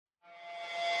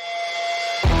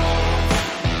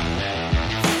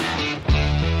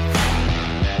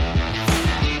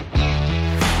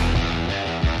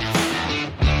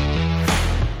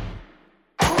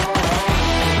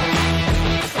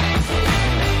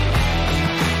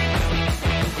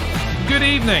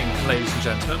Good evening, ladies and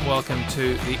gentlemen. Welcome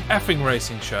to the effing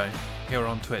racing show here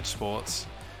on Twitch Sports.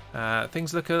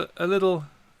 Things look a little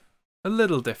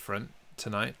different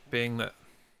tonight, being that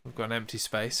we've got an empty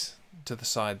space to the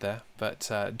side there.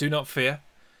 But do not fear,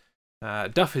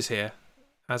 Duff is here,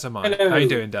 as am I. Hello. How you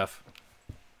doing, Duff?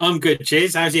 I'm good,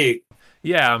 cheers. How's you?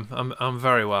 Yeah, I'm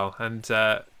very well. And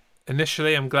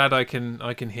initially, I'm glad I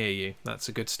can hear you. That's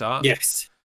a good start.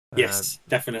 Yes,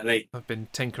 definitely. I've been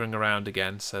tinkering around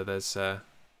again, so there's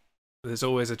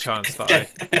always a chance that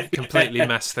I completely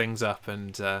mess things up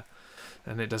and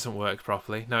it doesn't work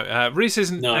properly. No, Reese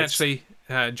isn't actually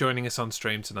joining us on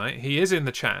stream tonight. He is in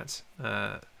the chat,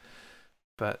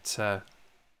 but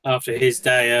after his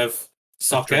day of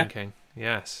soccer, drinking,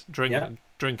 yes,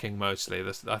 drinking mostly.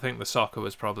 I think the soccer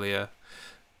was probably an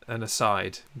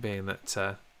aside, being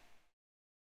that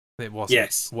it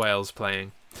wasn't Wales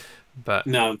playing. But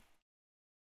no.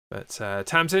 But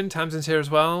Tamsin's here as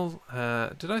well.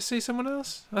 Did I see someone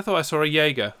else? I thought I saw a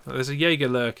Jaeger. There's a Jaeger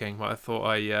lurking, but I thought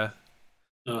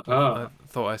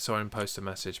I saw him post a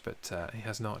message, but he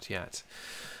has not yet.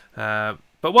 But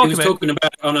welcome. He was talking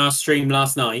about on our stream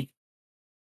last night.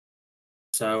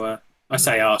 So I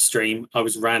say our stream. I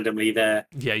was randomly there.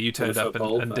 Yeah, you turned up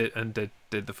and did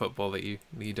the football that you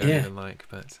don't even like.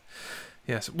 But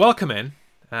yes, welcome in.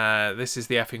 This is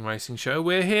the effing racing show.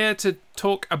 We're here to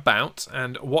talk about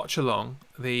and watch along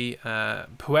the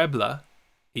Puebla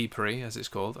E-Prix, as it's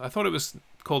called. I thought it was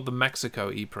called the Mexico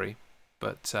E-Prix,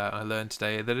 but I learned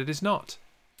today that it is not.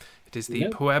 It is the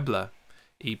Puebla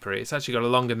E-Prix. It's actually got a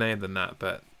longer name than that,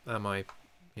 but am I,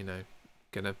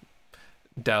 going to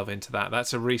delve into that?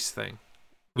 That's a Reese thing.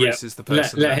 Reese is the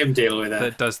person let him deal with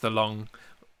that does the long,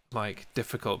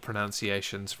 difficult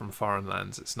pronunciations from foreign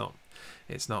lands. It's not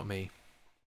me.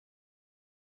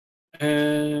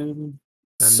 And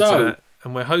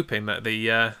we're hoping that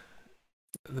the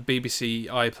BBC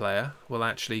iPlayer will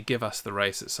actually give us the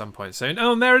race at some point soon.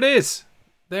 Oh, and there it is.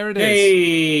 There it is.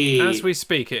 Hey. As we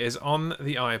speak, it is on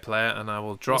the iPlayer, and I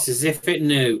will drop. It's as if it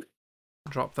knew.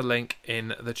 Drop the link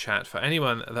in the chat for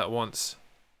anyone that wants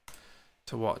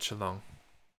to watch along.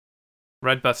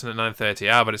 Red button at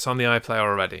 9:30. But it's on the iPlayer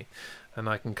already, and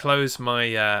I can close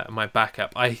my my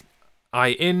backup. I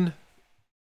in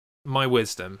my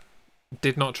wisdom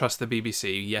did not trust the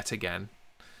BBC yet again,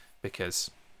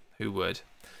 because who would?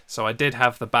 So I did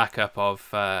have the backup of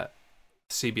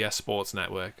CBS Sports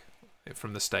Network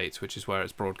from the States, which is where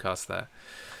it's broadcast there.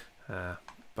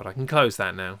 But I can close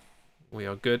that now. We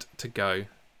are good to go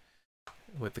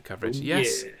with the coverage.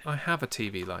 Yes, I have a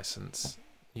TV license.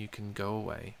 You can go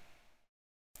away.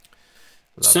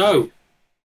 Lovely. So,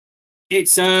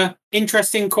 it's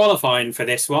interesting qualifying for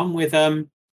this one with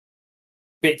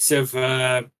bits of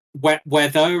wet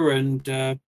weather, and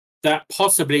that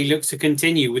possibly looks to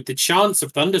continue with the chance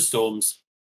of thunderstorms.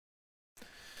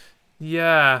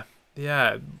 Yeah.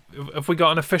 Have we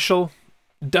got an official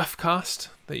Duffcast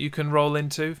that you can roll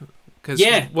into? Because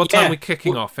what time are we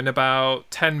kicking off? In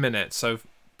about 10 minutes. So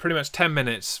pretty much 10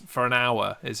 minutes for an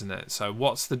hour, isn't it? So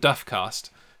what's the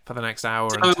Duffcast for the next hour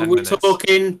and 10 minutes? We're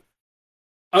talking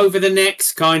over the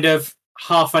next kind of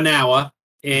half an hour.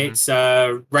 It's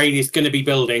rain is going to be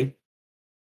building.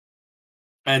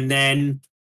 And then,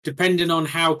 depending on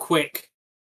how quick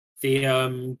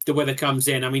the weather comes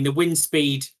in, I mean, the wind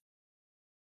speed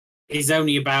is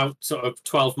only about sort of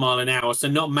 12 mile an hour, so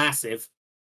not massive.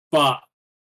 But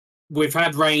we've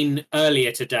had rain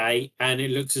earlier today, and it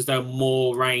looks as though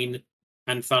more rain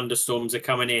and thunderstorms are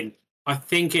coming in. I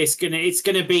think it's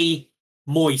gonna be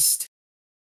moist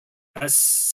at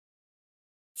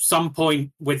some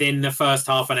point within the first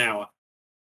half an hour.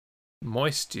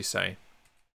 Moist, you say?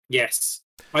 Yes.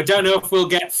 I don't know if we'll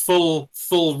get full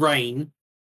rain,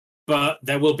 but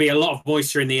there will be a lot of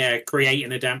moisture in the air,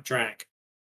 creating a damp track.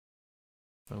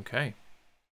 Okay.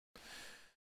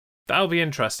 That'll be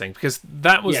interesting, because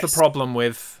that was the problem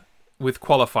with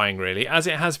qualifying, really, as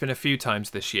it has been a few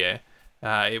times this year.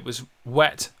 It was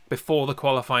wet before the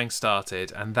qualifying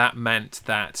started, and that meant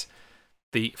that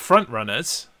the front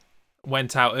runners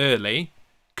went out early,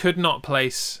 could not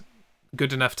place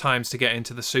good enough times to get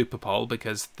into the Super Pole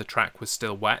because the track was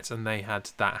still wet and they had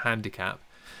that handicap.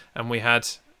 And we had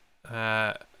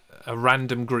a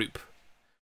random group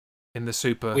in the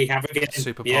Super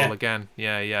Pole again.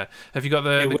 Yeah. Have you got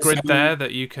the grid there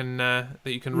that you can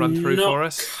run through for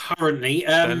us? Currently,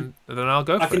 then I'll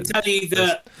go for it. I can tell you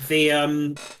that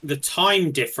the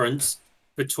time difference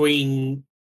between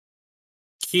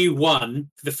Q1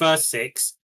 for the first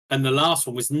 6 and the last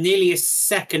one was nearly a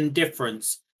second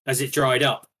difference as it dried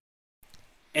up.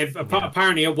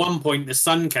 Apparently, at one point the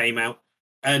sun came out,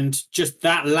 and just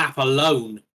that lap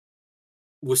alone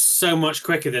was so much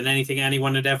quicker than anything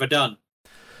anyone had ever done.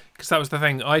 Because that was the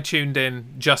thing. I tuned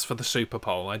in just for the Super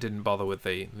Pole. I didn't bother with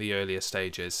the earlier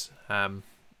stages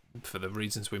for the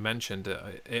reasons we mentioned.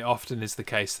 It often is the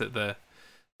case that the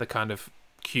kind of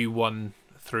Q1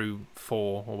 through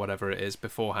 4 or whatever it is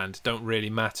beforehand don't really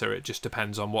matter. It just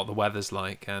depends on what the weather's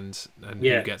like and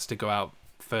who gets to go out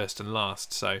first and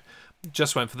last. So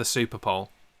just went for the Super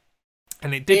Pole.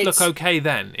 And it did look okay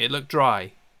then. It looked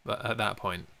dry at that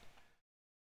point.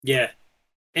 Yeah.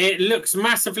 It looks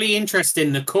massively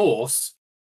interesting, the course,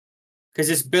 because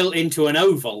it's built into an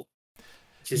oval,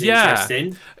 which is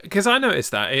interesting. Because I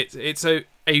noticed that it's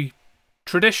a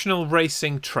traditional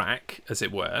racing track, as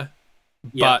it were,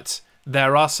 but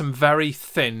there are some very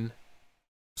thin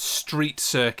street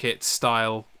circuit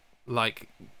style like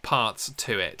parts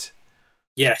to it.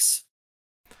 Yes.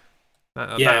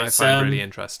 That I find really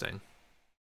interesting.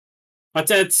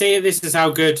 I'd say this is how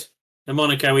good the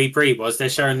Monaco E-Prix was. They're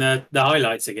showing the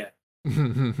highlights again.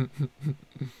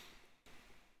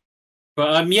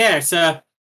 But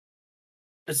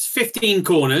it's 15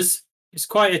 corners. It's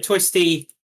quite a twisty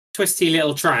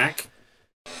little track.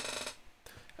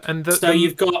 And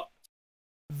you've got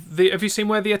have you seen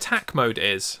where the attack mode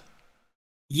is?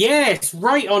 Yeah, it's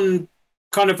right on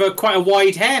kind of quite a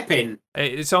wide hairpin.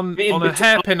 It's on a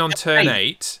hairpin on turn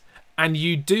 8, and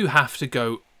you do have to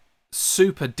go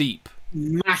super deep.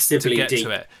 Massively to get deep.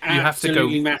 to it. You have to go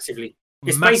massively.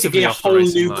 It's basically a whole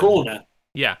new corner.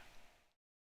 Yeah.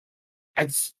 It'll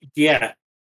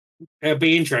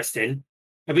be interesting.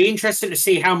 It'll be interesting to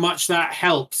see how much that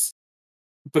helps,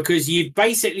 because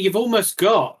you've almost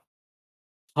got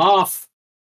half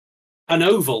an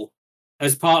oval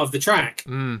as part of the track.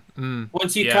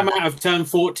 Once you come out of turn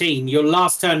 14, your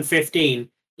last turn 15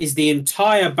 is the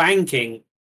entire banking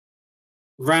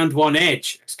round one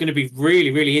edge. It's going to be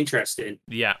really, really interesting.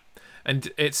 Yeah,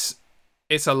 and it's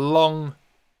a long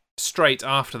straight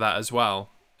after that as well.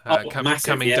 Massive,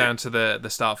 coming down to the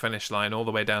start-finish line, all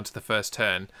the way down to the first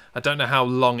turn. I don't know how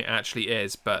long it actually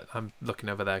is, but I'm looking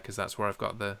over there because that's where I've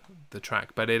got the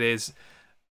track. But it is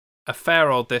a fair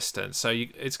old distance, so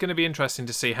it's going to be interesting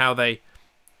to see how they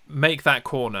make that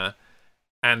corner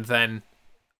and then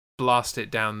blast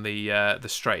it down the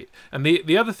straight. And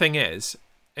the other thing is,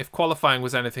 if qualifying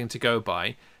was anything to go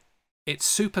by, it's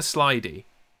super slidey.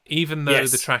 Even though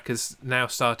the track has now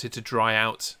started to dry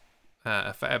out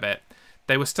a fair bit,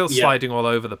 they were still sliding all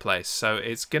over the place. So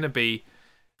it's going to be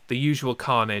the usual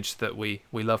carnage that we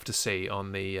love to see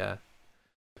on the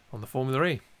Formula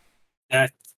E.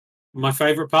 My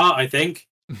favourite part, I think.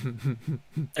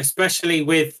 Especially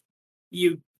with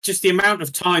just the amount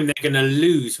of time they're going to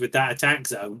lose with that attack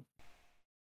zone.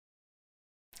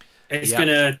 It's going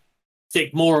to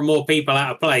stick more and more people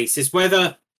out of place. It's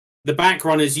whether the back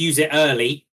runners use it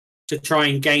early to try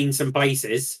and gain some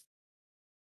places,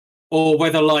 or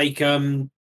whether, like the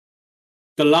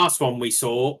last one we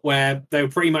saw, where they were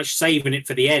pretty much saving it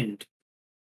for the end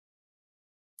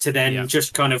to then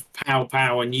just kind of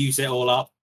pow and use it all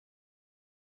up.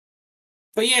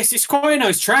 But yes, it's quite a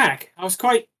nice track. I was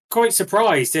quite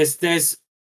surprised. There's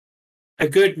a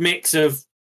good mix of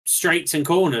straights and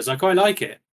corners. I quite like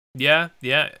it. Yeah.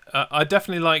 I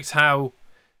definitely liked how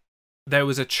there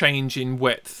was a change in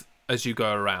width as you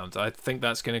go around. I think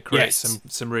that's going to create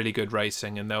some really good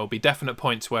racing, and there will be definite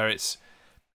points where it's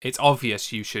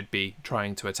obvious you should be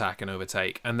trying to attack and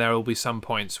overtake, and there will be some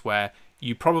points where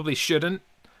you probably shouldn't,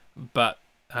 but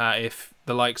if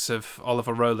the likes of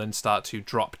Oliver Rowland start to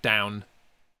drop down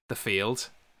the field,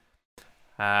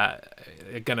 they're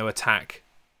going to attack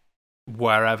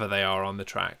wherever they are on the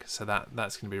track. So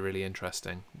that's going to be really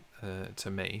interesting to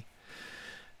me.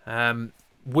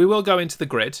 We will go into the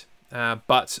grid,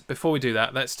 but before we do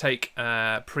that, let's take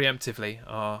preemptively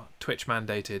our Twitch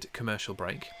mandated commercial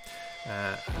break,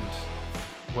 and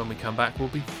when we come back we'll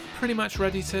be pretty much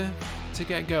ready to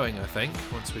get going, I think,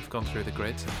 once we've gone through the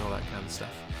grid and all that kind of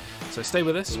stuff. So stay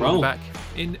with us. We'll be back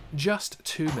in just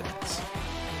 2 minutes.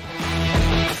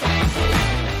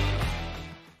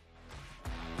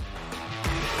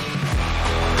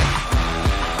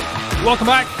 Welcome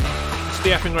back to the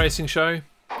Effing Racing Show.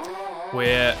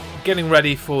 We're getting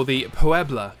ready for the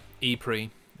Puebla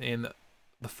E-Prix in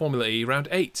the Formula E Round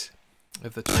 8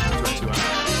 of the 2021.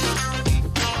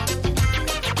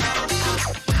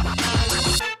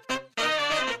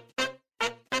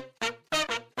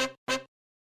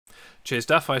 Cheers,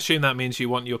 Duff. I assume that means you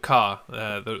want your car.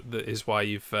 That is why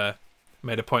you've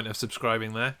made a point of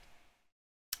subscribing there.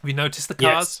 Have you noticed the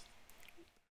cars?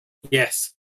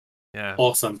 Yes. Yeah.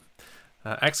 Awesome.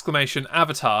 Exclamation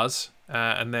avatars,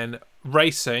 and then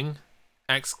racing,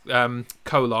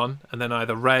 colon, and then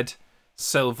either red,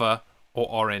 silver, or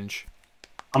orange?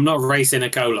 I'm not racing a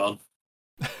colon.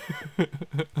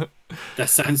 That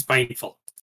sounds painful.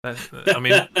 I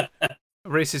mean,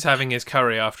 Reese is having his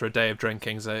curry after a day of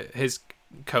drinking, so his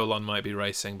colon might be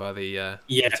racing by the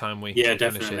time we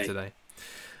finish here today.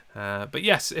 But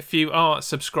yes, if you are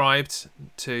subscribed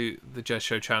to the Jez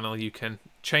Show channel, you can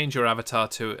change your avatar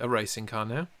to a racing car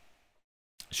now,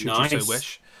 should you so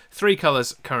wish. 3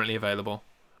 colours currently available,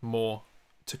 more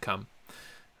to come.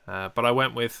 But I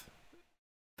went with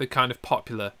the kind of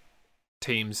popular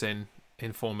teams in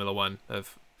Formula 1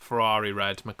 of Ferrari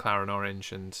red, McLaren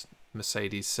orange, and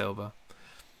Mercedes silver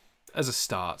as a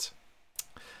start.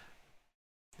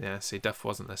 Yeah, see, Duff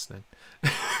wasn't listening.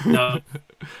 No.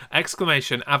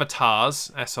 Exclamation,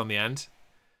 avatars, S on the end.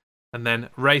 And then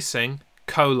racing,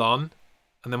 colon.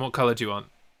 And then what colour do you want?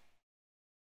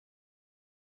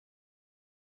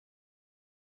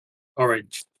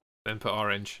 Orange. Then put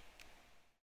orange.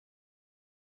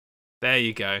 There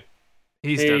you go.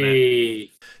 He's done it.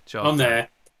 Job I'm there.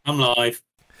 I'm live.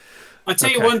 I'll tell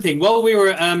you Okay. one thing. While we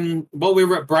were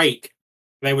at break,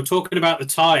 they were talking about the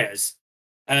tyres,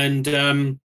 and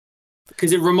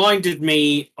because it reminded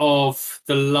me of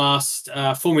the last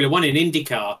Formula One in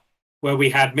IndyCar, where we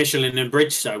had Michelin and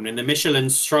Bridgestone, and the Michelin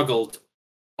struggled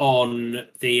on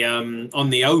the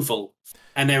oval,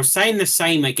 and they were saying the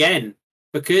same again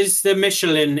because the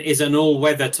Michelin is an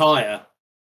all-weather tyre.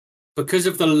 Because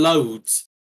of the loads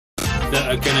that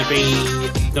are going to be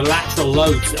the lateral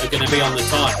loads that are going to be on the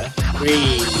tyre,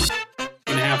 we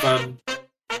can have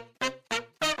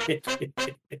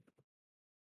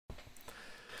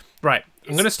Right,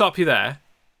 I'm going to stop you there.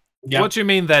 Yep. What do you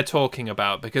mean they're talking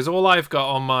about? Because all I've got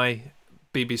on my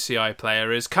BBC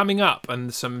iPlayer is coming up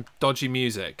and some dodgy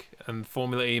music and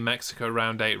Formula E Mexico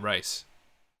Round 8 race.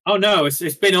 Oh no, it's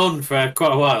been on for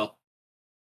quite a while.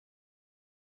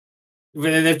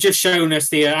 They've just shown us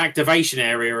the activation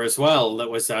area as well. That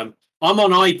was I'm on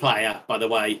iPlayer, by the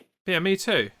way. Yeah, me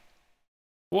too.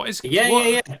 What is?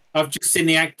 Yeah. I've just seen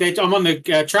I'm on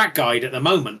the track guide at the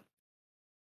moment.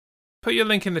 Put your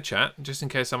link in the chat, just in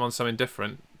case I'm on something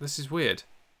different. This is weird.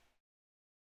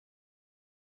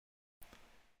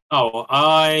 Oh,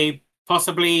 I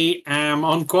possibly am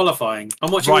on qualifying.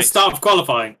 I'm watching the start of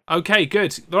qualifying. Okay,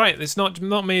 good. Right, it's not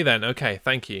me then. Okay,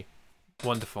 thank you.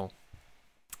 Wonderful.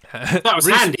 That was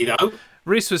handy, though.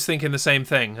 Reese was thinking the same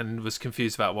thing and was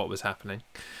confused about what was happening.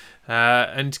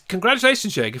 And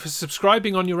congratulations, Jake, for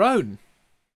subscribing on your own.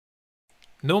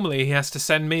 Normally, he has to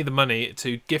send me the money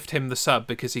to gift him the sub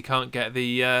because he can't get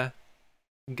the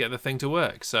thing to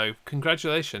work. So,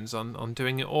 congratulations on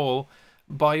doing it all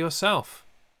by yourself.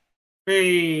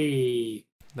 Hey.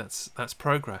 That's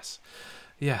progress.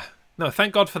 Yeah. No,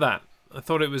 thank God for that. I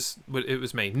thought it was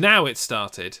me. Now it's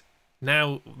started.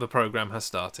 Now the program has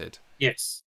started.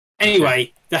 Yes.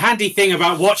 Anyway, the handy thing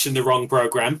about watching the wrong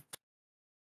program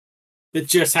that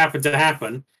just happened to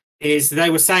happen is they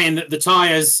were saying that the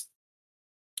tyres,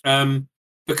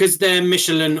 because they're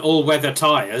Michelin all-weather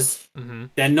tyres,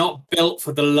 they're not built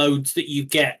for the loads that you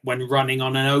get when running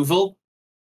on an oval.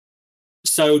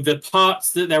 So the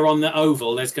parts that they're on the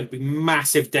oval, there's going to be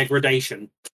massive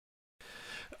degradation.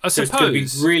 So it's going to be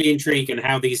really intriguing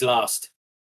how these last.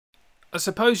 I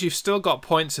suppose you've still got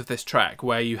points of this track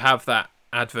where you have that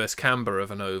adverse camber of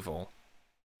an oval.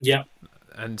 Yep.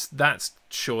 And that's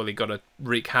surely got to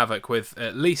wreak havoc with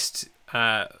at least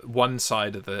one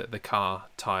side of the car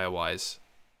tyre-wise,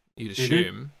 you'd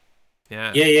assume.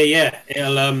 Yeah. Yeah.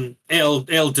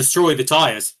 It'll destroy the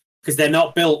tyres because they're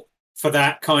not built for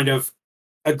that kind of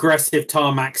aggressive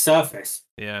tarmac surface.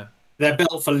 Yeah. They're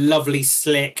built for lovely,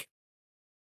 slick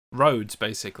roads,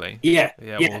 basically. Yeah.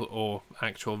 Or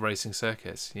actual racing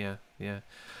circuits. Yeah.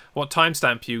 What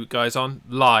timestamp you guys on?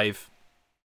 Live.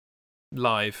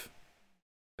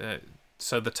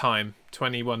 So the time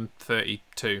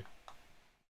 21:32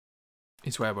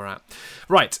 is where we're at.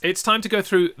 Right, it's time to go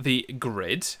through the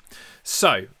grid.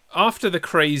 So after the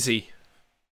crazy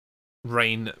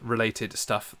rain-related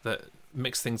stuff that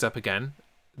mixed things up again,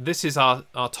 this is our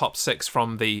top 6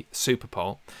 from the Super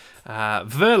Pole.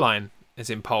 Verline is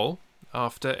in pole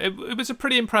after it was a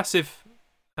pretty impressive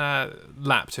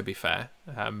lap, to be fair.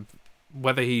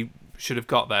 Whether he should have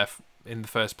got there in the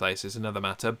first place is another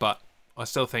matter, but I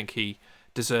still think he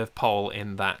deserved pole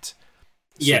in that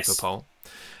Super Pole.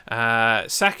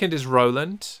 Second is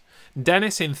Roland.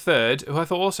 Dennis in third, who I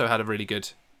thought also had a really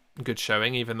good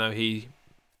showing, even though he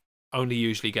only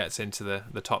usually gets into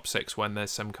the top 6 when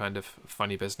there's some kind of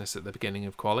funny business at the beginning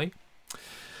of quali.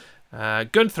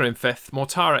 Gunther in 5th,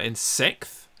 Mortara in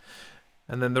 6th,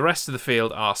 and then the rest of the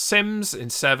field are Sims in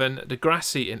 7th, De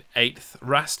Grassi in 8th,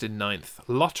 Rast in 9th,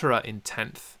 Lotterer in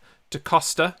 10th, Da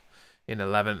Costa in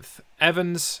 11th,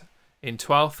 Evans in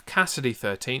 12th, Cassidy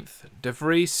 13th, De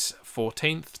Vries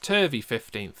 14th, Turvey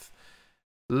 15th,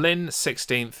 Lynn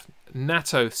 16th,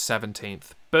 Nato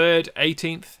 17th, Bird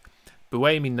 18th,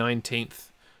 Buemi 19th,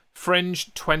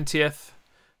 Fringe 20th,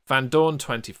 Van Dorn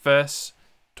 21st,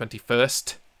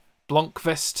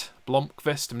 Blomqvist,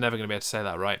 I'm never going to be able to say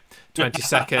that right,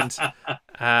 22nd,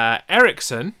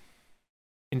 Ericsson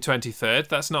in 23rd,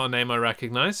 that's not a name I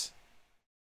recognise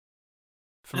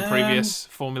from previous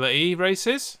Formula E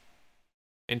races.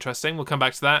 Interesting, we'll come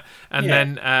back to that. And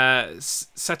then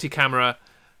SETI Camera,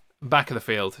 back of the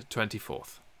field,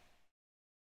 24th.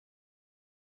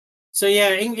 So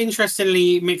yeah,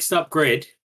 interestingly mixed up grid.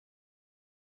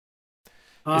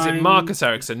 Is it Marcus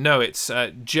Ericsson? No, it's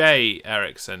Jay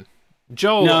Ericsson.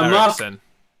 Joel Ericsson.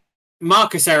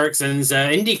 Marcus Ericsson's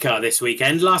IndyCar this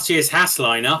weekend. Last year's Haas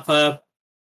lineup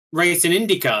racing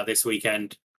IndyCar this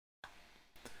weekend.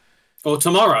 Or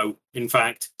tomorrow, in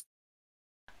fact.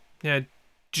 Yeah,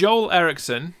 Joel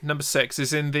Ericsson, number 6,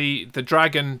 is in the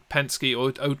Dragon Penske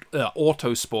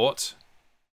Autosport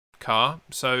car.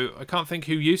 So I can't think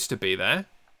who used to be there.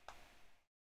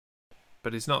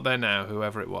 But he's not there now,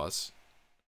 whoever it was.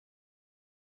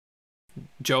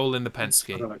 Joel in the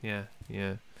Penske.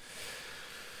 Yeah.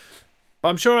 But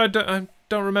I'm sure I don't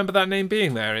remember that name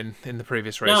being there in the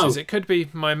previous races. No. It could be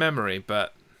my memory,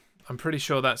 but I'm pretty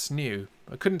sure that's new.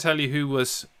 I couldn't tell you who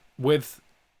was with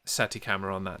SETI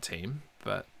Camera on that team,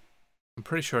 but I'm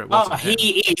pretty sure it wasn't him.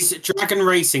 He is Dragon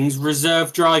Racing's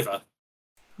reserve driver.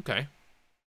 Okay.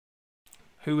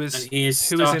 Who is in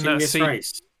that seat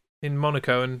race in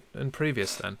Monaco and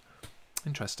previous then?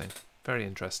 Interesting. Very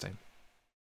interesting.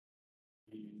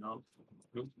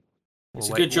 It's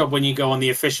a good job when you go on the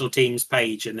official team's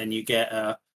page and then you get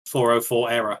a 404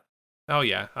 error. Oh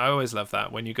yeah, I always love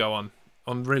that when you go on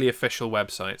really official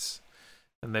websites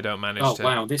and they don't manage to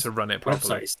run it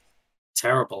properly. Website's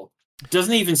terrible. It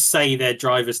doesn't even say their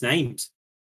drivers' names.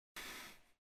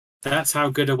 That's how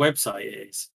good a website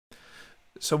is.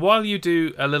 So while you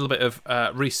do a little bit of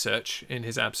research in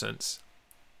his absence,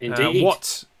 indeed,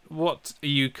 what are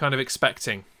you kind of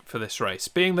expecting for this race?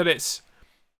 Being that it's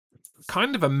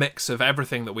kind of a mix of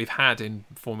everything that we've had in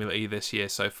Formula E this year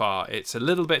so far. It's a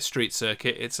little bit street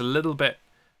circuit. It's a little bit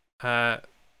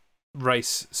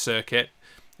race circuit.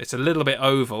 It's a little bit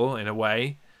oval in a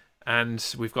way.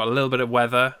 And we've got a little bit of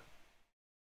weather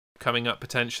coming up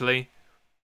potentially.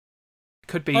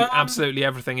 Could be absolutely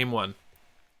everything in one.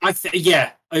 I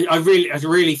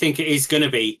really think it is going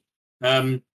to be.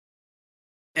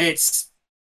 It's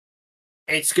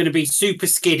going to be super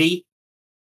skiddy,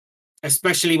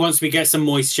 especially once we get some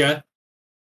moisture.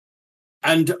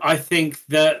 And I think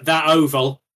that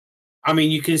oval, I mean,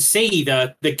 you can see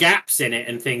the gaps in it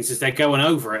and things as they're going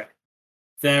over it.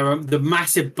 There are the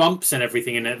massive bumps and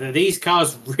everything in it that these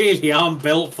cars really aren't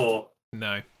built for.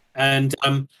 No. And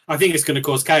I think it's going to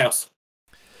cause chaos.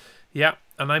 Yeah,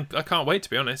 and I can't wait,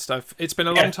 to be honest. It's been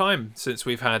a long time since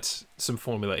we've had some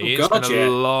Formula E. It's been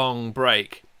a long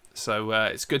break. So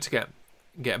it's good to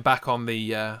get back on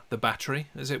the battery,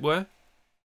 as it were.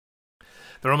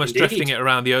 They're almost drifting it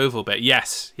around the oval bit.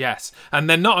 Yes. And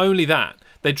then not only that,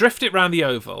 they drift it around the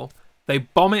oval, they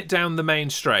bomb it down the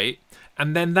main straight,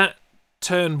 and then that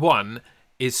turn 1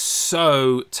 is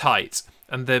so tight.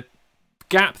 And the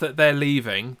gap that they're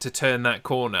leaving to turn that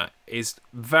corner is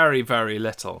very, very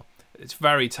little. It's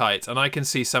very tight, and I can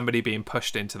see somebody being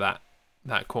pushed into that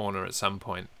corner at some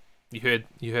point. You heard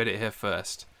it here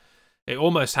first. It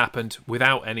almost happened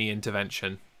without any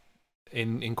intervention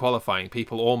in qualifying.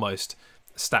 People almost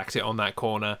stacked it on that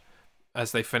corner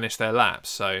as they finished their laps.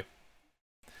 So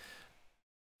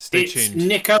stay tuned. It's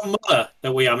Nico Muller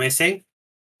that we are missing.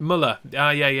 Muller.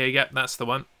 Yeah. That's the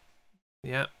one.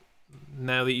 Yeah.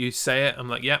 Now that you say it, I'm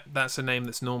like, yep, that's a name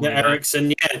that's normally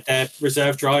Ericsson, their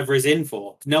reserve driver is in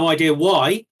for. No idea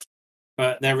why,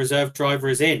 but their reserve driver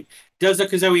is in. Does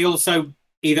look as though he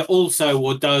either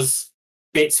or does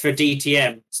bits for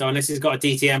DTM. So unless he's got a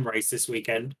DTM race this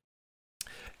weekend.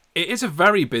 It is a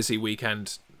very busy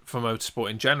weekend for motorsport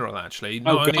in general, actually.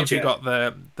 Not only have you got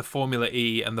the Formula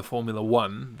E and the Formula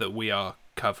 1 that we are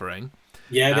covering.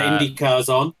 Yeah, the IndyCar's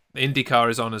on. The IndyCar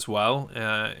is on as well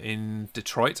in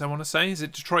Detroit, I want to say. Is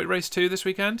it Detroit Race 2 this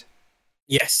weekend?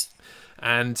 Yes.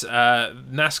 And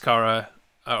NASCAR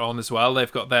are on as well.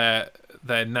 They've got their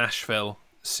Nashville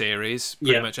series.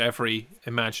 Pretty much every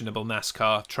imaginable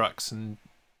NASCAR trucks and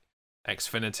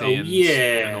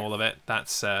Xfinity and all of it.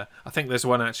 That's I think there's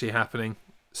one actually happening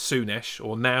soonish,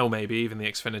 or now maybe even the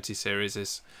Xfinity series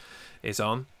is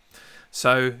on.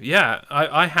 So yeah,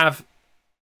 I have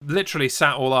literally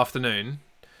sat all afternoon.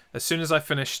 As soon as I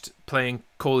finished playing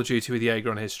Call of Duty with Jaeger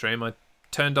on his stream, I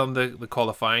turned on the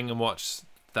qualifying and watched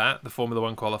that, the Formula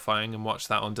One qualifying, and watched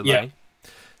that on delay. Yeah.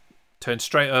 Turned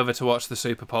straight over to watch the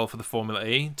Super Pole for the Formula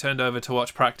E. Turned over to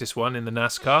watch Practice 1 in the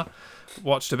NASCAR.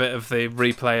 Watched a bit of the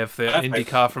replay of the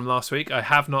IndyCar from last week. I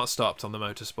have not stopped on the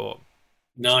motorsport.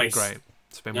 Nice. It's been great.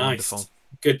 It's been wonderful.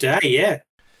 Good day, yeah.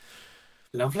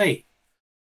 Lovely.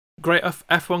 Great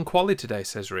F1 quali today,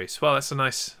 says Reese. Well, that's a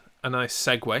nice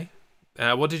segue.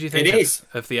 What did you think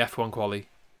of the F1 quali?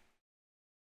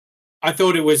 I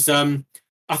thought it was...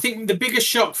 I think the biggest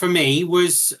shock for me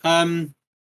was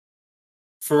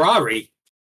Ferrari.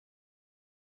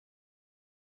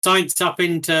 Sainz up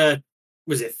into,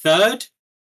 was it third?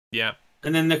 Yeah.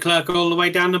 And then Leclerc all the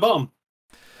way down the bottom.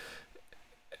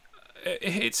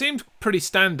 It seemed pretty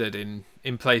standard in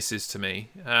places to me,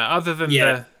 other than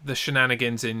the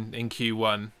shenanigans in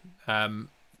Q1.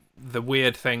 The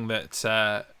weird thing that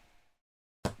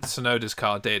Tsunoda's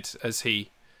car did as he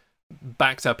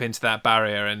backed up into that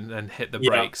barrier and hit the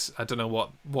brakes. I don't know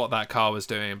what that car was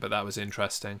doing, but that was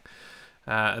interesting.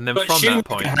 And then from that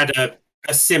point, had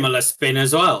a similar spin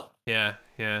as well. Yeah.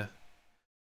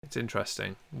 It's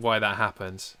interesting why that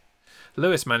happens.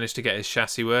 Lewis managed to get his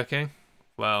chassis working.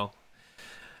 Well,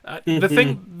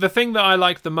 the thing that I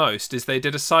liked the most is they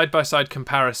did a side-by-side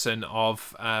comparison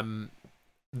of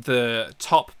the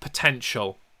top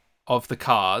potential of the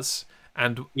cars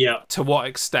and to what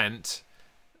extent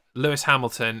Lewis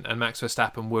Hamilton and Max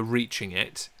Verstappen were reaching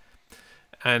it.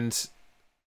 And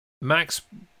Max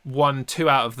won 2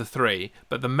 out of the 3,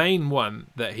 but the main one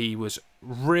that he was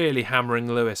really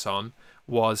hammering Lewis on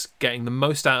was getting the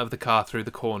most out of the car through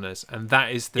the corners, and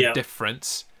that is the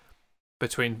difference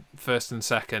between first and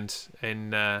second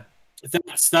in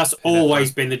that's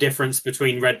always been the difference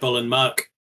between Red Bull and Merc.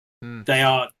 They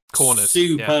are corners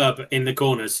superb in the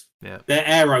corners. Their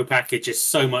aero package is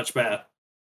so much better.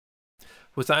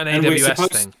 Was that an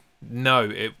AWS thing?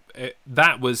 No,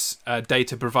 that was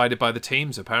data provided by the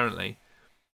teams, apparently.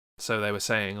 So they were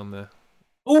saying on the...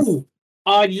 Oh,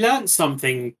 I learnt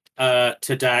something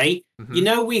today. You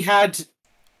know, we had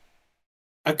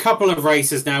a couple of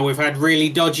races now. We've had really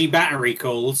dodgy battery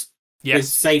calls with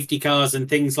safety cars and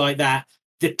things like that.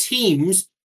 The teams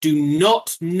do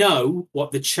not know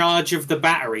what the charge of the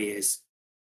battery is.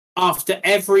 After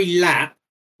every lap,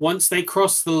 once they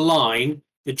cross the line,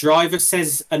 the driver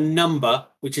says a number,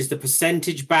 which is the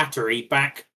percentage battery,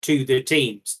 back to the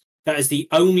teams. That is the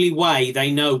only way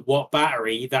they know what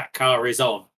battery that car is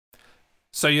on.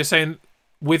 So you're saying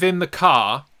within the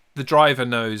car, the driver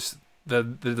knows the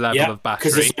level of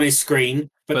battery? Because it's on his screen,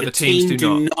 but the teams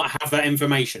do not have that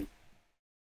information.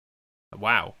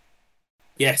 Wow.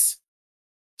 Yes.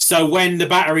 So when the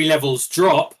battery levels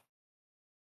drop,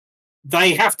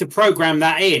 they have to program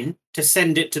that in to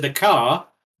send it to the car,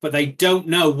 but they don't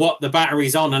know what the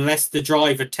battery's on unless the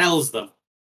driver tells them.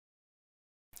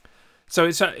 So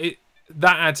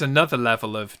that adds another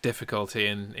level of difficulty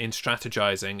in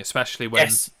strategizing, especially when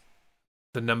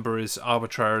the number is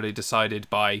arbitrarily decided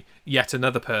by yet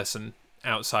another person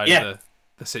outside of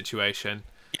the situation.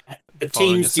 Yeah. The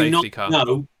teams do not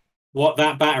know what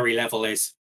that battery level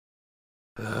is.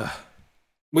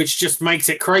 Which just makes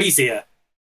it crazier.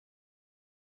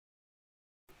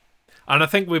 And I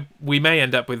think we may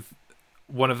end up with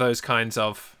one of those kinds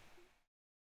of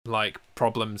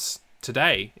problems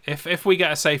today. If we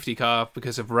get a safety car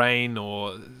because of rain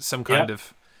or some kind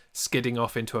of skidding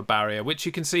off into a barrier, which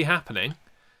you can see happening.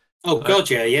 Oh god,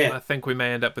 yeah. I think we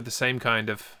may end up with the same kind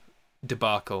of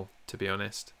debacle, to be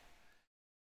honest.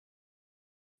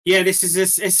 Yeah, this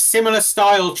is a similar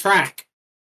style track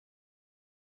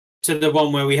to the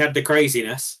one where we had the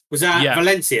craziness. Was that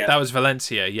Valencia? That was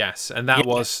Valencia, yes. And that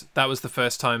was the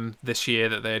first time this year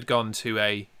that they had gone to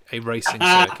a racing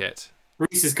circuit.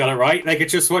 Reese has got it right. They could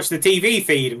just watch the TV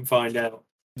feed and find out.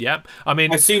 Yeah. I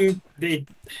mean, I assume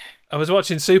I was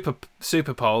watching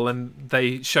Super Pole and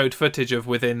they showed footage of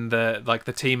within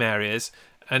the team areas,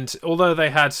 and although they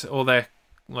had all their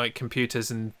computers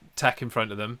and tech in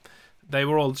front of them, they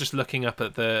were all just looking up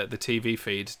at the TV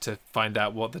feed to find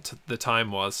out what the time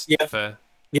was. I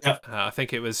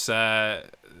think it was the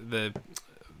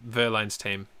Verline's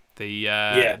team, the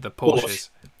Porsches.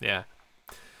 Yeah.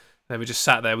 They were just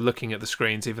sat there looking at the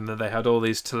screens, even though they had all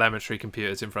these telemetry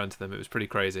computers in front of them. It was pretty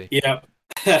crazy. Yeah.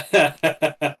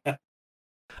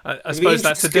 I suppose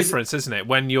that's the difference, isn't it?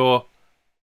 When your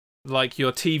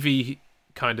TV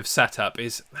kind of setup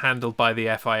is handled by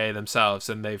the FIA themselves,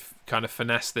 and they've kind of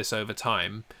finessed this over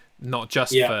time, not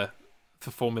just for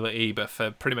Formula E, but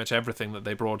for pretty much everything that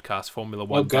they broadcast Formula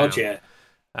One. Oh god,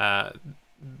 down.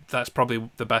 That's probably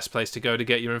the best place to go to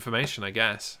get your information, I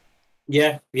guess.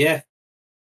 Yeah.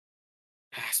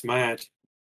 That's mad.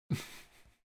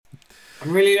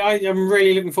 I'm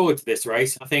really looking forward to this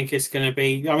race. I think it's going to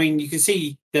be. I mean, you can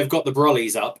see they've got the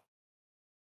brollies up.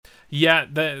 Yeah,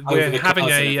 Over we're the having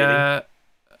cars and everything.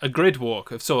 a grid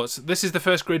walk of sorts. This is the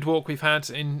first grid walk we've had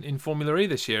in Formula E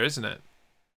this year, isn't it?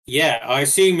 Yeah, I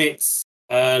assume it's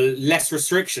less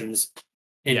restrictions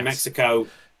in Yes. Mexico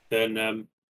than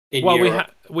in Well,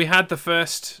 Europe. we had the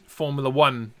first Formula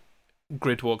One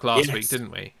grid walk last week, Yes.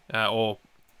 didn't we? Or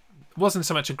it wasn't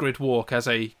so much a grid walk as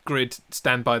a grid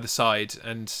stand by the side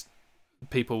and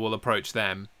people will approach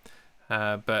them.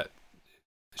 But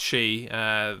she,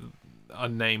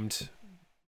 unnamed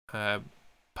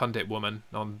pundit woman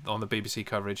on the BBC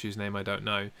coverage, whose name I don't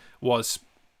know, was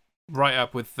right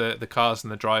up with the cars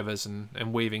and the drivers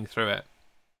and weaving through it.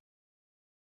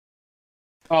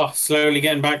 Oh, slowly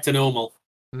getting back to normal.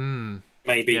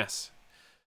 Maybe. Yes.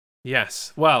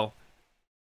 Yes. Well,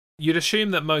 you'd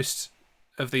assume that most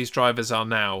of these drivers are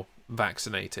now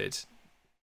vaccinated.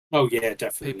 Oh yeah,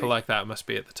 definitely. People like that must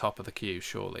be at the top of the queue,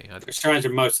 surely. I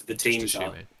imagine most of the teams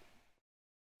are.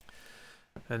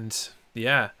 And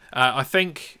yeah, I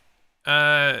think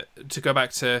to go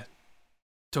back to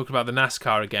talking about the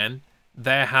NASCAR again,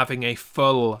 they're having a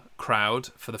full crowd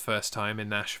for the first time in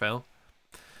Nashville.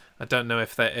 I don't know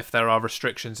if there are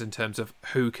restrictions in terms of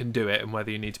who can do it and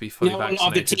whether you need to be fully vaccinated. A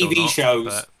lot of the TV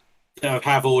shows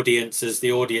have audiences.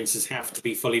 The audiences have to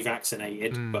be fully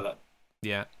vaccinated. But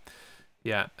yeah,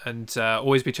 and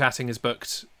Always Be Chatting has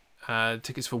booked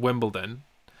tickets for Wimbledon,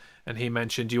 and he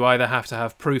mentioned you either have to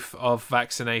have proof of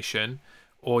vaccination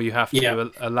or you have to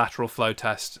do a lateral flow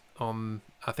test on,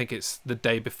 I think it's the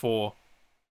day before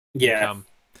you come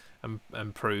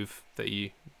and prove that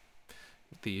you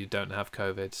don't have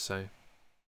COVID. So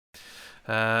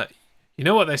you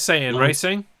know what they say in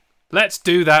racing? Let's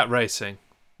do that racing.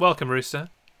 Welcome, Rooster.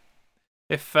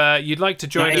 If you'd like to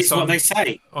join us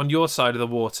on your side of the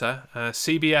water,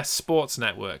 CBS Sports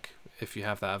Network, if you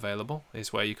have that available,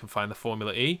 is where you can find the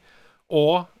Formula E,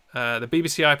 or the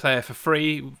BBC iPlayer for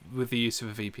free with the use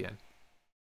of a VPN.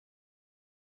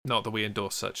 Not that we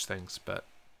endorse such things, but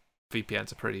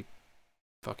VPNs are pretty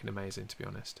fucking amazing, to be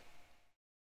honest.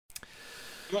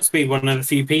 You must be one of the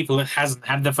few people that hasn't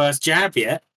had the first jab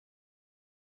yet.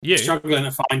 You struggling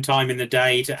to find time in the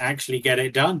day to actually get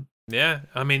it done. Yeah,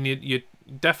 I mean you're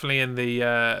definitely in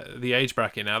the age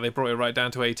bracket now. They brought it right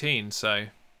down to 18, so.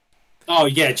 Oh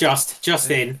yeah,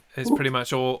 just in. It's pretty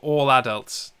much all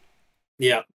adults.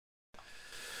 Yeah.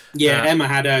 Yeah, Emma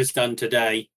had hers done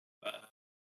today.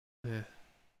 Yeah.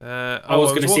 I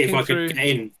was going to see if I could get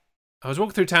in. I was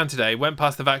walking through town today, went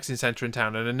past the vaccine centre in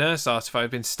town, and a nurse asked if I had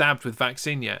been stabbed with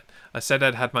vaccine yet. I said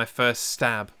I'd had my first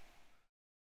stab.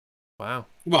 Wow.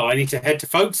 Well, I need to head to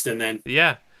Folkestone then.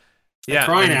 Yeah. They're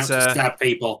crying out to stab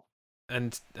people.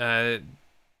 And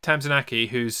Tamzanaki,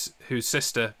 whose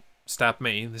sister stabbed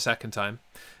me the second time,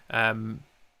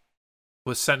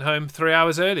 was sent home 3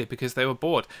 hours early because they were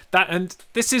bored. And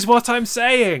this is what I'm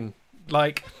saying.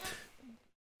 Like,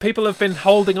 people have been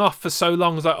holding off for so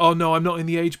long. It's like, oh no, I'm not in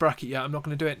the age bracket yet. I'm not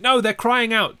going to do it. No, they're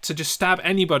crying out to just stab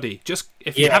anybody. Just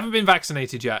if you haven't been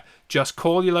vaccinated yet, just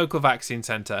call your local vaccine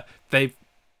centre.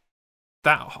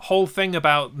 That whole thing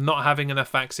about not having enough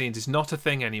vaccines is not a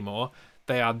thing anymore.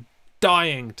 They are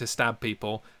dying to stab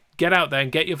people. Get out there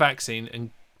and get your vaccine, and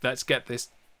let's get this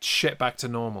shit back to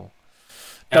normal.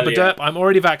 Dubba Derp, I'm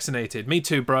already vaccinated. Me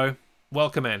too, bro.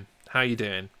 Welcome in. How you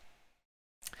doing?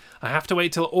 I have to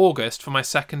wait till August for my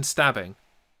second stabbing.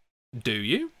 Do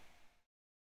you?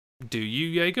 Do you,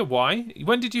 Jaeger? Why?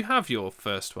 When did you have your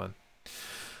first one?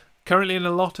 Currently in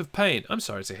a lot of pain. I'm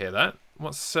sorry to hear that.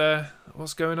 What's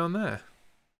going on there?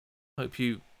 Hope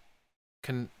you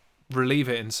can relieve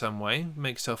it in some way,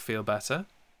 make yourself feel better.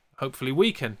 Hopefully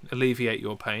we can alleviate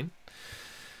your pain.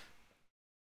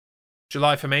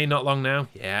 July for me, not long now.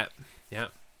 Yeah.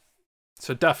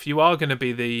 So Duff, you are going to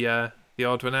be the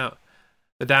odd one out.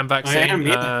 The damn vaccine. I am,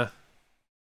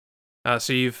 yeah.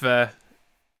 So you've had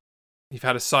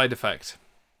a side effect,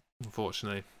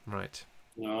 unfortunately. Right.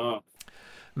 Oh.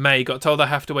 May got told I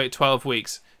have to wait 12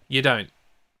 weeks. You don't.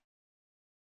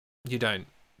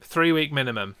 3-week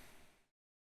minimum.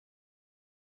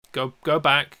 Go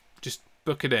back. Just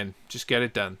book it in. Just get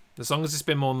it done. As long as it's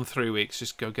been more than 3 weeks,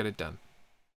 just go get it done.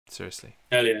 Seriously.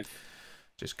 Hell yeah.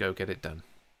 Just go get it done.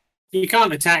 You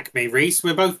can't attack me, Reese.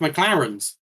 We're both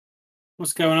McLarens.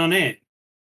 What's going on here?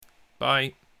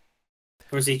 Bye.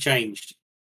 Or has he changed?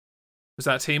 Was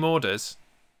that team orders?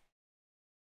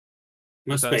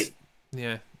 Must be.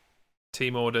 Yeah.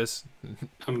 Team orders.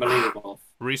 Unbelievable.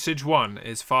 Research 1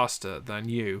 is faster than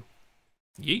you.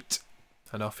 Yeet.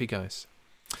 And off he goes.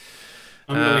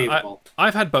 Unbelievable.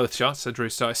 I've had both shots at Drew,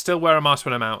 so I still wear a mask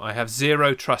when I'm out. I have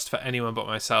zero trust for anyone but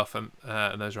myself and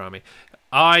those around me.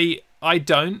 I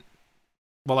don't.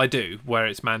 Well, I do where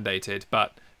it's mandated,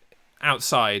 but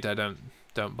outside I don't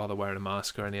bother wearing a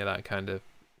mask or any of that kind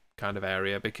of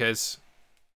area because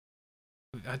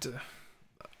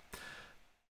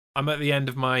I'm at the end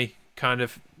of my kind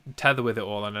of tether with it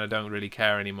all, and I don't really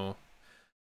care anymore.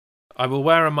 I will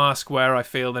wear a mask where I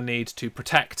feel the need to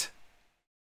protect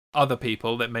other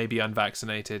people that may be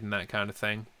unvaccinated and that kind of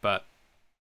thing. But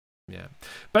yeah.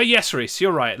 But yes, Reese,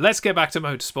 you're right. Let's get back to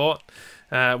motorsport.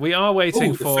 We are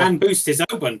waiting for... The fan boost is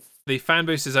open. The fan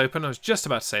boost is open. I was just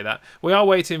about to say that. We are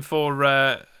waiting for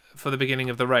the beginning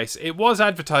of the race. It was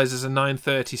advertised as a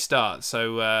 9:30 start,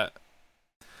 so I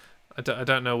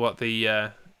don't know what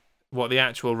the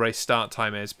actual race start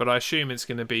time is, but I assume it's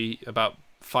going to be about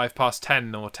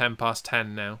 10:05 or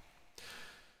 10:10 now.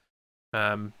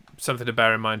 Something to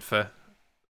bear in mind for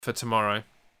tomorrow.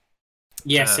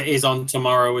 Yes, it is on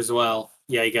tomorrow as well.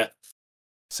 Jaeger.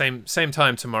 Same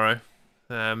time tomorrow.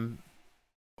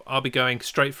 I'll be going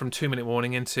straight from 2 Minute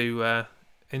Warning into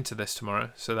this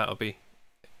tomorrow, so that'll be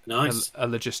nice. A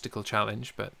logistical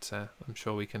challenge, but I'm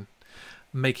sure we can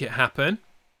make it happen.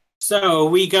 So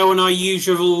we go on our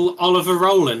usual Oliver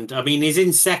Rowland. I mean, he's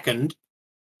in second,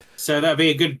 so that'd be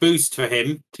a good boost for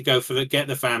him to go get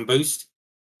the fan boost.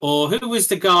 Or who was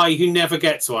the guy who never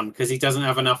gets one because he doesn't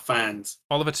have enough fans?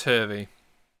 Oliver Turvey.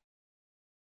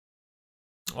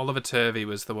 Oliver Turvey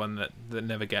was the one that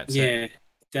never gets it. Yeah,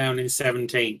 down in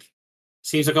 17th.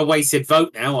 Seems like a wasted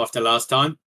vote now after last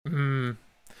time.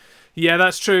 Yeah,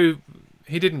 that's true.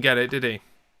 He didn't get it, did he?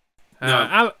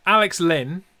 No. Alex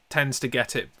Lynn tends to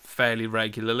get it fairly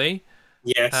regularly.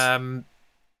 Yes. I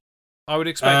would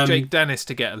expect Jake Dennis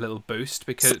to get a little boost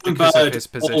because of his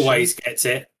position. Always gets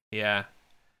it. Yeah.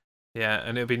 Yeah,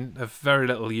 and it'll be of very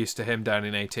little use to him down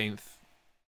in 18th.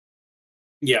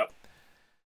 Yeah.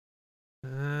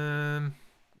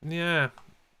 Yeah.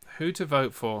 Who to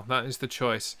vote for? That is the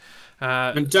choice.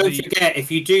 And don't forget,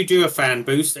 if you do a fan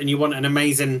boost and you want an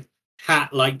amazing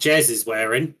hat like Jez is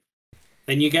wearing,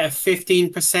 then you get a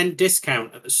 15%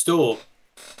 discount at the store.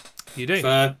 You do.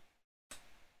 For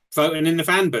voting in the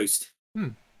fan boost.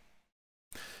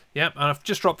 Yep, and I've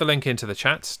just dropped the link into the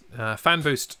chat.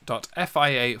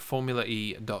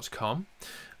 fanboost.fiaformulae.com.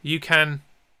 You can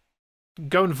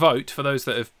go and vote, for those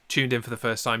that have tuned in for the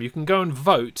first time, you can go and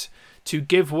vote to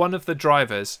give one of the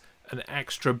drivers an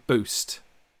extra boost.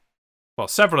 Well,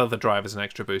 several other drivers an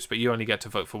extra boost, but you only get to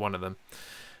vote for one of them.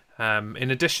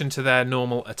 In addition to their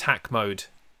normal attack mode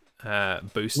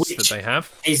boosts that they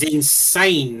have. Is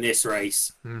insane, this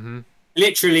race. Mm-hmm.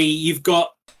 Literally, you've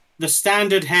got the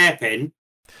standard hairpin.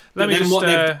 I'll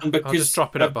just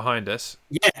drop it up behind us.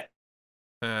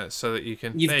 Yeah. So that you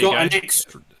can... You've got an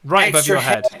extra above your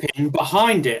head. Hairpin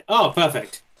behind it. Oh,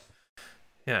 perfect.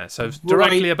 Yeah, so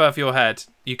directly above your head,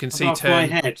 you can see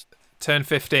turn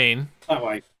 15. That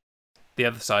way. The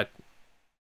other side.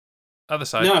 Other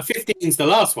side. No, 15's the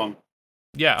last one.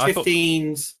 Yeah,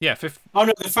 15's... Yeah, Oh,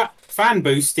 no, the fan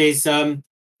boost is... yeah.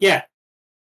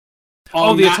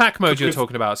 The attack mode you're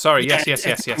talking about. Sorry, yes.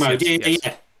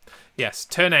 Yes,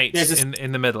 turn 8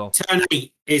 in the middle. Turn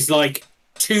 8 is like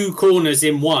 2 corners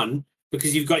in one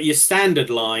because you've got your standard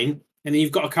line and then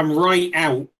you've got to come right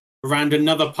out around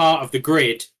another part of the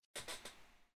grid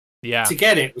to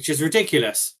get it, which is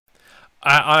ridiculous.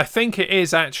 I think it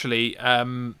is actually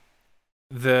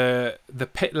the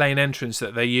pit lane entrance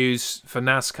that they use for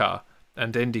NASCAR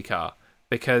and IndyCar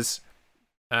because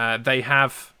they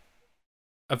have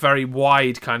a very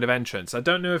wide kind of entrance. I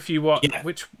don't know if you watched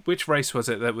which race was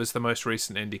it that was the most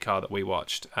recent IndyCar that we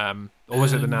watched, or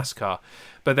was it the NASCAR?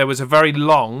 But there was a very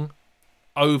long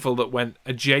oval that went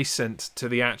adjacent to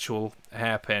the actual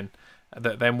hairpin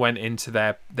that then went into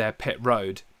their pit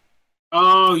road.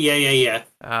 Oh yeah.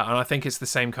 And I think it's the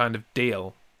same kind of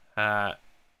deal, and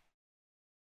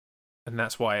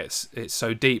that's why it's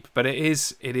so deep. But it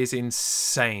is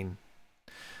insane.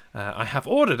 I have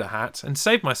ordered a hat and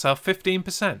saved myself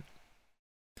 15%.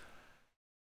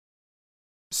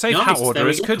 Hat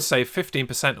orderers could save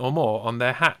 15% or more on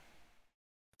their hat.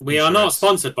 We are not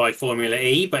sponsored by Formula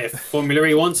E, but if Formula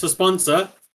E wants a sponsor,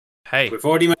 hey, we've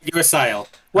already made you a sale.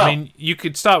 Well, I mean, you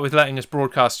could start with letting us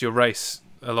broadcast your race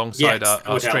alongside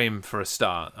our stream for a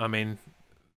start. I mean,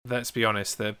 let's be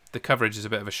honest, the coverage is a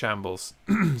bit of a shambles.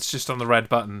 It's just on the red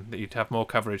button that you'd have more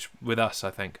coverage with us,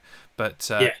 I think. But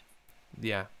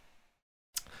yeah.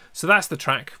 So that's the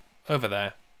track over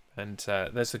there, and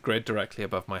there's the grid directly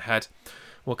above my head.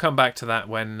 We'll come back to that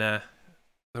when the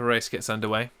race gets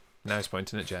underway. Now he's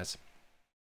pointing at Jez.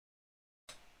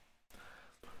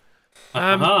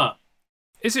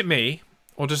 Is it me,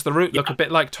 or does the route look Yeah. a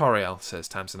bit like Toriel? Says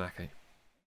Tamsinaki.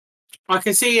 I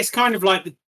can see it's kind of like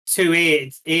the two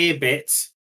ear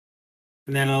bits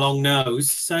and then a long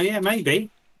nose. So yeah, maybe.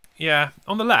 Yeah,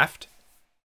 on the left,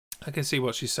 I can see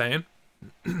what she's saying.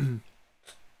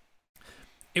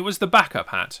 It was the backup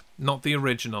hat, not the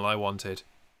original I wanted.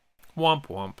 Womp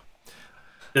womp.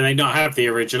 Do they not have the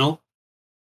original?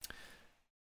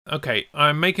 Okay,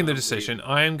 I'm making the decision.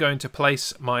 I am going to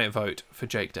place my vote for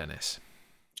Jake Dennis.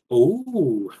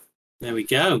 Ooh, there we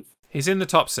go. He's in the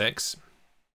top 6.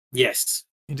 Yes.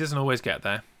 He doesn't always get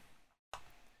there.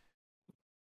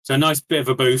 So a nice bit of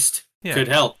a boost. Yeah. Could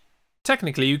help.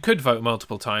 Technically, you could vote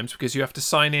multiple times because you have to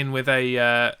sign in with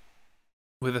a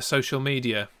social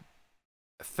media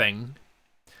thing.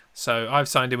 So I've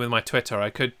signed in with my Twitter. I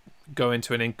could go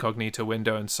into an incognito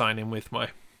window and sign in with my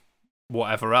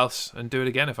whatever else and do it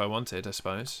again if I wanted, I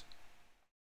suppose.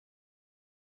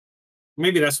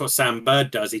 Maybe that's what Sam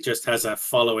Bird does. He just has a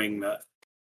following that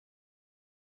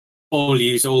all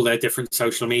use all their different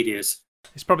social medias.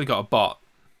 He's probably got a bot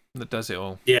that does it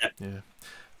all. Yeah.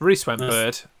 Reese went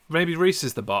Bird. Maybe Reese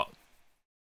is the bot.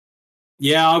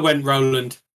 Yeah, I went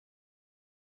Roland.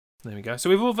 There we go. So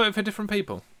we've all voted for different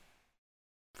people.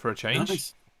 For a change.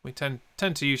 Nice. We tend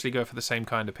to usually go for the same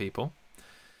kind of people.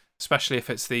 Especially if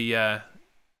it's the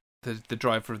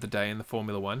driver of the day in the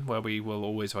Formula 1, where we will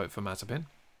always vote for Mazepin.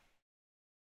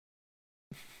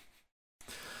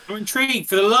 I'm intrigued.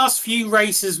 For the last few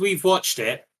races we've watched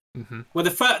it, well,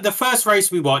 the first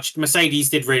race we watched, Mercedes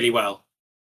did really well.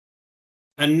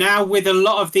 And now with a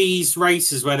lot of these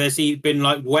races where there's been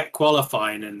like wet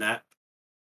qualifying and that,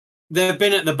 they've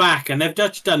been at the back and they've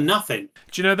just done nothing.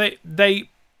 Do you know they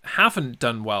haven't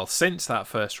done well since that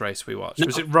first race we watched? No.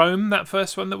 Was it Rome, that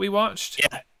first one that we watched?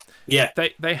 Yeah.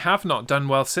 They have not done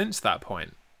well since that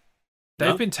point.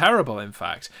 They've been terrible, in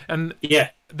fact. And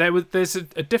there's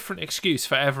a different excuse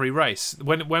for every race.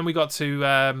 When we got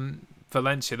to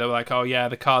Valencia, they were like, "Oh yeah,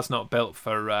 the car's not built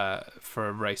for a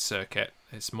race circuit.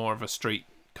 It's more of a street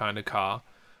kind of car."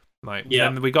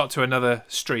 Then we got to another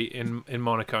street in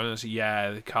Monaco, and it was,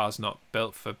 the car's not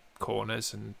built for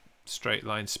corners and straight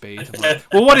line speed. I'm like,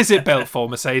 well, what is it built for,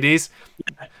 Mercedes?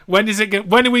 When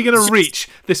are we going to reach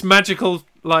this magical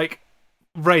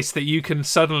race that you can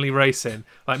suddenly race in?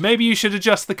 Maybe you should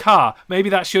adjust the car. Maybe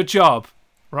that's your job,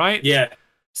 right? Yeah.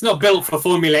 It's not built for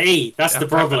Formula E. That's the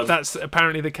problem. That's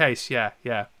apparently the case. Yeah.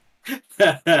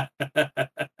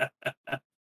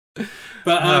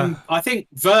 But I think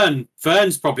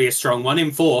Vern's probably a strong one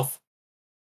in 4th.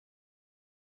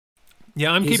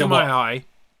 Yeah, I'm keeping my eye.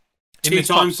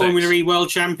 Two-time Formula E world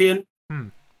champion.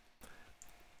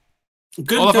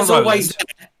 Gunther's always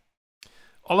there.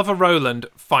 Oliver Rowland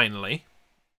finally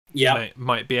Yeah.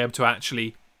 might be able to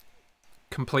actually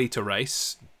complete a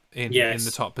race in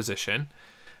the top position.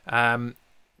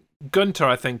 Gunther,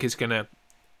 I think, is going to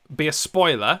be a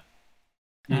spoiler.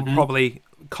 Will probably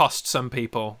cost some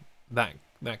people that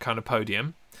kind of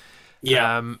podium.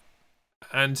 Yeah.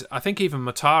 And I think even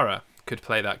Matara could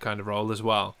play that kind of role as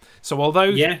well. So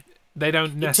although they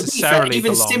don't necessarily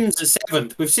even belong, Sims at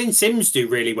 7th. We've seen Sims do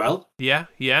really well. Yeah.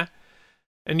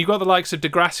 And you've got the likes of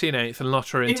Degrassi in 8th and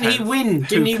Lotterer in 10th.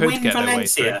 Didn't he win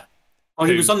Valencia? Oh,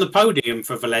 he was on the podium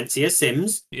for Valencia,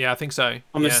 Sims. Yeah, I think so.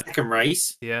 On the second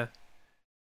race. Yeah.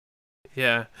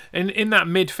 In that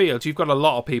midfield, you've got a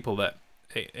lot of people that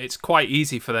it's quite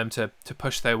easy for them to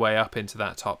push their way up into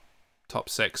that top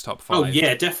 6, top 5. Oh,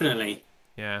 yeah, definitely.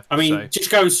 Yeah. I mean, just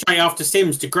going straight after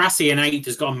Sims, Degrassi in 8th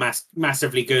has got a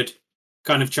massively good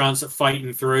kind of chance at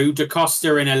fighting through. Da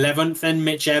Costa in 11th, and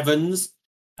Mitch Evans.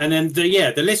 And then,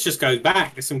 the list just goes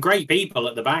back. There's some great people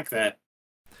at the back there.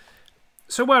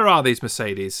 So where are these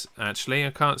Mercedes, actually?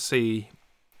 I can't see...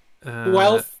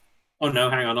 12th? Oh, no,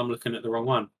 hang on. I'm looking at the wrong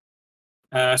one.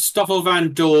 Stoffel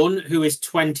Van Dorn, who is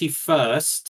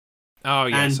 21st. Oh,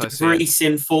 yes, and I see. Greece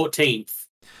in 14th.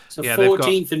 So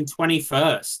 14th and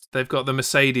 21st. They've got the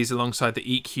Mercedes alongside the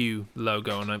EQ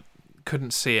logo, and I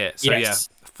couldn't see it. So,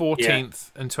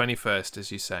 14th and 21st,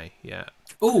 as you say. Yeah.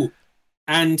 Oh,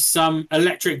 and some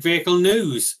electric vehicle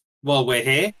news while we're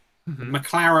here.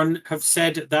 McLaren have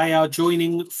said they are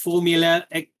joining Formula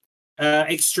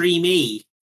Extreme E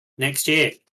next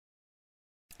year.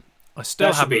 I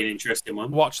still haven't be an interesting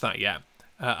one. Watched that yet,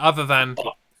 other than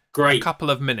a couple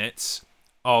of minutes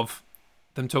of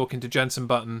them talking to Jenson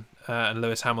Button and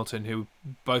Lewis Hamilton, who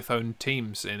both own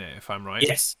teams in it, if I'm right.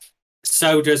 Yes.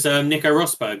 So does Nico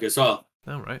Rosberg as well.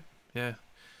 Oh, right. Yeah.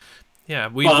 Yeah,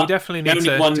 we definitely need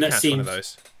to catch one of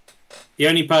those. The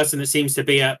only person that seems to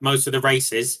be at most of the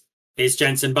races is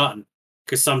Jenson Button,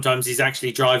 because sometimes he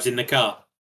actually drives in the car.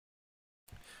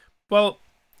 Well,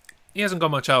 He hasn't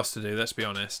got much else to do, let's be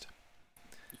honest.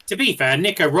 To be fair,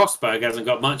 Nico Rosberg hasn't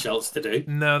got much else to do.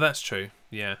 No, that's true.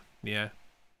 Yeah.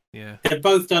 They've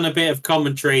both done a bit of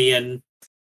commentary and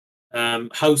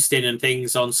hosting and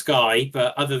things on Sky,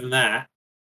 but other than that,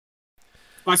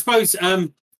 I suppose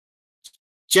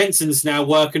Jensen's now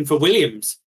working for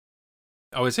Williams.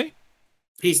 Oh, is he?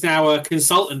 He's now a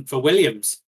consultant for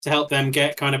Williams to help them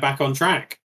get kind of back on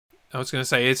track. I was going to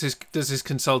say, does his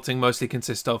consulting mostly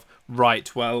consist of,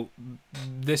 right, well,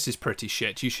 this is pretty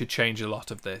shit. You should change a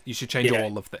lot of this. You should change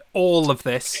all of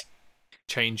this.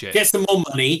 Change it. Get some more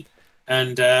money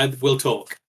and we'll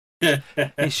talk.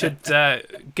 He should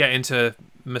get into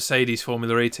Mercedes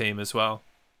Formula E team as well.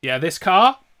 Yeah, this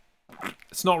car,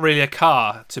 it's not really a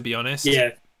car, to be honest.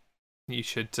 Yeah. You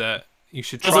should try something else.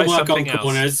 It doesn't work on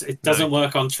corners. It doesn't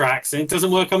work on tracks. And it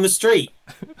doesn't work on the street.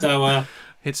 So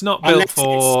it's not built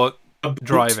for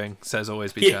driving, says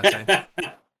Always Be Chatting.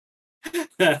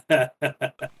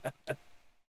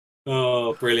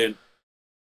 Oh, brilliant.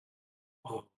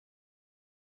 Oh.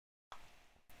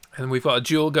 And we've got a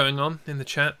duel going on in the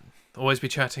chat. Always Be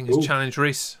Chatting has challenged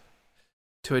Reese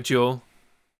to a duel.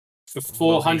 For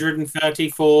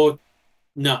 434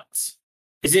 nuts.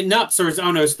 Is it nuts or is it,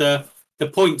 it's the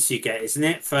points you get, isn't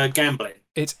it, for gambling?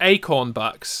 It's acorn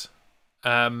bucks.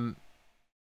 But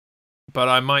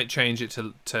I might change it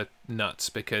to nuts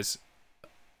because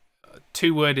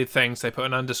two worded things, they put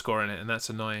an underscore in it and that's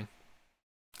annoying.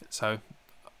 So,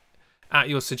 at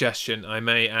your suggestion, I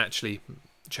may actually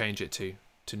change it to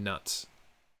nuts.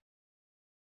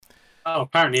 Oh,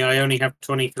 apparently I only have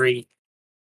 23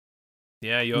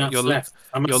 your left.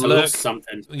 I must have lost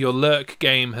something. Your lurk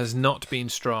game has not been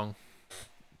strong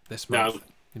this month. No.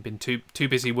 You've been too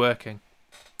busy working.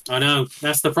 I know.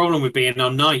 That's the problem with being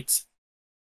on nights.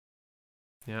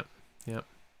 Yep.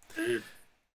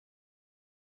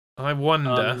 I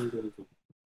wonder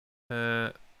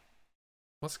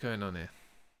what's going on here.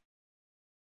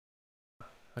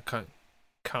 I can't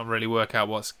really work out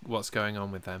what's going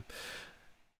on with them.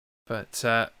 But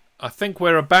I think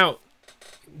we're about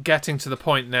getting to the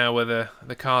point now where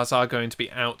the cars are going to be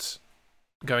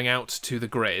going out to the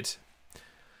grid,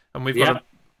 and we've got a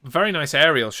very nice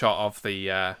aerial shot of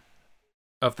the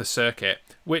circuit,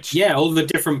 which all the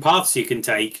different paths you can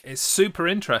take. It's super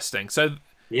interesting. So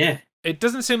it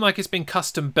doesn't seem like it's been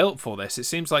custom built for this. It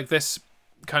seems like this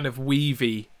kind of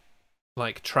weavy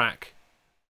like track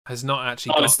has not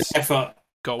actually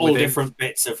got all different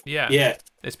bits of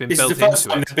it's been built into it. This is the first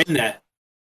time they've been there.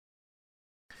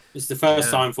 It's the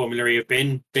first time Formula E have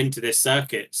been to this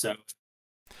circuit, so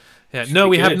no,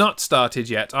 we have not started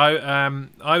yet.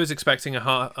 I was expecting a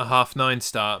 9:30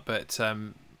 start, but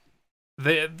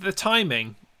the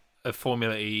timing of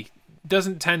Formula E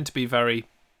doesn't tend to be very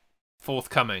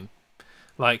forthcoming.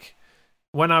 Like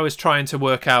when I was trying to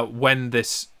work out when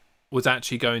this was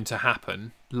actually going to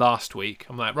happen last week,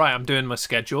 I'm like, right, I'm doing my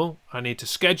schedule. I need to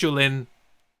schedule in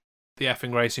the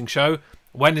effing racing show.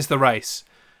 When is the race?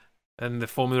 And the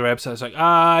Formula E website is like,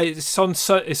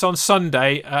 it's on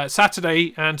Sunday,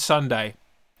 Saturday and Sunday.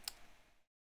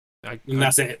 And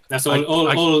that's it. That's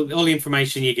all the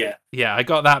information you get. Yeah, I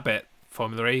got that bit.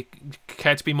 Formula E.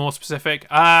 Care to be more specific?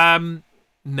 No.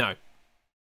 No,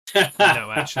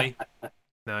 actually.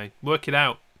 No. Work it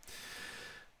out.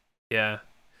 Yeah.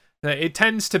 It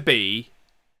tends to be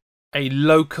a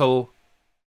local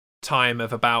time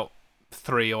of about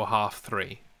 3 or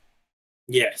 3:30.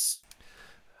 Yes.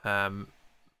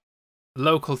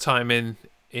 Local time in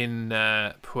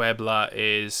Puebla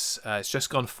is it's just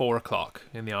gone 4:00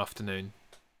 in the afternoon.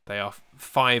 They are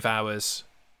 5 hours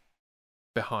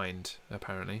behind,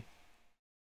 apparently.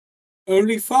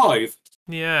 Only 5?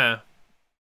 Yeah.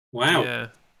 Wow. Yeah.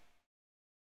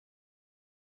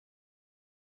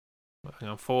 Hang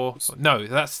on, 4. No,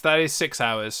 that is 6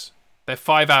 hours. They're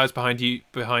 5 hours behind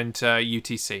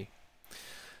UTC.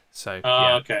 So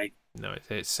okay. No,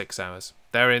 it's 6 hours.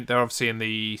 They're obviously in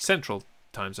the central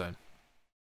time zone.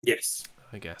 Yes.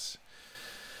 I guess.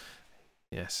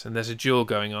 Yes, and there's a duel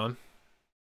going on.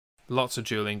 Lots of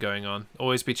dueling going on.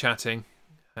 Always Be Chatting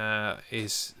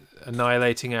is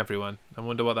annihilating everyone. I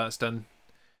wonder what that's done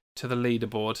to the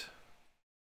leaderboard.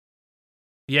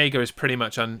 Jaeger is pretty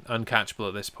much uncatchable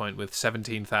at this point with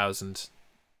 17,000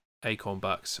 acorn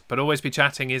bucks. But Always Be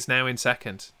Chatting is now in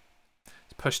second.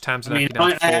 Push Tamsinaki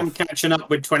down to fourth. I am catching up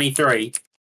with 23.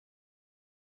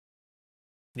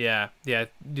 Yeah.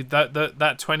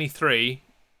 That 23,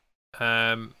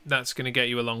 that's going to get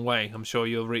you a long way. I'm sure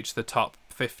you'll reach the top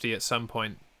 50 at some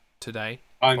point today,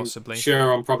 possibly. I'm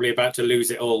sure I'm probably about to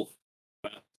lose it all.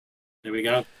 But there we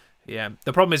go. Yeah.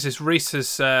 The problem is Reese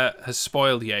has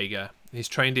spoiled Jaeger. He's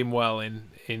trained him well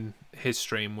in his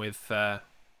stream with the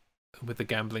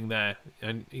gambling there,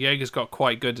 and Jaeger's got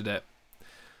quite good at it.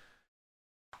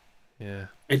 Yeah.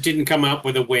 It didn't come up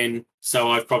with a win,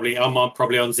 so I'm probably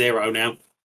on 0 now.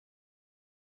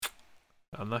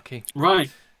 Unlucky. Right.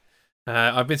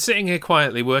 I've been sitting here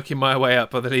quietly working my way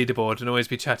up on the leaderboard, and Always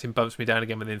Be Chatting bumps me down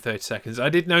again within 30 seconds. I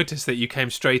did notice that you came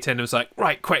straight in and was like,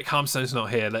 right, quick, Harmstone's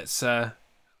not here. Let's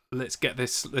get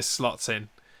this slots in.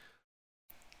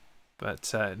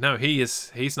 But no,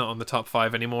 he's not on the top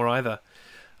 5 anymore either.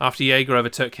 After Jaeger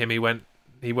overtook him, he went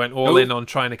all in on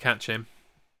trying to catch him.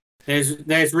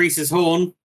 There's Reese's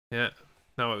horn. Yeah.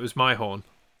 No, it was my horn.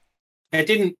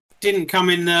 It didn't come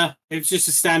in the. It was just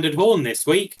a standard horn this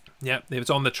week. Yeah, it was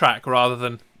on the track rather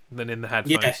than in the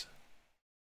headphones. Yeah.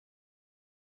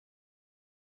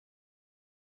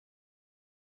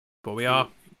 But we are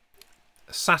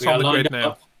sat on the grid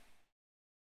now.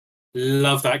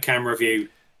 Love that camera view.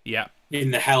 Yeah. In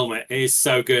the helmet. It is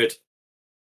so good.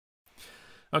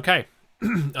 Okay.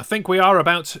 I think we are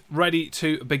about ready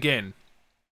to begin.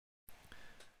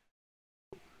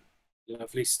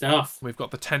 Lovely stuff. We've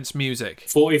got the tense music.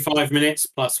 45 minutes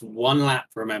plus 1 lap,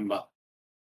 remember.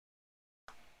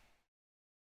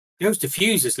 Those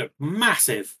diffusers look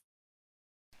massive.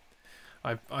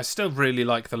 I still really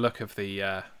like the look of the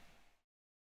of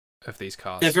these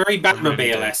cars. They're very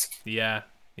Batmobile-esque. Yeah,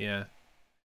 yeah.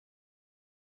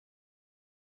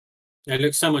 They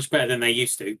look so much better than they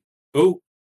used to. Oh,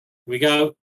 here we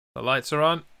go. The lights are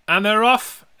on. And they're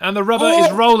off. And the rubber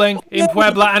is rolling in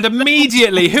Puebla. And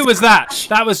immediately, who was that?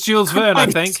 That was Jules Verne, I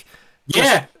think.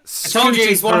 Yeah. I told you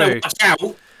he's one to watch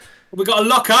out. We've got to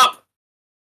lock up.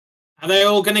 Are they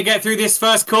all going to get through this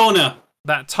first corner?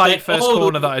 That tight first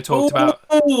corner that I talked about.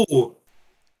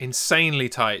 Insanely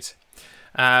tight.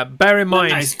 Bear in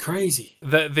mind that is crazy.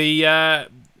 That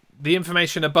the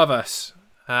information above us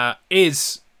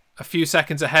is a few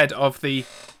seconds ahead of the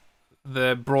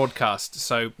broadcast,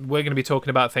 so we're going to be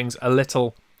talking about things a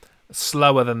little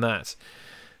slower than that.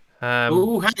 Hang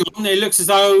on! It looks as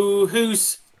though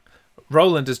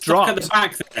Roland has dropped at the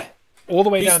back there, all the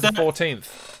way down to 14th.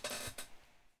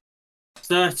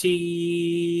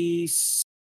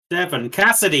 37.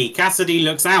 Cassidy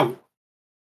looks out.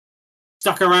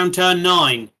 Stuck around turn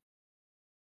 9.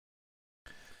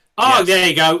 Oh, yes. There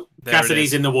you go. There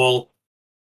Cassidy's in the wall.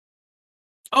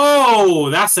 Oh,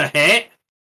 that's a hit.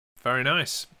 Very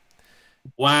nice.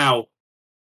 Wow.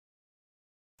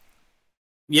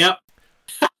 Yep.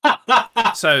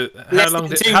 So how long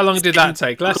did that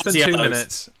take? Less than 2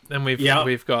 minutes, and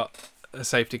we've got a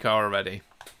safety car already.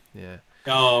 Yeah.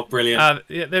 Oh, brilliant.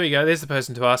 Yeah, there we go. There's the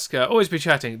person to ask. Always Be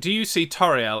Chatting. Do you see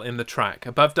Toriel in the track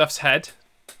above Duff's head?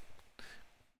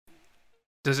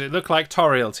 Does it look like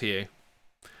Toriel to you,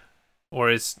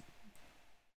 or is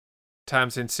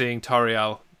Tamsin seeing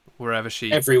Toriel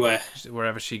everywhere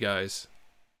wherever she goes?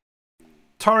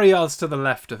 Toriel's to the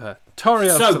left of her.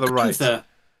 Toriel's to the right.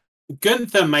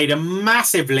 Gunther made a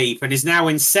massive leap and is now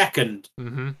in second.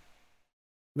 Mm-hmm.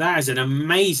 That is an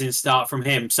amazing start from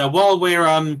him. So while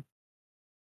we're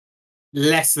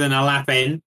less than a lap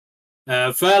in,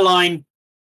 Verline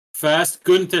first,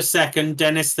 Gunther second,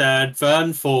 Dennis third,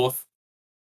 Vern fourth,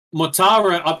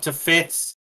 Mortara up to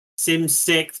fifth, Sims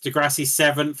sixth, Degrassi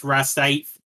seventh, Rast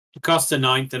eighth, Costa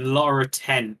ninth, and Laura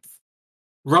 10th.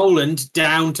 Roland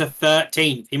down to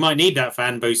 13th. He might need that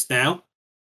fan boost now.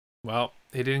 Well,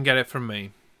 he didn't get it from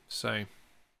me. So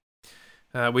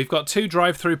we've got 2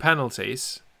 drive-through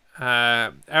penalties.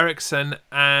 Ericsson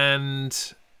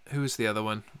and who was the other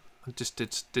one? I just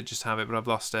did just have it, but I've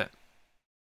lost it.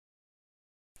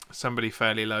 Somebody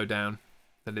fairly low down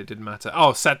that it didn't matter.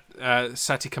 Oh,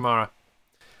 Sati Kamara.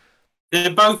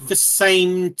 They're both the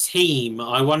same team.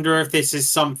 I wonder if this is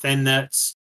something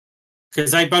that's...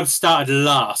 Because they both started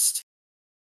last.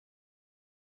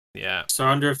 Yeah. So I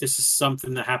wonder if this is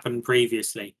something that happened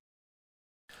previously.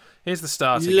 Here's the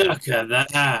start again. Look at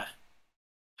that.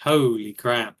 Holy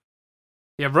crap.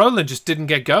 Yeah, Roland just didn't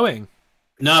get going.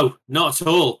 No, not at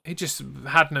all. He just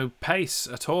had no pace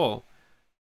at all.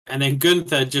 And then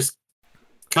Gunther just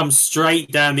comes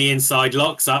straight down the inside,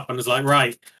 locks up, and is like,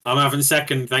 right, I'm having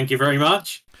second, thank you very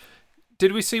much.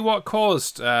 Did we see what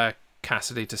caused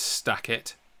Cassidy to stack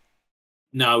it?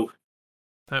 No.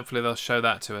 Hopefully they'll show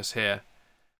that to us here.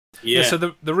 Yeah. So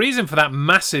the reason for that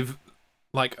massive,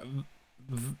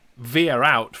 veer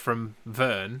out from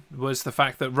Vern was the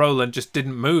fact that Roland just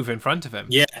didn't move in front of him.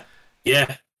 Yeah.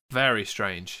 Yeah. Very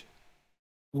strange.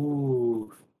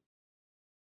 Ooh.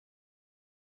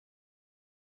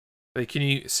 But can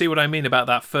you see what I mean about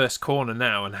that first corner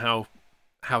now and how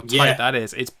tight that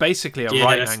is? It's basically a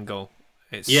right angle.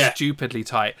 It's stupidly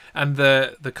tight. And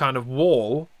the kind of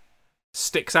wall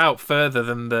sticks out further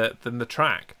than the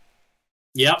track.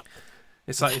 Yep.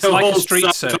 It's like They're a all street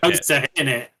so close circuit. to hitting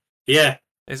it. Yeah.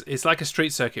 It's like a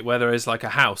street circuit where there is like a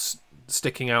house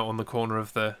sticking out on the corner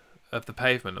of the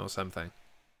pavement or something.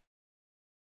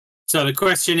 So the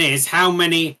question is,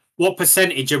 what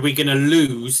percentage are we going to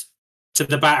lose to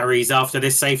the batteries after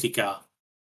this safety car?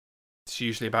 It's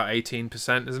usually about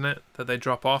 18%, isn't it, that they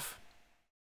drop off?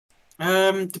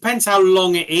 Depends how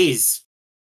long it is.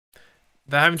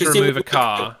 They're having to remove a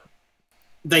car.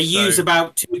 They use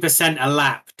about 2% a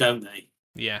lap, don't they?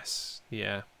 Yes,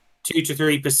 yeah. 2 to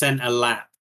 3% a lap.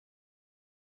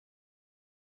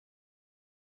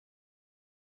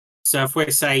 So if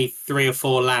we say 3 or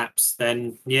 4 laps,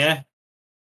 then yeah.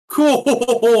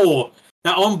 Cool.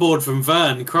 That onboard from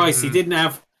Vern, Christ, he didn't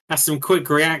have some quick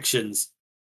reactions.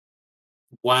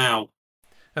 Wow.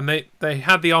 And they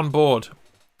had the onboard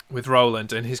with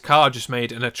Roland, and his car just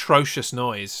made an atrocious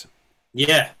noise.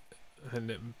 Yeah.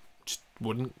 And it just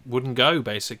wouldn't go,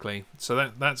 basically.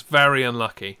 So that's very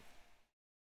unlucky.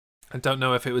 I don't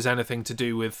know if it was anything to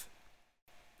do with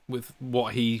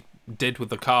what he did with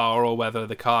the car, or whether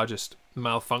the car just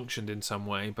malfunctioned in some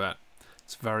way, but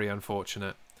it's very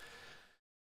unfortunate.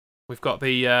 We've got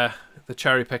the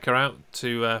cherry picker out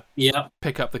to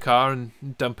pick up the car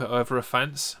and dump it over a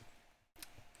fence.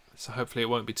 So hopefully it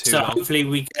won't be too long. So hopefully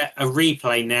we get a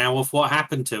replay now of what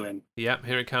happened to him. Yep,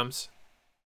 here it comes.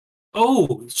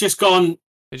 Oh, it's just gone.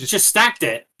 It just stacked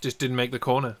it. Just didn't make the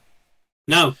corner.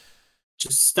 No,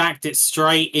 just stacked it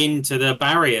straight into the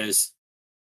barriers.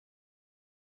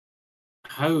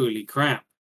 Holy crap.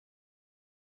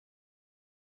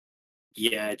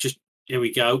 Yeah, just here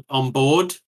we go. On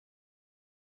board.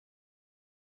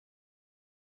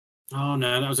 Oh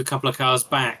no, that was a couple of cars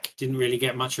back. Didn't really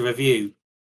get much of a view.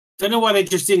 Don't know why they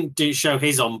just didn't show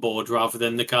his on board rather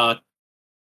than the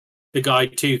guy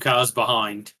 2 cars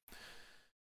behind.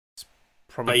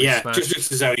 But yeah, smashed. just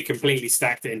looks as though he completely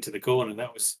stacked it into the corner.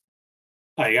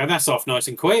 There you go. That's off nice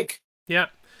and quick. Yeah,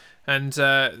 and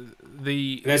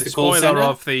the spoiler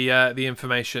of the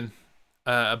information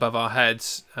above our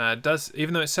heads does,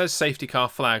 even though it says safety car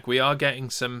flag, we are getting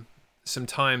some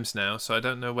times now. So I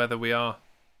don't know whether we are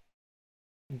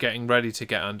getting ready to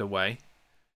get underway.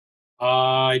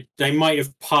 They might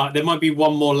have there might be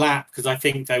one more lap, because I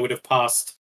think they would have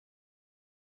passed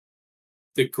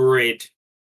the grid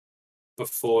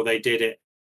before they did it.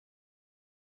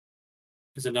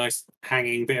 There's a nice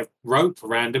hanging bit of rope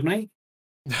randomly.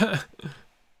 Yeah,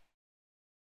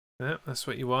 that's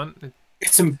what you want.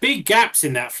 There's some big gaps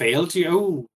in that field.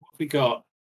 What have we got?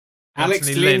 Alex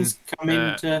Lynn's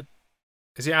coming to...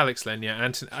 Is it Alex Lynn? Yeah,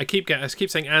 I keep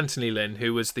saying Anthony Lynn,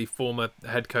 who was the former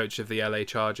head coach of the LA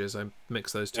Chargers. I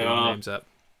mix those two names up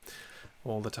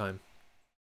all the time.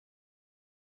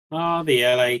 The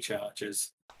LA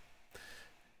Chargers.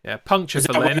 Yeah, puncture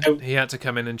for Lynn. He had to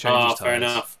come in and change his tires. Fair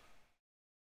enough.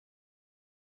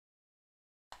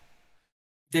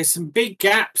 There's some big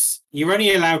gaps. You're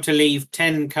only allowed to leave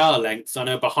 10 car lengths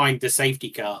behind the safety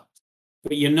car,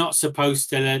 but you're not supposed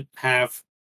to have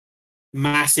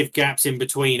massive gaps in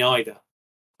between either.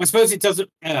 I suppose it doesn't.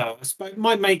 I suppose it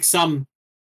might make some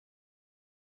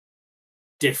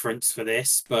difference for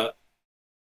this, but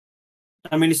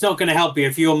I mean, it's not going to help you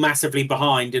if you're massively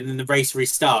behind and then the race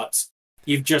restarts.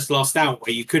 You've just lost out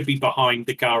where you could be behind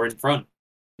the car in front.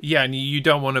 Yeah, and you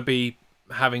don't want to be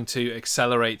having to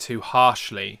accelerate too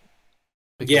harshly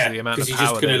because of the amount of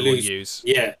power they will use.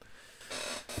 Yeah.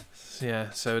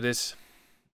 Yeah, so it's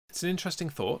an interesting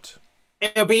thought.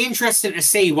 It'll be interesting to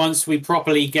see once we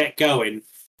properly get going,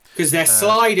 because they're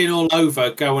sliding all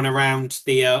over going around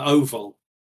the oval.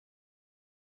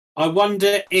 I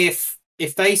wonder if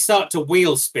they start to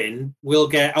wheel spin, we'll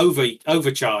get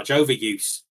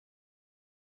overuse.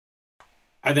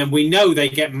 And then we know they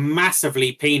get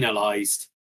massively penalised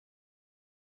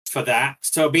for that.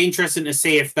 So it'll be interesting to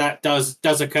see if that does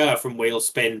occur from wheel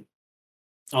spin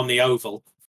on the oval.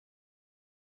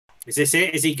 Is this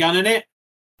it? Is he gunning it?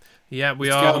 Yeah,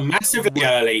 we are massively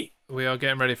early. We are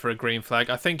getting ready for a green flag.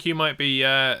 I think you might be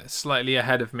slightly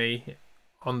ahead of me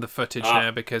on the footage now,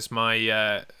 because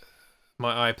my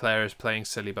iPlayer is playing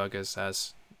silly buggers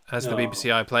as the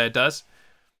BBC iPlayer does.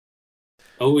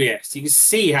 Oh yes, you can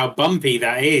see how bumpy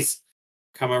that is.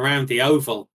 Come around the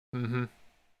oval. Mm-hmm.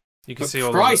 You can see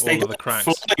all of the cracks.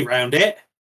 Fly around it.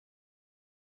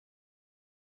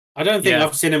 I don't think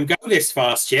I've seen them go this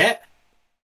fast yet.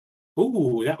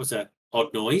 Ooh, that was an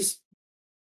odd noise.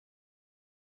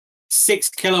 6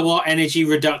 kilowatt energy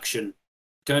reduction.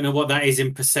 Don't know what that is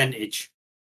in percentage.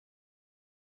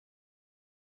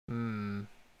 We'll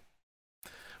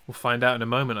find out in a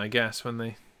moment, I guess, when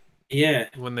they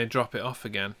drop it off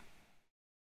again.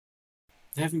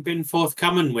 They haven't been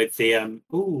forthcoming with the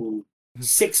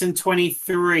 6 and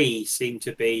 23 seem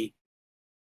to be.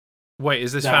 Wait,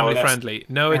 is this No, family that's friendly?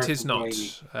 No, it is American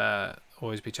Blaney. not.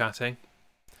 Always be chatting.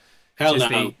 Which Hell is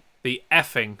no. the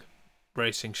effing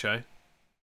racing show.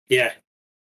 Yeah.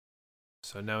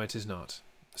 So no, it is not.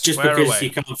 Just Swear because away. you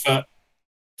can't put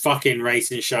fucking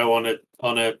racing show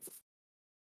on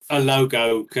a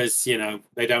logo because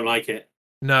they don't like it.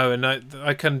 No, and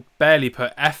I can barely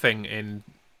put effing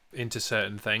into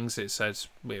certain things. It says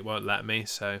it won't let me.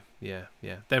 So yeah.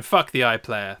 Then fuck the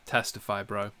iPlayer. Testify,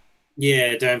 bro.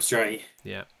 Yeah, damn straight.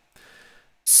 Yeah.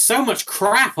 So much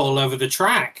crap all over the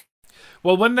track.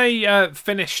 Well, when they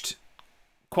finished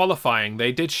qualifying,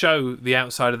 they did show the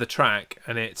outside of the track,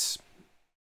 and it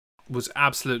was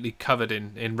absolutely covered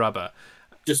in rubber.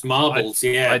 Just marbles,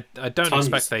 yeah. I don't Tons.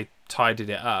 expect they tidied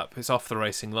it up. It's off the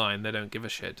racing line. They don't give a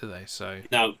shit, do they? So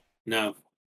No.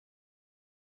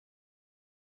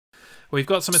 We've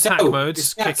got some attack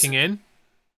modes kicking in.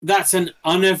 That's an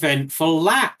uneventful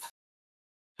lap.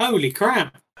 Holy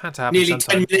crap. Had to happen Nearly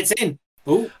sometime. 10 minutes in.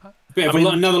 Oh,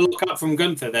 another look up from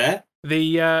Gunther there.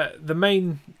 The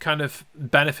main kind of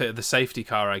benefit of the safety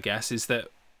car, I guess, is that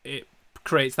it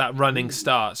creates that running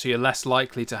start, so you're less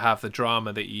likely to have the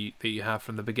drama that you have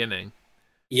from the beginning.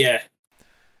 Yeah.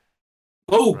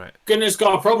 Oh, right. Gunter's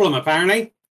got a problem,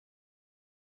 apparently.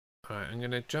 Alright, I'm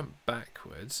going to jump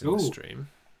backwards in the stream.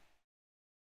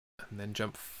 And then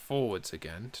jump forwards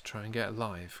again to try and get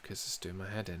live, because it's doing my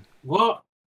head in. What?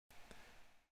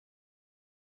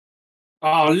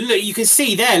 Oh, look, you can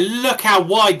see there. Look how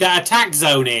wide that attack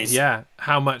zone is. Yeah,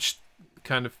 how much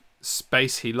kind of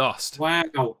space he lost.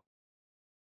 Wow.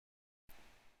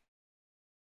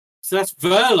 So that's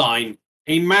Verline.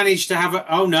 He managed to have a...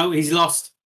 Oh, no, he's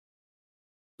lost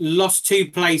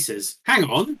 2 places. Hang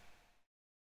on.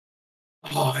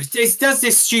 Oh, it does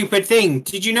this stupid thing.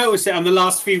 Did you notice it on the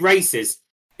last few races?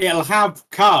 It'll have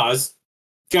cars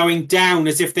going down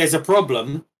as if there's a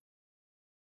problem.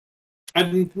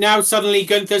 And now suddenly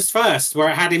Gunther's first, where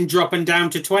it had him dropping down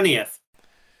to 20th.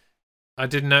 I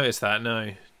didn't notice that,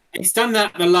 no. It's done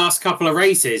that the last couple of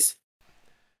races.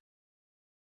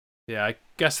 Yeah, I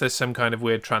guess there's some kind of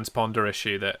weird transponder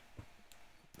issue that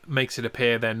makes it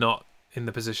appear they're not in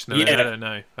the position they're in. I don't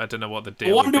know. I don't know what the deal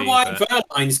is. I wonder why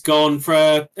Verline's gone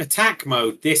for attack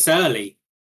mode this early.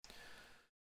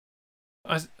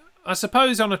 I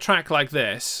suppose on a track like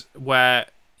this, where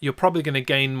you're probably going to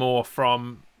gain more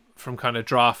from kind of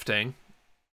drafting,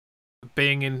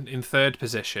 being in third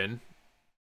position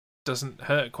doesn't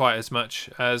hurt quite as much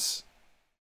as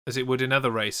it would in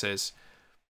other races.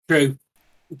 True.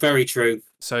 Very true.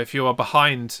 So if you are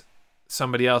behind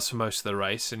somebody else for most of the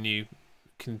race and you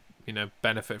can,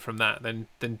 benefit from that, then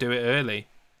do it early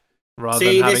rather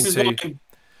than having to.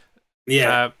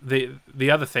 Yeah.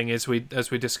 The other thing is as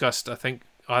we discussed, I think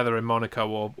either in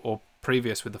Monaco or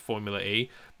previous with the Formula E,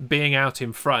 being out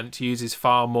in front uses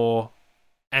far more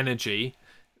energy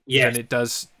than it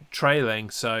does trailing.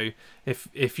 So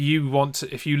if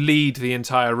you lead the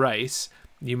entire race,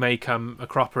 you may come a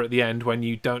cropper at the end when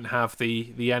you don't have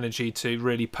the energy to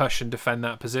really push and defend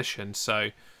that position.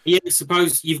 So I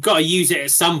suppose you've got to use it at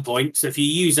some point. So if you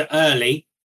use it early,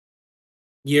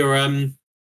 you're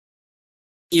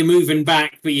moving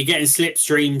back, but you're getting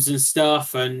slipstreams and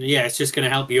stuff, and it's just going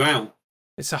to help you out.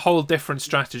 It's a whole different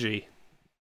strategy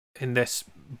in this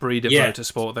breed of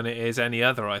motorsport than it is any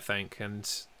other, I think. And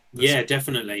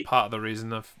definitely. Part of the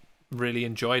reason I've really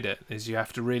enjoyed it is you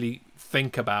have to really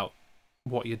think about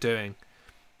what you're doing.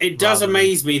 It does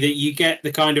amaze me that you get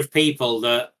the kind of people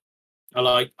that are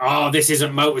like, oh, this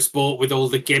isn't motorsport with all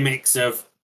the gimmicks of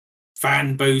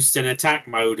fan boost and attack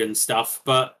mode and stuff,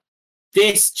 but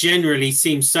this generally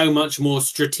seems so much more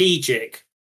strategic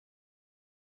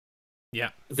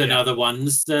than other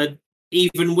ones,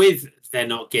 even with they're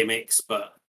not gimmicks,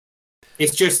 but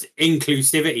it's just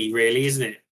inclusivity, really, isn't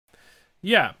it?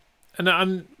 Yeah,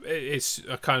 and it's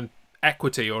a kind of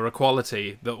equity or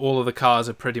equality that all of the cars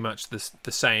are pretty much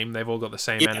the same. They've all got the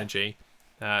same energy.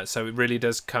 So it really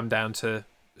does come down to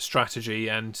strategy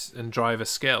and driver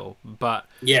skill. But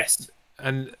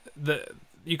and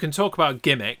you can talk about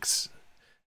gimmicks,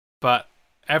 but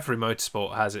every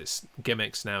motorsport has its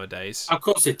gimmicks nowadays. Of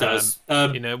course it does.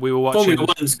 We were watching.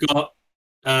 Formula One's got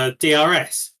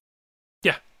DRS.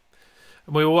 Yeah,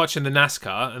 we were watching the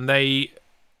NASCAR, and they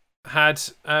had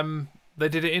they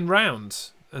did it in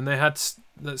rounds, and they had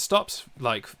stops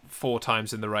like 4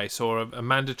 times in the race, or a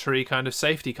mandatory kind of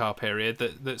safety car period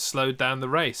that slowed down the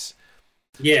race.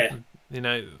 Yeah,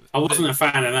 I wasn't a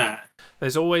fan of that.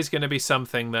 There's always going to be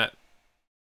something that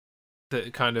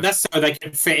kind of... That's so they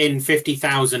can fit in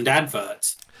 50,000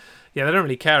 adverts. Yeah, they don't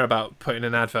really care about putting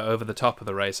an advert over the top of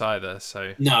the race either.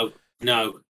 So No.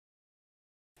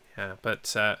 yeah,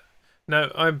 but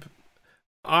no,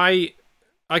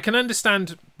 I can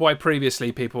understand why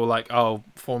previously people were like, "Oh,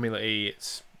 Formula E,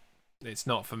 it's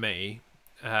not for me,"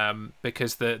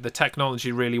 because the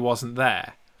technology really wasn't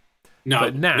there. No,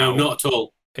 But now not at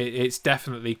all. it's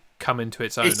definitely come into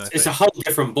its own. I It's a think. whole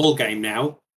different ball game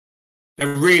now. It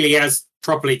really has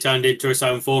properly turned into its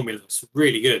own formula. It's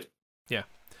really good. Yeah,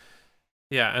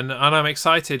 yeah, and I'm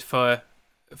excited for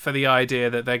the idea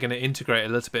that they're going to integrate a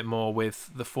little bit more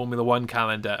with the Formula One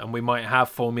calendar, and we might have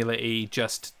Formula E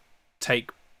just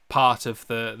take part of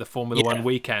the Formula One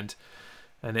weekend,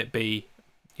 and it be,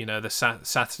 the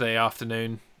Saturday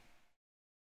afternoon.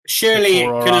 Surely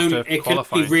it can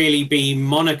only really be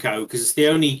Monaco because it's the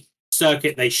only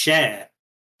circuit they share.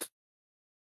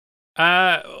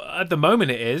 At the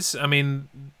moment, it is. I mean,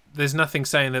 there's nothing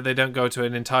saying that they don't go to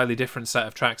an entirely different set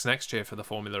of tracks next year for the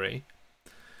Formula E.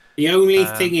 The only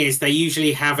thing is they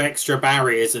usually have extra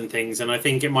barriers and things, and I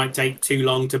think it might take too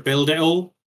long to build it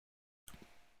all.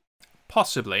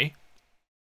 Possibly.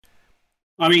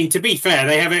 I mean, to be fair,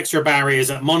 they have extra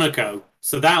barriers at Monaco,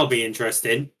 so that'll be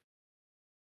interesting.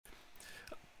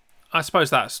 I suppose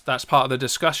that's part of the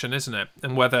discussion, isn't it?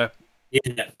 And whether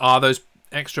are those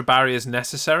extra barriers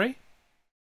necessary?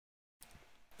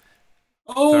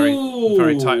 Oh,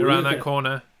 very tight around that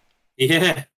corner.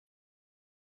 Yeah.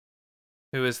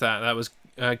 Who is that? That was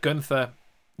Gunther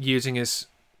using his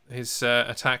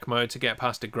attack mode to get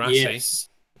past Degrassi. Yes.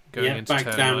 Going into back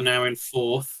turn down 1. now in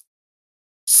 4th.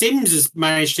 Sims has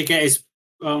managed to get his.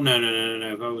 Oh no!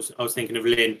 I was thinking of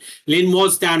Lynn. Lynn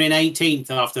was down in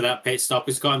 18th after that pit stop.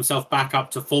 He's got himself back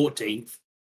up to 14th.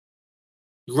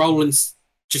 Roland's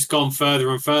just gone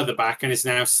further and further back and is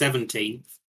now 17th.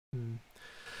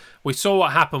 We saw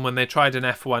what happened when they tried an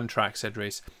F1 track,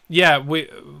 Cedric. Yeah,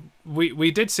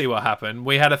 we did see what happened.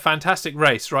 We had a fantastic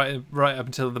race right up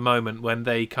until the moment when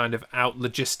they kind of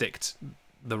out-logisticked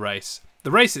the race.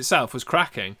 The race itself was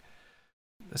cracking,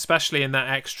 especially in that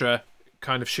extra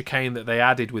kind of chicane that they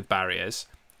added with barriers.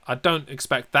 I don't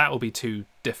expect that will be too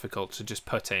difficult to just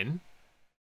put in.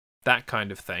 That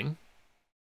kind of thing.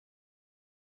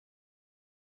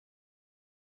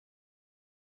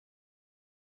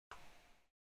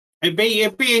 It'd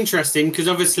be interesting because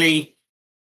obviously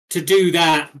to do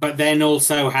that, but then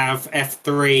also have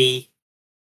F3,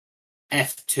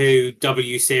 F2,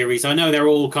 W Series. I know they're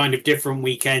all kind of different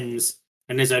weekends,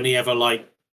 and there's only ever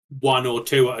like 1 or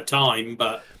 2 at a time.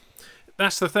 But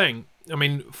that's the thing. I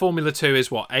mean, Formula 2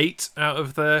 is what, 8 out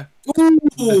of the.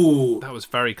 Ooh, that was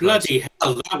very close. Bloody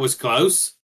hell, that was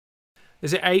close.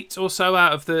 Is it 8 or so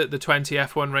out of the 20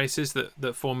 F1 races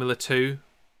that Formula 2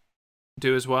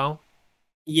 do as well?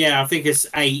 Yeah, I think it's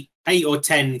 8 or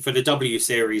 10 for the W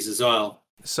Series as well.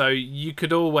 So you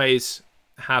could always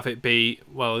have it be,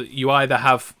 well, you either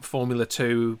have Formula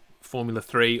 2, Formula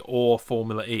 3, or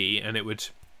Formula E, and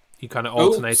you kind of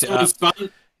alternate it up.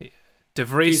 Spun. De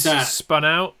Vries spun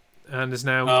out and is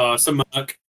now. Oh, it's a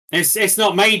Merc. It's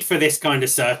not made for this kind of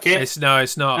circuit. It's not.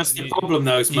 That's the problem,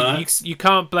 those Mercs. You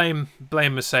can't blame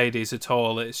Mercedes at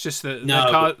all. It's just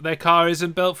that their car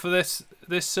isn't built for this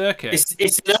circuit.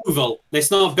 It's an oval.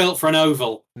 It's not built for an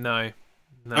oval. No.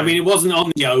 I mean, it wasn't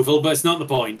on the oval, but it's not the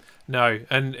point. No,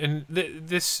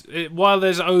 while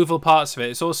there's oval parts of it,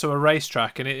 it's also a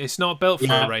racetrack, and it's not built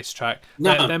for a racetrack.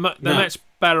 No, they're much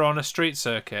better on a street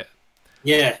circuit.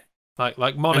 Yeah, like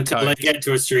Monaco. Until they get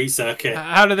to a street circuit.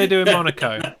 How do they do in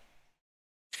Monaco?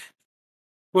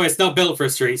 Well, it's not built for a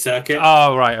street circuit.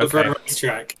 Oh, right, okay. For a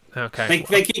racetrack. Okay.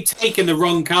 They keep taking the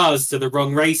wrong cars to the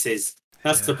wrong races.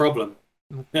 That's the problem.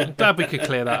 I'm glad we could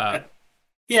clear that up.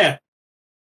 Yeah.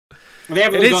 They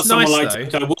haven't got someone like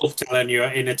Toto Wolff telling you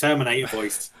in a Terminator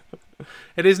voice.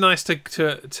 It is nice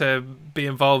to be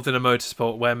involved in a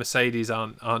motorsport where Mercedes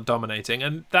aren't dominating,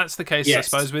 and that's the case, I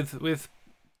suppose, with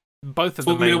both of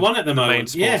Formula One at the main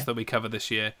sports that we cover this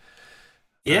year.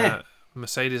 Yeah.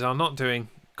 Mercedes are not doing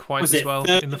quite as well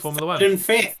in the Formula One. 3rd and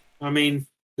 5th. I mean,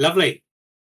 lovely.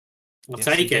 I'll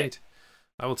take it.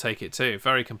 I will take it too.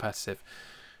 Very competitive.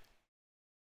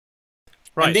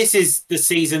 Right. And this is the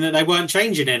season that they weren't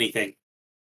changing anything.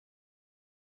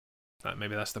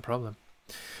 Maybe that's the problem.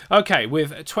 Okay,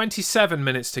 with 27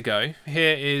 minutes to go,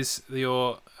 here is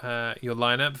your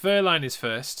lineup. Verline is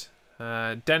first,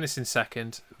 Dennis in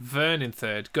second, Vern in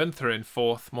third, Gunther in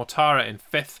fourth, Mortara in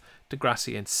fifth,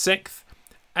 Degrassi in sixth,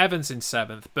 Evans in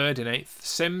seventh, Bird in eighth,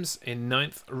 Sims in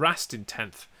ninth, Rast in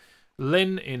 10th,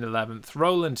 Lynn in 11th,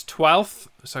 Roland 12th,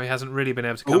 so he hasn't really been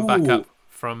able to come back up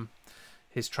from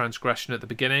his transgression at the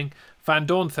beginning. Van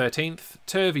Dorn 13th,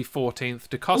 Turvey 14th,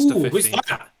 DaCosta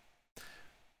 15th.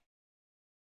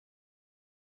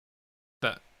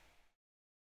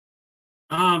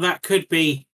 Oh, that could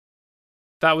be.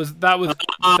 That was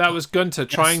Gunter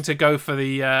Yes. trying to go for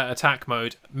the attack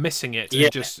mode, missing it, Yeah,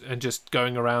 and just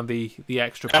going around the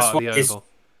extra that's part of why the his oval.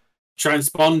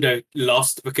 transponder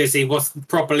lost because he wasn't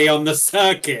properly on the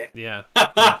circuit. Yeah.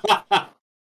 Yeah.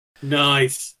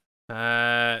 Nice.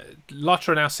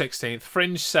 Lotra now 16th,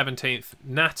 Fringe 17th,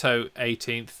 Natto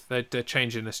 18th. They're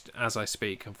changing this as I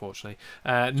speak, unfortunately.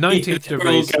 19th They're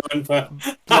all DeVries, going for.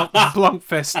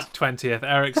 Blunkfist 20th,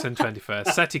 Ericsson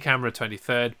 21st, Seti Camera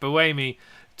 23rd, Buemi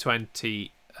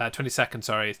 22nd.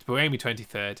 Sorry, it's Buemi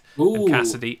 23rd, and Ooh,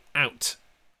 Cassidy out.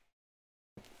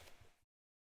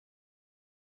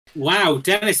 wow,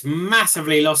 Dennis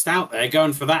massively lost out there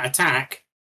going for that attack.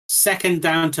 Second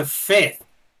down to fifth.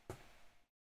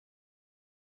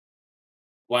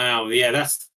 Wow, yeah,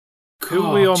 that's. Who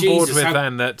were we on board Jesus, with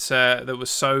then that was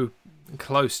so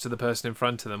close to the person in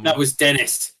front of them? that was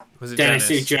Dennis. Was it Dennis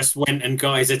who Dennis? just went and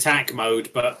got his attack mode,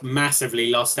 but massively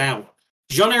lost out.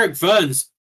 Jean-Eric Verne's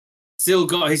still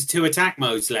got his 2 attack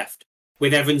modes left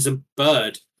with Evans and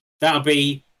Bird. That'll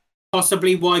be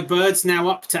possibly why Bird's now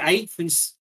up to 8th and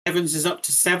Evans is up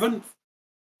to 7th.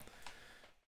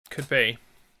 Could be.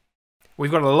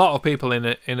 We've got a lot of people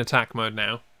in attack mode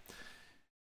now.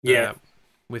 Yeah.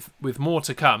 With more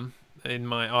to come in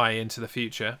my eye into the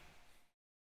future.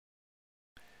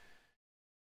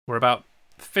 We're about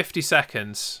 50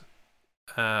 seconds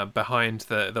behind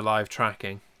the live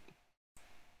tracking.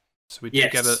 So we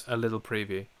did get a little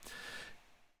preview.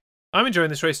 I'm enjoying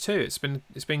this race too. It's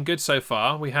been good so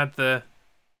far. We had the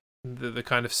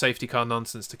kind of safety car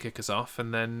nonsense to kick us off,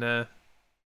 and then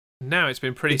now it's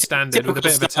been pretty standard with a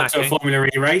bit of attacking. A Formula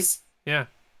E race. Yeah.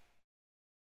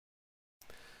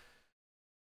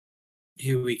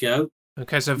 Here we go.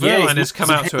 Okay, so Verline has come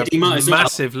out to a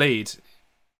massive lead.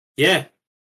 Yeah.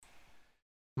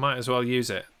 Might as well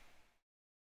use it.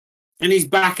 And he's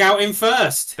back out in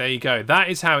first. There you go. That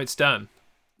is how it's done.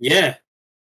 Yeah.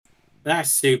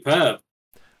 That's superb.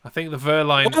 I think the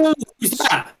Verline... Whoa, who's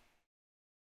that?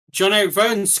 Jean-Eric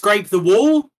Verne scraped the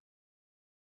wall?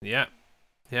 Yeah.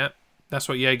 Yeah. That's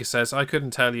what Jaeger says. I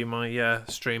couldn't tell you. My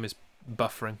stream is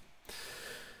buffering.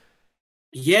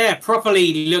 Yeah,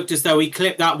 properly looked as though he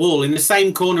clipped that wall in the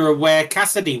same corner of where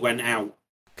Cassidy went out.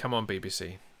 Come on,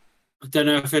 BBC. I don't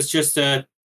know if it's just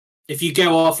if you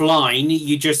go offline,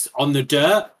 you just on the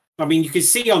dirt. I mean, you can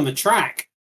see on the track.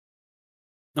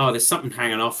 Oh, there's something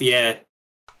hanging off. Yeah.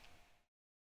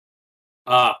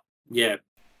 Yeah.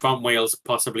 Front wheels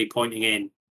possibly pointing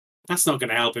in. That's not going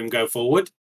to help him go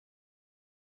forward.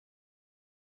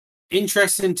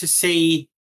 Interesting to see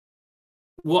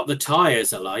what the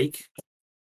tyres are like.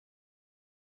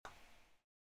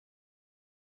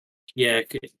 Yeah.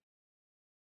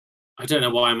 I don't know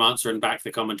why I'm answering back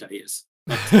the commentators.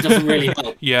 That doesn't really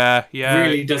help. Yeah.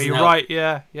 Really doesn't You're help. right.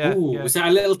 Yeah. Ooh, was that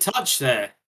a little touch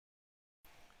there?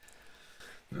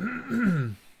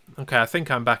 Okay, I think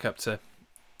I'm back up to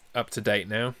date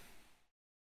now.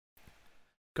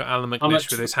 Got Alan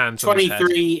McNish with his hands on his head.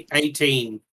 23,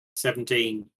 18,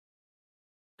 17,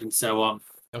 and so on.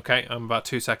 Okay, I'm about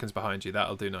 2 seconds behind you.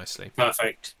 That'll do nicely.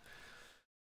 Perfect.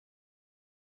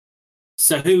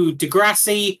 So who?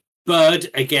 Degrassi, Bird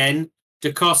again,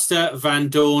 DaCosta, Van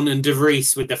Dorn, and De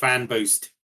Vries with the fan boost.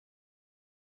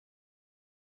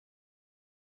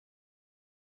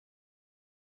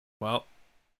 Well,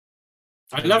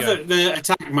 I love that the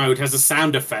attack mode has a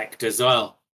sound effect as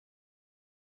well.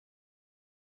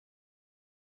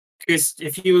 Because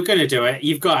if you were going to do it,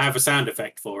 you've got to have a sound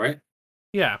effect for it.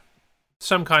 Yeah.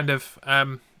 Some kind of, I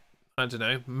don't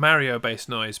know, Mario-based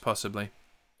noise, possibly.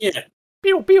 Yeah.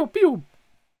 Pew, pew, pew.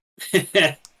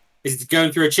 Is it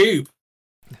going through a tube?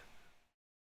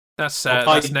 That's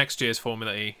next year's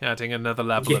Formula E, adding another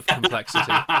level of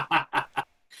complexity.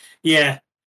 Yeah.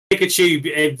 Pick a tube,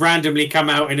 it randomly come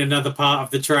out in another part of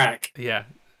the track. Yeah.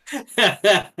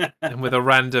 And with a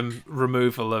random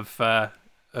removal of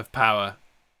power.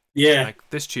 Yeah. Like,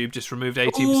 this tube just removed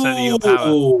 18% of your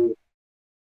power.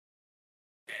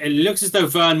 It looks as though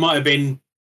Verne might have been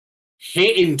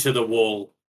hit into the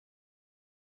wall.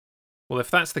 Well, if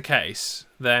that's the case,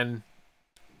 then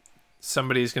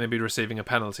somebody's going to be receiving a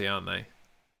penalty, aren't they?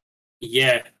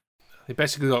 Yeah. He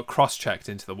basically got cross-checked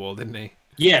into the wall, didn't he?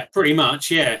 Yeah, pretty much,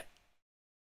 yeah. It'd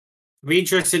be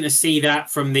interesting to see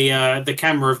that from the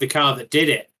camera of the car that did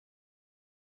it.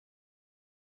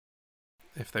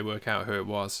 If they work out who it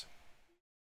was.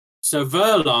 So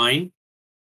Verline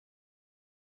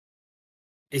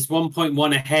is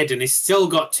 1.1 ahead and he's still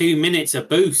got 2 minutes of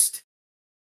boost.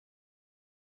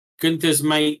 Gunther's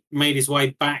made his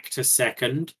way back to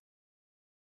second.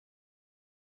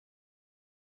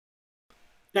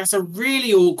 that's a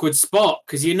really awkward spot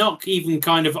because you're not even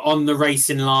kind of on the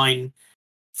racing line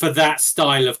for that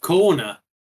style of corner.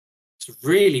 It's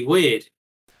really weird.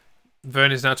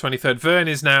 Vern is now 23rd. Vern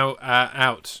is now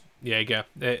out. Jaeger.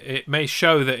 It may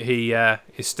show that he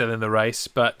is still in the race,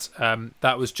 but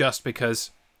that was just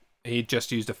because he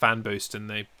just used a fan boost and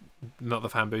the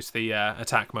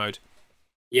attack mode.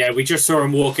 Yeah, we just saw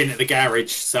him walk into the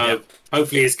garage, so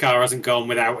hopefully his car hasn't gone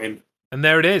without him. And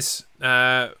there it is.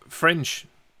 Fringe,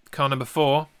 car number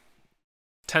 4,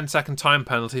 10-second time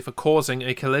penalty for causing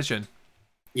a collision.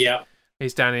 Yeah.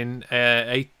 He's down in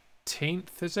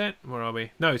 18th, is it? Where are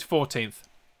we? No, it's 14th.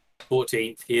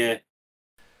 14th, yeah.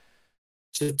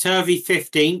 So Turvey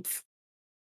 15th.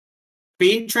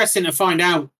 Be interesting to find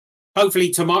out. Hopefully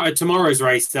tomorrow's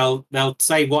race they'll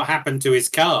say what happened to his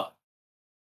car.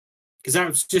 Because that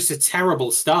was just a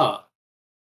terrible start.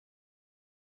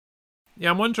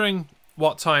 Yeah, I'm wondering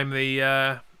what time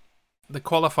the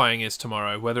qualifying is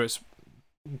tomorrow, whether it's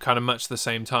kind of much the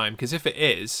same time. Because if it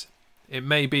is, it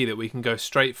may be that we can go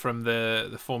straight from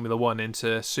the Formula 1 into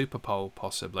Superpole,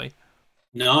 possibly.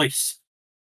 Nice.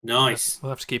 We'll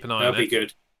have to keep an eye on it. That'll be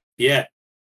good. Yeah,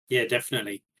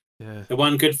 definitely. Yeah. The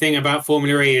one good thing about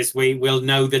Formula E is we will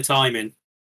know the timing.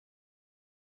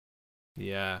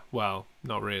 Yeah, well,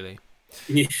 not really.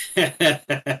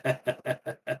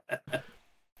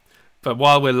 But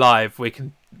while we're live, we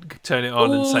can turn it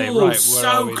on and say, right, where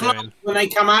are we doing? When they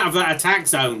come out of that attack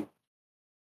zone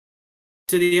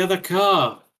to the other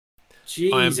car.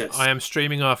 Jesus. I am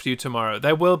streaming after you tomorrow.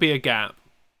 There will be a gap,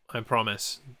 I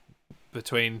promise,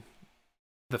 between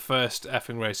the first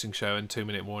effing racing show and 2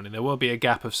 Minute Warning. There will be a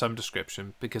gap of some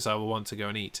description because I will want to go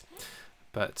and eat.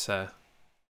 But,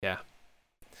 yeah.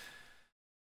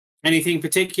 Anything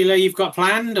particular you've got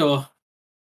planned or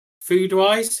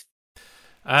food-wise?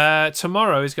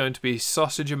 Tomorrow is going to be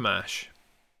sausage and mash.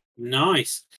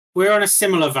 Nice. We're on a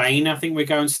similar vein. I think we're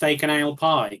going steak and ale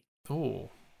pie. Oh,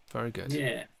 very good.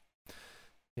 Yeah.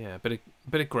 Yeah, bit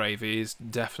of gravy is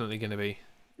definitely going to be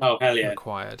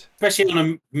required. Especially on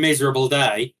a miserable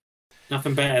day.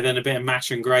 Nothing better than a bit of mash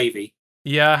and gravy.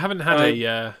 Yeah, I haven't had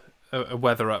a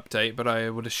weather update, but I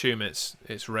would assume it's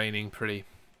raining pretty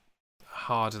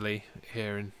hardily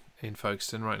here in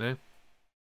Folkestone right now.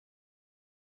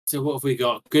 So what have we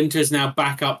got? Gunter's now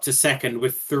back up to second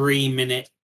with 3 minutes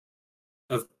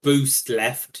of boost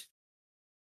left.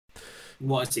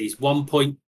 What is he? 1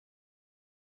 point.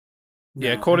 No,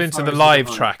 yeah, according to the live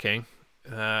tracking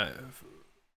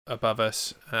above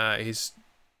us, he's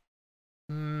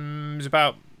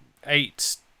about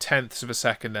 0.8 of a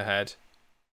second ahead.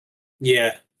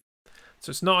 Yeah.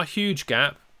 So it's not a huge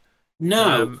gap.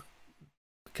 No.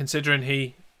 Considering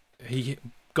he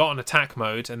got on attack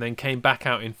mode and then came back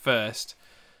out in first.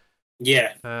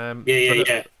 Yeah.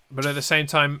 But at the same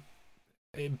time,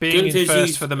 being Gunter's in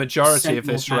first for the majority of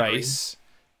this race.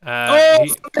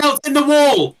 Something else in the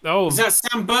wall! Oh, is that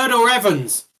Sam Bird or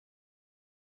Evans?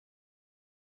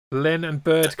 Lynn and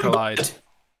Bird collide.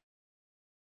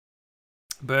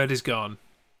 Bird is gone.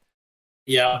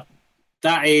 Yeah.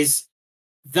 It's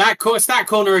that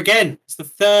corner again. It's the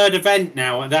third event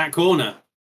now at that corner.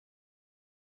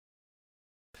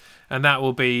 And that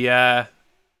will be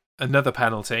another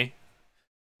penalty.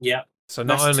 Yeah. So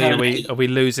not only are we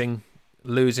losing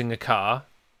a car,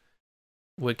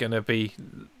 we're going to be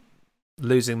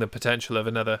losing the potential of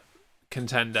another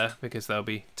contender because they'll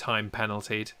be time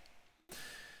penaltied.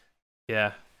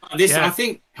 Yeah. I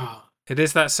think it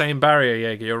is that same barrier,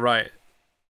 Jaeger. You're right.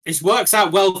 This works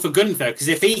out well for Gunther because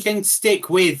if he can stick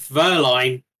with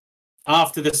Verline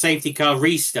after the safety car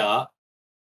restart,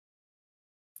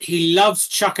 he loves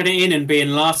chucking it in and being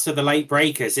last of the late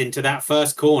breakers into that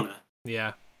first corner.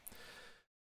 Yeah.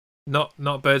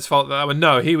 Not Bird's fault that one.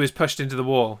 No, he was pushed into the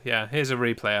wall. Yeah, here's a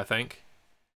replay, I think.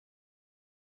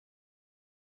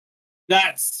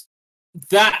 That's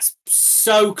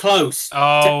so close.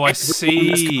 Oh, I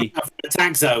see.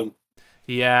 Attack zone.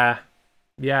 Yeah.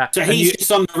 So he's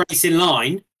just on the racing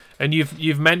line. And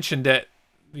you've mentioned it,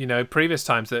 previous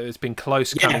times that it's been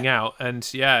close coming out, and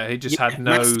he just had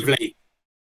no. Massively.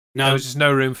 No, there was just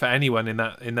no room for anyone in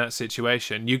that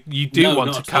situation. You do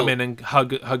want to come in and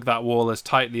hug that wall as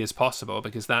tightly as possible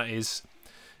because that is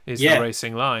the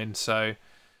racing line. So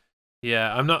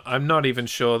yeah, I'm not even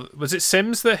sure. Was it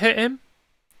Sims that hit him?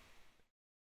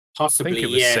 Possibly, I think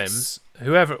it was Sims.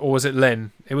 Whoever, or was it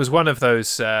Lynn? It was one of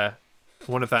those.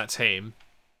 One of that team.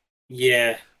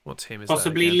 Yeah. What team is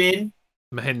possibly that? Possibly Lynn.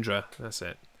 Mahindra. That's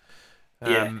it.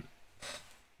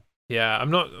 Yeah, I'm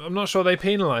not sure they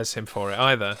penalised him for it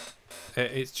either.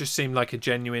 It just seemed like a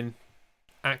genuine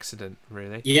accident,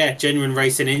 really. Yeah, genuine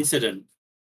racing incident.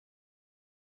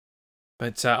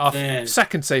 But our There.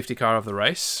 second safety car of the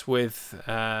race with,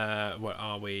 what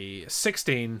are we,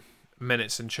 16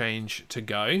 minutes and change to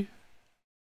go.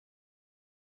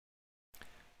 I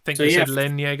think So, they yeah, said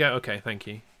Lynn Yeager. Okay, thank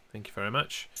you. Thank you very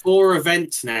much. 4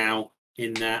 events now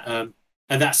in that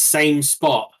at that same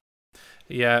spot.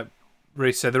 Yeah,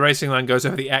 Reese said the racing line goes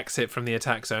over the exit from the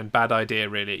attack zone. Bad idea,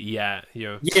 really. Yeah,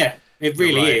 Yeah, it you're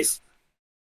really right. is.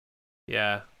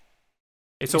 Yeah.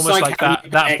 It's It's almost like like having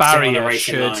that an exit on a barrier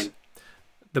racing should... line.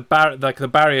 The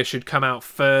barrier should come out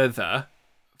further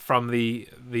from the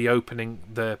opening,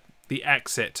 the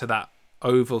exit to that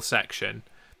oval section,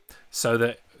 so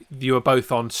that you are both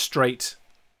on straight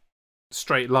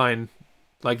line,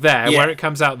 like there, Yeah. where it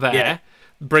comes out there. Yeah.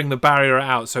 Bring the barrier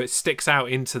out so it sticks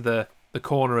out into the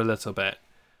corner a little bit.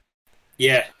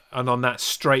 Yeah. And on that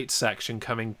straight section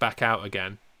coming back out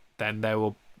again, then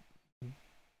they'll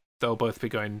both be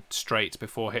going straight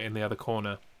before hitting the other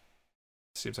corner.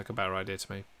 Seems like a better idea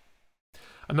to me.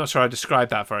 I'm not sure I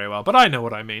described that very well, but I know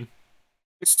what I mean.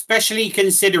 Especially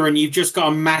considering you've just got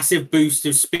a massive boost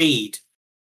of speed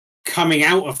coming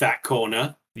out of that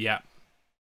corner. Yeah.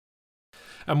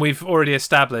 And we've already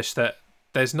established that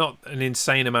there's not an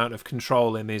insane amount of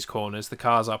control in these corners. The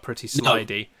cars are pretty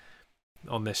slidey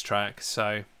on this track.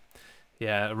 So,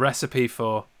 yeah, a recipe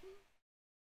for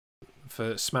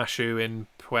Smashu in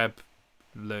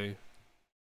Puebla.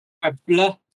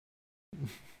 Puebla.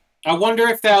 I wonder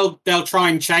if they'll try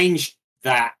and change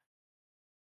that.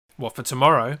 What, for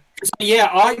tomorrow?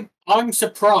 Yeah, I'm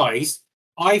surprised.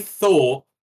 I thought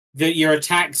that your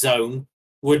attack zone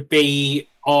would be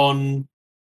on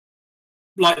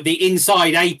like the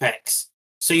inside apex,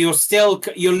 so you're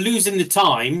losing the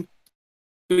time,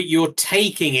 but you're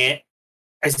taking it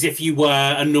as if you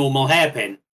were a normal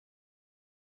hairpin.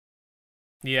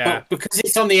 Yeah, but because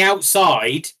it's on the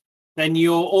outside, then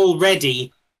you're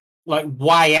already like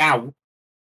way out.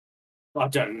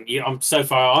 I'm so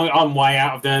far. I'm way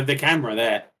out of the camera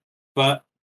there, but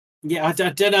yeah, I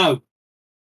don't know.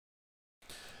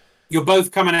 You're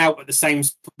both coming out at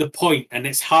the point, and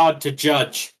it's hard to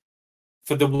judge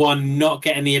for the one not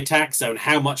getting the attack zone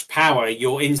how much power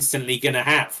you're instantly going to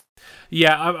have.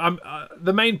 Yeah,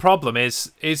 the main problem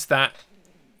is that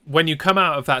when you come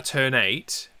out of that turn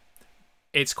 8,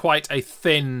 it's quite a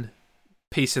thin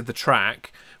piece of the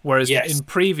track, whereas in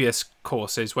previous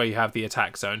courses where you have the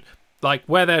attack zone, like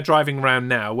where they're driving around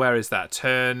now, where is that?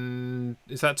 Turn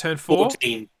 4?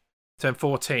 14. Turn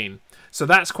 14. So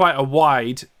that's quite a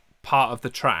wide part of the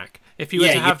track. If you were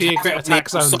to have the attack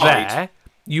zone there,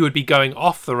 you would be going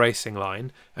off the racing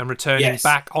line and returning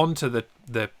back onto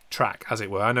the track, as it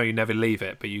were. I know you never leave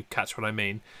it, but you catch what I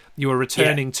mean. You are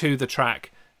returning to the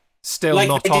track, still like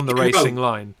not on the racing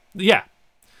line. Yeah.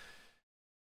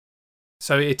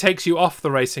 So it takes you off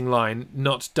the racing line,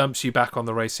 not dumps you back on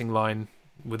the racing line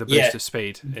with a boost of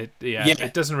speed.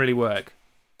 It doesn't really work.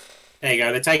 There you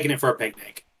go. They're taking it for a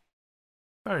picnic.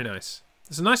 Very nice.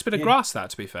 There's a nice bit of grass,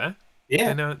 that, to be fair.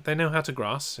 Yeah. They know how to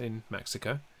grass in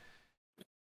Mexico.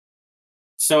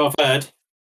 So I've heard.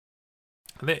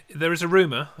 There is a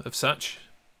rumour of such.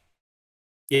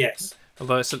 Yes.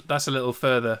 Although that's a little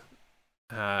further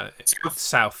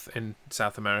south in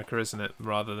South America, isn't it,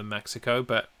 rather than Mexico?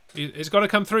 But it's got to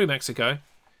come through Mexico.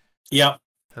 Yep.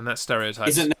 And that's stereotypes.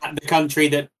 Isn't that the country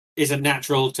that isn't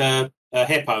natural to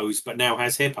hippos, but now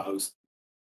has hippos?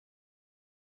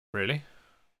 Really?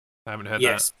 I haven't heard that.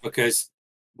 Yes, because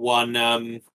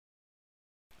one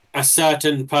a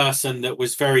certain person that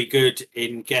was very good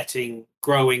in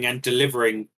growing and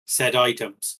delivering said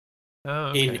items. Oh,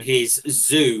 okay. In his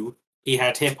zoo, he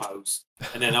had hippos,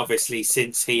 and then obviously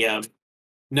since he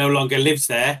no longer lives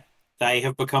there, they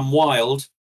have become wild,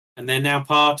 and they're now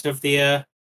part of the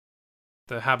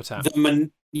habitat.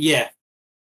 Yeah.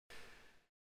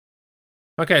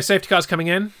 Okay, safety cars coming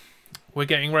in. We're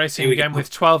getting racing again with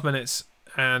 12 minutes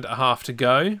and a half to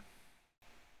go.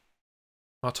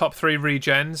 Our top 3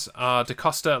 regens are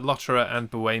DaCosta, Lotterer, and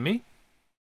Buemi.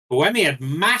 Buemi had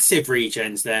massive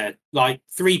regens there, like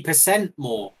 3%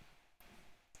 more.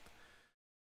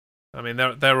 I mean,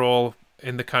 they're all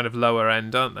in the kind of lower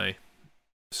end, aren't they?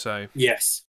 So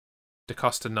yes,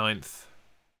 DaCosta 9th.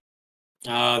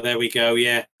 Oh, there we go.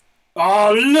 Yeah.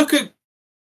 Oh, look at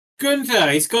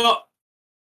Gunther. He's got.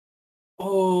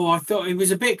 Oh, I thought he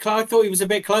was a bit. I thought he was a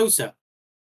bit closer.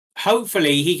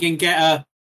 Hopefully, he can get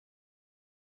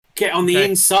on the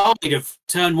inside of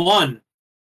turn 1.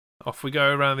 Off we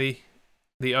go around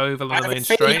the oval on the main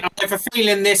straight. I have a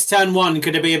feeling this turn 1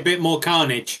 could be a bit more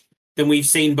carnage than we've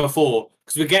seen before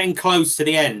because we're getting close to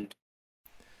the end.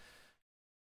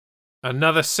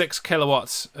 Another 6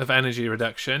 kilowatts of energy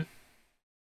reduction.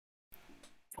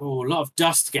 Oh, a lot of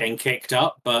dust getting kicked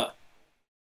up, but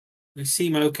they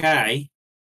seem okay.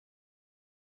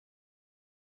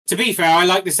 To be fair, I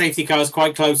like the safety cars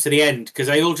quite close to the end because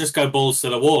they all just go balls to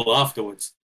the wall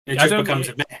afterwards. It just becomes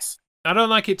a mess. I don't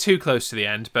like it too close to the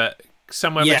end, but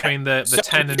somewhere between the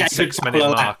 10 and 6 minute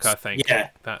mark, I think. Yeah.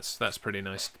 That's pretty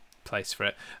nice place for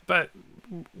it. But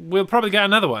we'll probably get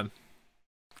another one.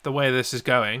 The way this is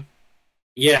going.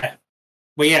 Yeah.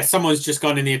 Well, yeah, someone's just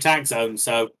gone in the attack zone,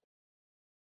 so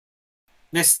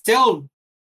there's still,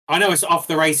 I know it's off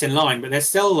the racing line, but there's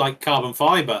still like carbon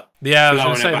fiber. Yeah, I was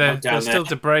going to say there's still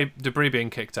debris being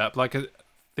kicked up. Like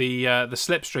the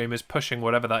slipstream is pushing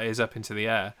whatever that is up into the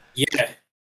air. Yeah.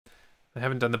 They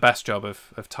haven't done the best job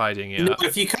of tidying it up.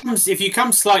 If you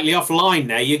come slightly offline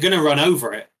there, you're going to run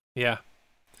over it. Yeah.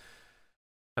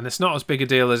 And it's not as big a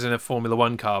deal as in a Formula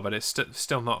 1 car, but it's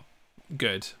still not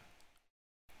good.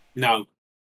 No.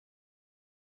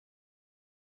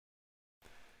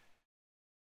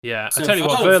 Yeah, so I tell you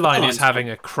what, Verline is having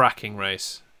a cracking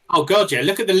race. Oh god, yeah!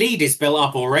 Look at the lead is built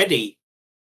up already.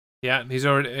 Yeah, he's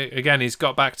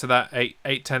got back to that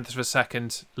 8/10 of a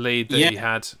second lead that he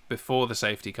had before the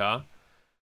safety car.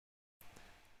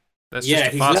 That's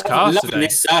just a fast car today.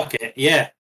 This circuit, yeah.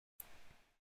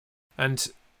 And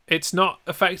it's not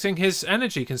affecting his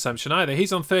energy consumption either.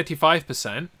 He's on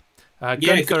 35%.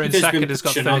 Gunther in second has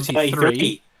got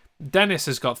 33. Dennis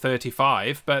has got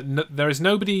 35, but there is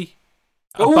nobody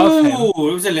above him. Oh,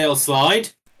 it was a little slide.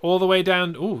 All the way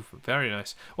down. Oh, very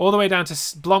nice. All the way down to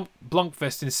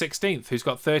Blomqvist in 16th, who's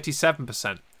got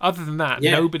 37%. Other than that,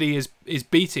 nobody is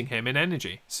beating him in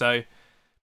energy. So.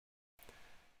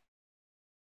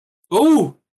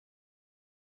 Oh.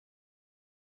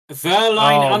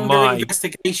 Verline under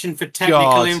investigation for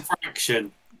technical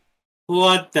infraction.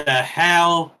 What the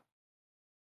hell?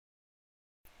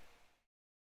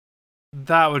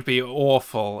 That would be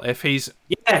awful if he's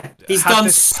done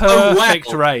this so perfect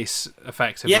well. Race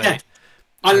effectively. Yeah,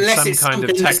 unless it's some kind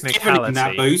of technicality.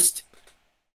 That boost.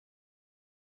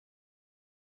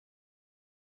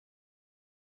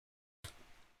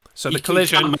 So the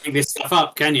collision. You can't make this stuff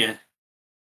up, can you?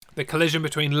 The collision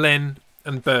between Lynn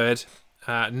and Bird.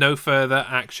 No further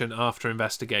action after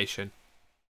investigation.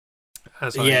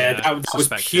 That was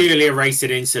purely a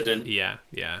racing incident. Yeah,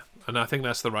 and I think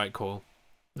that's the right call.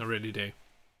 I really do.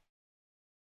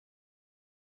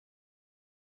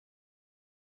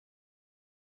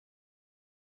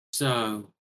 So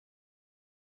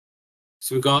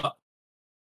we've got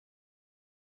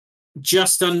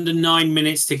just under 9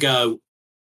 minutes to go.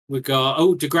 We've got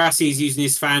Degrassi's using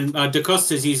his fan.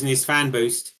 DaCosta's using his fan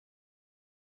boost.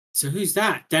 So who's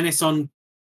that? Dennis on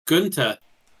Gunther.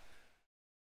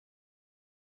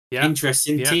 Yeah,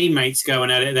 interesting teammates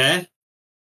going at it there.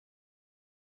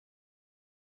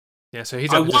 Yeah, so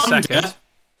he's up to second.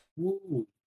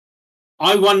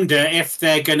 I wonder if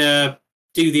they're going to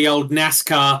do the old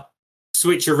NASCAR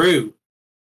switcheroo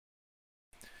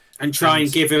and try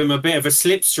and give him a bit of a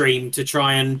slipstream to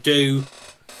try and do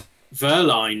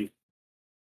Verline.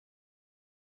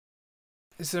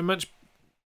 Is there much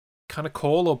kind of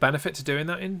call or benefit to doing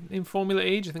that in Formula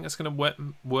E? Do you think that's going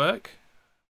to work?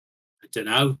 I don't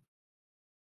know.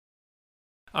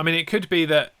 I mean, it could be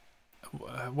that.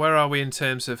 Where are we in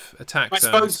terms of attack zones?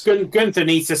 I suppose Gunther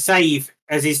needs to save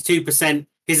as his 2%.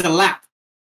 He's a lap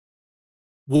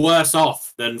worse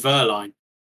off than Verline.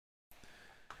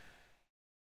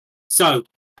 So,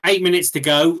 8 minutes to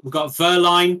go. We've got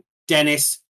Verline,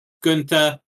 Dennis,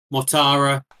 Gunther,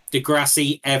 Mortara,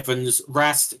 Degrassi, Evans,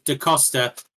 Rast,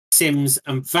 DaCosta, Sims,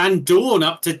 and Van Dorn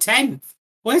up to 10th.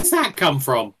 Where's that come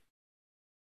from?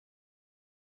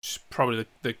 Just probably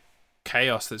the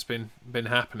chaos that's been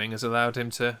happening has allowed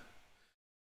him to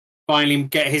finally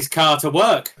get his car to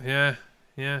work. Yeah.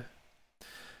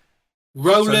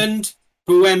 Roland,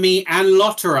 Buemi, and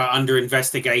Lotterer under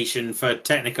investigation for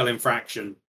technical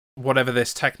infraction. Whatever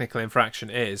this technical infraction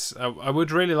is, I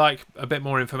would really like a bit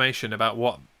more information about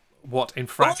what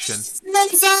infraction.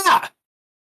 What's that?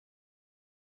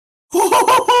 What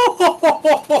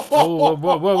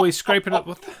are we scraping up?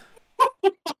 What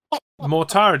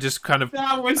Mortara just kind of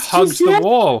hugged the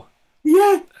wall.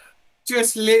 Yeah,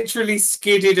 just literally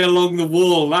skidded along the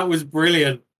wall. That was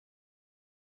brilliant.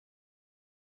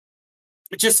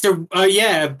 Just what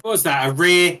was that? A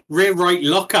rear right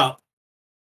lockup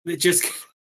that just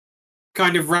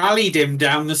kind of rallied him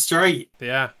down the straight.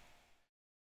 Yeah.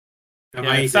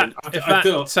 Amazing. Yeah,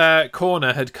 if that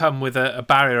corner had come with a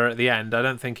barrier at the end, I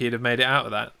don't think he'd have made it out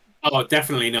of that. Oh,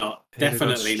 definitely not.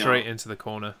 Definitely not. Straight into the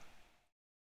corner.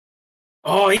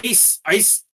 Oh, his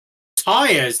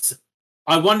tires.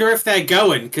 I wonder if they're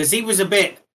going because he was a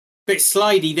bit bit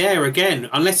slidey there again,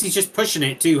 unless he's just pushing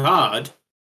it too hard.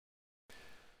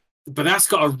 But that's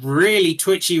got a really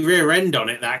twitchy rear end on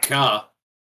it, that car.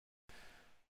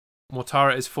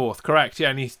 Mortara is fourth. Correct, yeah,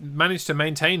 and he managed to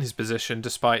maintain his position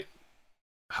despite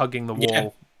hugging the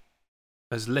wall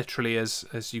as literally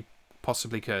as you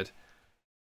possibly could.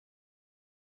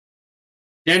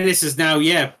 Dennis has now,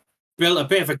 built a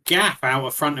bit of a gap out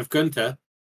of front of Gunther.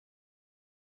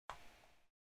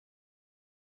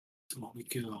 What we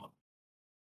got?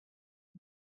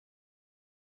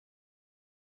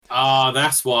 Ah,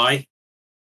 that's why.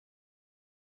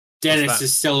 Dennis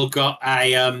has still got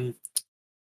a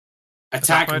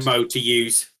attack mode to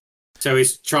use. So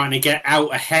he's trying to get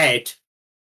out ahead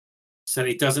so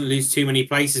he doesn't lose too many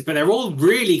places. But they're all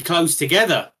really close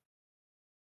together.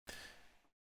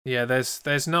 Yeah,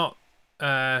 there's not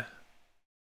there's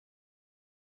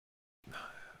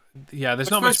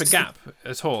not much of a gap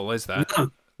at all, is there?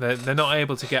 No. They're not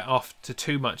able to get off to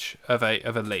too much of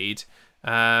a lead.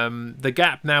 The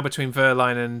gap now between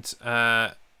Verline and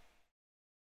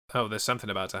there's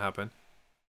something about to happen.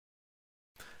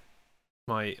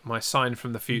 My sign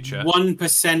from the future.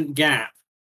 1% gap.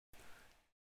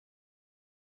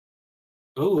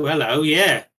 Oh, hello,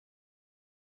 yeah.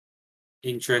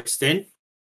 Interesting.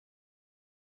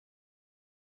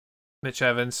 Mitch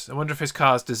Evans. I wonder if his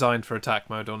car's designed for attack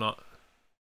mode or not.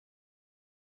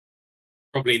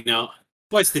 Probably not.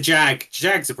 Well, it's the Jag.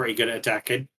 Jags are pretty good at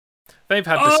attacking. They've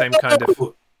had the same kind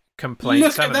of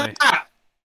complaints, haven't they? That.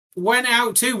 Went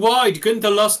out too wide. Gunther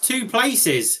lost 2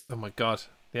 places. Oh my god.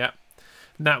 Yeah.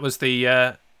 And that was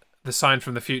the sign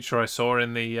from the future I saw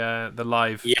in the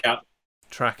live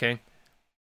tracking.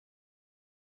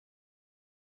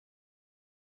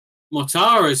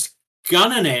 Mortara's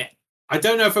gunning it. I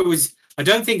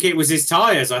don't think it was his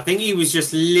tyres. I think he was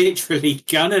just literally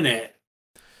gunning it.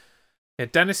 Yeah,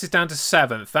 Dennis is down to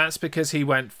 7th. That's because he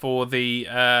went for the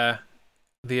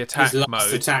attack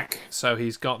mode. Attack. So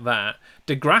he's got that.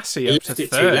 Degrassi up to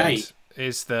 3rd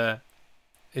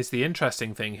is the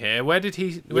interesting thing here. Where did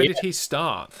he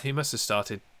start? He must have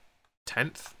started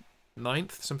 10th,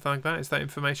 9th, something like that. Is that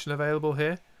information available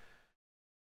here?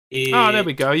 There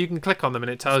we go. You can click on them and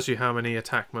it tells you how many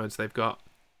attack modes they've got.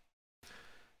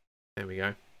 There we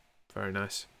go. Very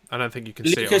nice. I don't think you can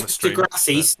see it on the screen.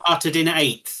 Degrassi started in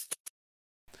 8th.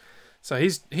 So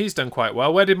he's done quite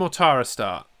well. Where did Mortara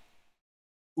start?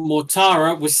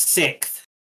 Mortara was 6th.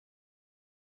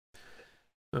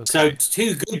 Okay. So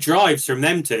 2 good drives from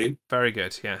them two. Very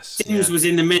good, yes. Sims was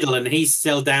in the middle and he's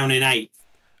still down in 8th.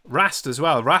 Rast as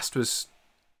well. Rast was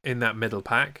in that middle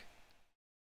pack.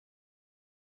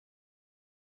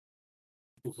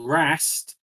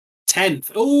 Rast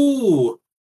 10th. Ooh.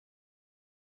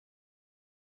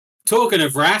 Talking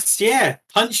of Rast,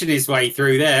 punching his way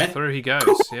through there. Through he goes,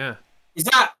 yeah. Is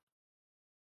that...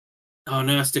 Oh,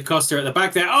 no, it's DaCosta at the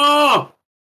back there. Oh!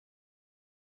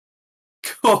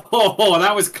 Oh,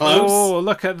 that was close. Oh,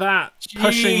 look at that. Jesus.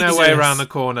 Pushing their way around the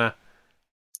corner.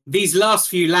 These last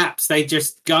few laps, they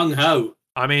just gung-ho.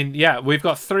 I mean, we've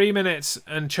got 3 minutes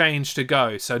and change to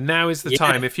go. So now is the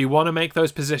time. If you want to make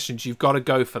those positions, you've got to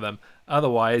go for them.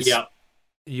 Otherwise,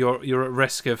 you're at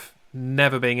risk of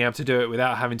never being able to do it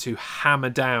without having to hammer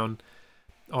down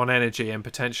on energy and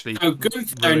potentially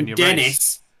Gunther ruin and your Dennis,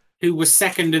 race. who was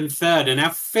 2nd and 3rd, and now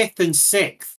 5th and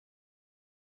 6th.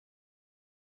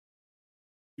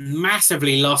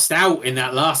 Massively lost out in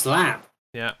that last lap.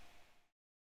 Yeah.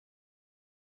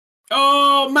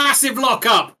 Oh, massive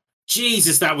lock-up.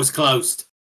 Jesus, that was close.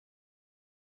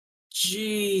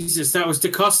 Jesus, that was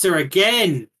DaCosta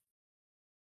again.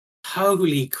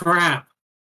 Holy crap.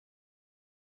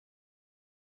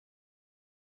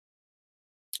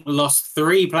 Lost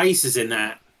 3 places in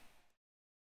that.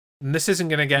 And this isn't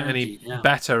going to get any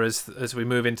better as we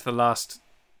move into the last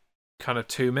kind of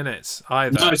 2 minutes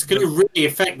either. No, it's going to really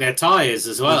affect their tyres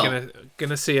as well. We're going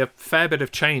to see a fair bit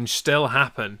of change still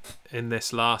happen in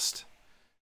this last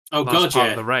part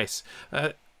of the race.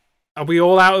 Are we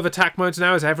all out of attack modes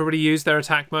now? Has everybody used their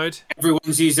attack mode?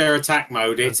 Everyone's used their attack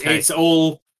mode. It's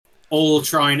all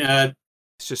trying to...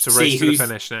 It's just a race to the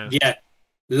finish now. Yeah.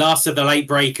 Last of the late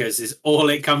breakers is all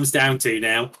it comes down to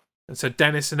now. And so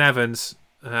Dennis and Evans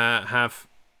have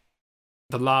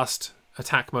the last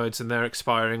attack modes and they're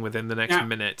expiring within the next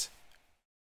minute.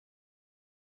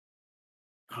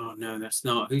 Oh, no, that's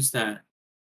not. Who's that?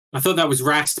 I thought that was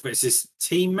Rast, but it's his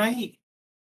teammate.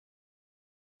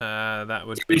 That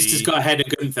would be... He's just got ahead of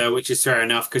Gunther, which is fair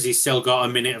enough because he's still got a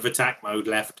minute of attack mode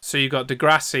left. So you've got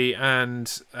Degrassi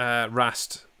and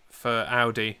Rast for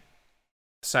Audi,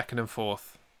 2nd and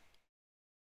 4th.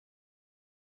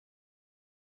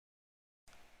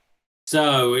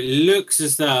 So it looks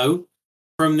as though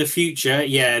from the future,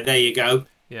 yeah, there you go.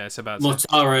 Yeah, it's about to.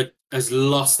 Mortara has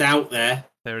lost out there.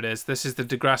 There it is. This is the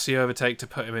Degrassi overtake to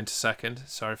put him into second.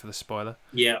 Sorry for the spoiler.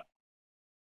 Yeah.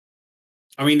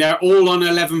 I mean, they're all on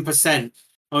 11%.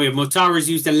 Oh, yeah, Mortara's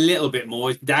used a little bit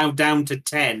more. It's down to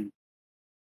 10.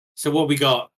 So what we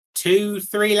got? 3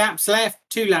 laps left?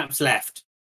 2 laps left.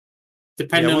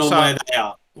 Depending on where they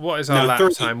are. What is our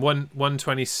lap time?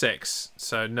 1:26.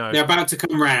 So no. They're about to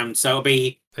come round, so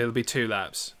it'll be 2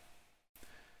 laps.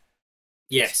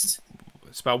 Yes.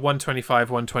 It's about 1:25,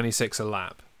 1:26 a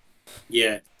lap.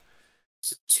 Yeah.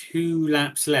 So 2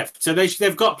 laps left. So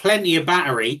they've got plenty of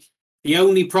battery. The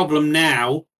only problem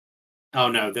now, oh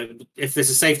no, if there's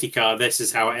a safety car, this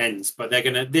is how it ends. But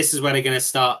this is where they're gonna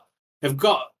start. They've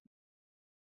got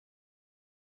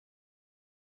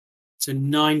to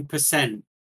 9%.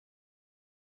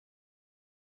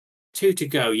 2 to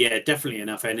go. Yeah, definitely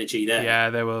enough energy there. Yeah,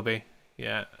 there will be.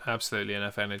 Yeah, absolutely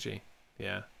enough energy.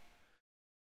 Yeah.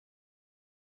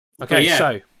 Okay,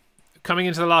 so coming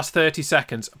into the last 30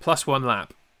 seconds, plus 1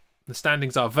 lap. The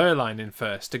standings are Verline in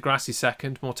first, Degrassi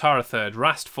second, Mortara third,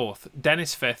 Rast fourth,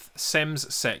 Dennis fifth,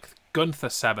 Sims sixth, Gunther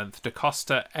seventh,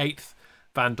 DaCosta eighth,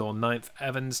 Van Dorn ninth,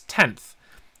 Evans 10th.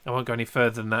 I won't go any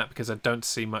further than that because I don't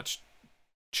see much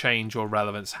change or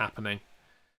relevance happening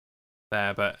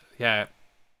there. But yeah,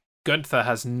 Gunther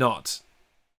has not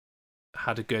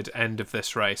had a good end of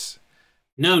this race.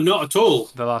 No, not at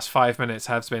all. The last 5 minutes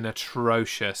has been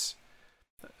atrocious.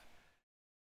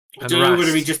 I don't know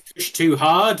whether he just pushed too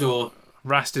hard or...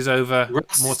 Rast is over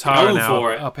Mortara now,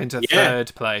 up into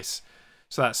third place.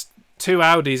 So that's 2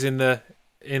 Audis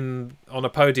on a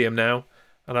podium now,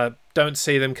 and I don't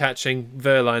see them catching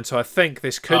Verline. So I think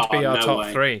this could be our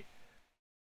top 3.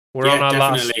 We're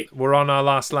on our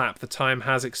last lap. The time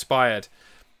has expired,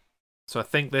 so I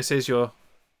think this is your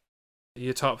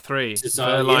top 3: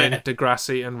 Verline,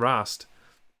 Degrassi, and Rast.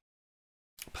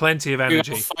 Plenty of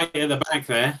energy. Fight at the back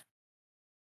there.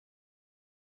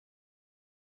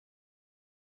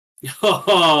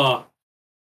 Oh,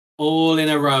 all in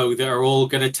a row that are all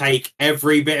going to take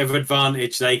every bit of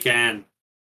advantage they can.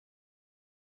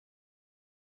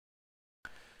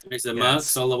 There's the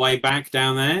Mercs all the way back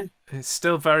down there. It's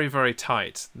still very, very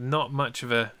tight. Not much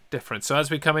of a difference. So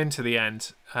as we come into the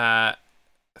end,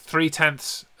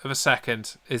 0.3 of a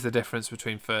second is the difference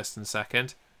between first and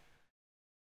second.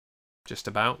 Just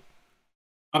about.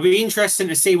 I'll be interested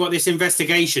to see what this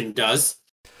investigation does.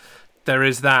 There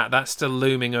is that. That's still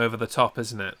looming over the top,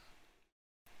 isn't it?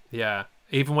 Yeah.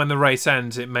 Even when the race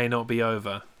ends, it may not be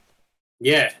over.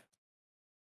 Yeah.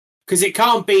 Because it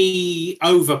can't be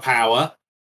overpower.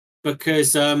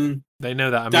 Because they know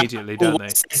that immediately, don't they?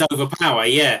 It's overpower,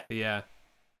 yeah. Yeah.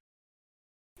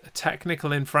 A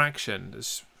technical infraction.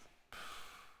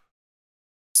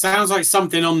 Sounds like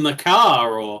something on the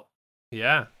car, or...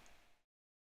 Yeah.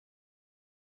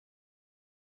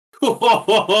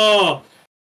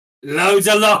 Loads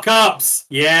of lockups.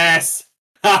 Yes.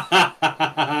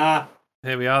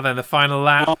 Here we are then, the final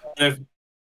lap.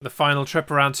 The final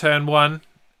trip around turn 1.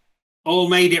 All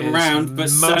made it round, but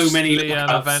so many lockups.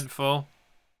 Uneventful.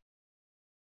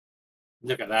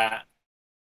 Look at that.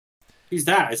 Who's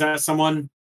that? Is that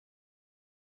someone?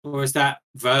 Or is that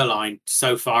Verline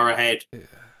so far ahead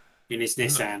in his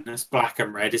Nissan? That's black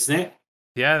and red, isn't it?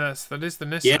 Yeah, that is the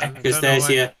Nissan. Yeah, because there's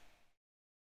your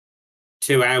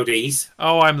 2 Audis.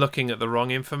 Oh, I'm looking at the wrong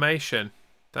information.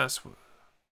 That's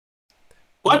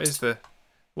what is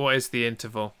the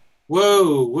interval?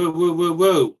 Whoa.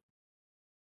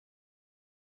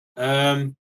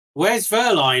 Where's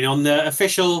Verline on the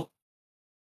official?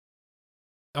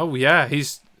 Oh yeah,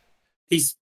 he's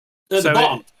at the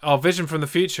bottom. Our vision from the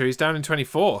future, he's down in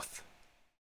 24th.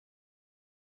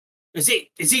 Is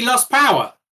he lost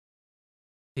power?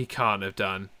 He can't have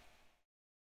done.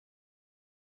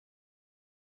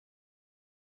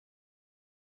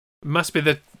 Must be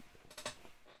the...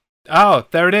 Oh,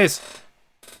 there it is.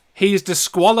 He's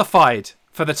disqualified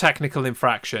for the technical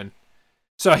infraction.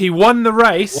 So he won the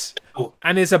race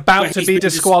and is about to be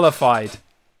disqualified.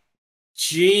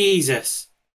 Jesus.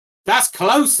 That's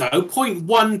close, though.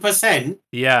 0.1%.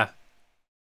 Yeah.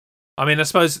 I mean, I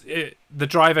suppose the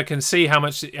driver can see how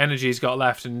much energy he's got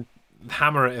left and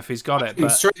hammer it if he's got it. But...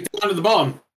 Straight down to the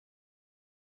bottom.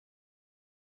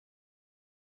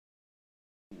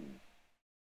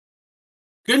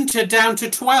 Gunther down to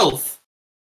 12th.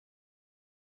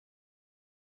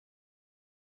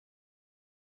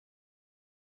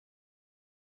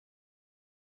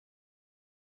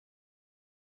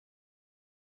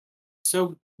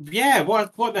 So yeah,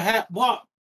 what the heck? What?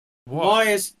 Why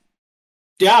is?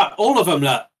 Yeah, all of them.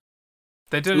 Look,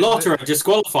 they didn't. Lotter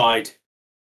disqualified.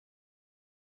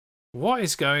 What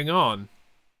is going on?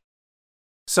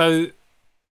 So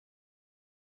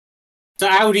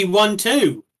Audi won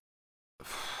too.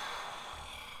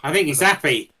 I think he's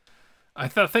happy. I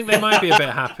think they might be a bit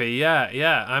happy.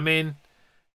 Yeah. I mean,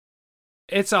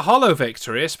 it's a hollow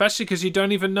victory, especially because you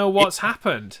don't even know what's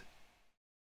happened.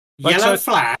 Yellow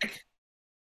flag.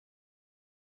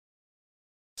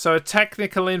 So a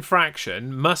technical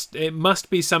infraction must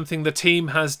be something the team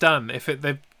has done.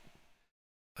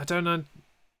 I don't know,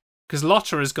 because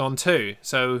Lotter has gone too.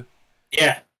 So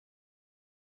yeah,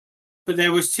 but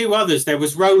there was two others. There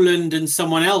was Roland and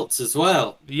someone else as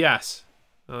well. Yes.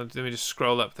 Let me just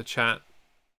scroll up the chat.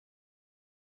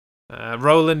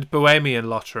 Roland, Bohemian,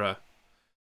 Lotterer.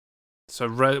 So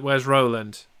where's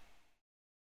Roland?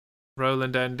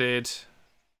 Roland ended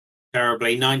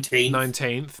terribly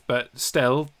 19th, but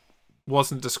still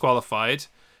wasn't disqualified.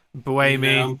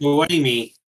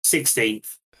 Bohemi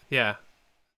 16th. Yeah.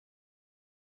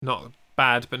 Not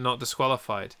bad, but not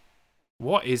disqualified.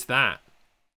 What is that?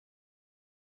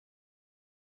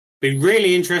 Be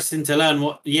really interesting to learn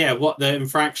what the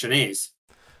infraction is.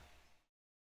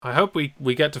 I hope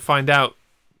we get to find out,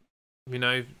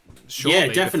 shortly. Yeah,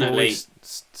 definitely. Before we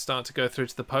start to go through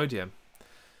to the podium.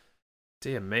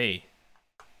 Dear me.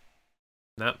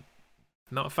 No,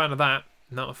 not a fan of that.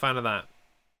 Not a fan of that.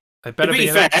 It better be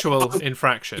an actual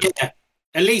infraction. Yeah,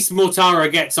 at least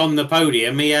Mortara gets on the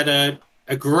podium. He had a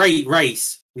great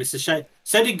race. And it's a shame.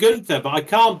 So did Gunther, but I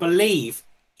can't believe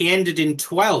he ended in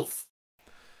 12th.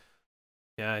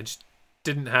 Yeah, I just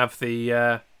didn't have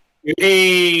the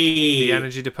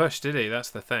energy to push, did he? That's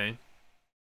the thing.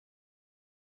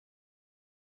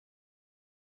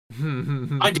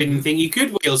 I didn't think you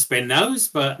could wheel spin those,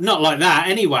 but not like that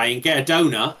anyway, and get a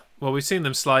donut. Well, we've seen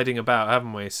them sliding about,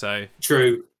 haven't we? So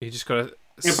true. You just got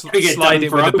to slide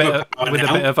it with a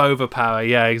bit of overpower.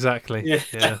 Yeah, exactly.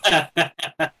 Yeah.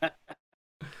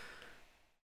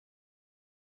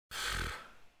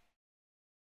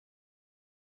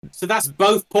 So that's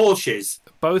both Porsches.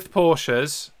 Both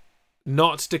Porsches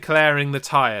not declaring the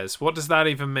tyres. What does that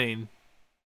even mean?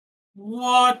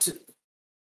 What?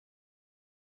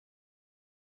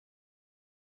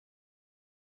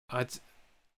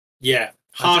 Yeah,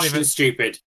 harsh and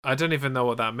stupid. I don't even know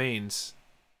what that means.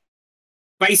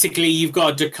 Basically, you've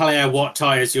got to declare what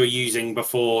tyres you're using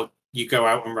before you go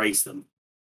out and race them.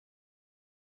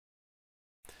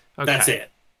 Okay. That's it.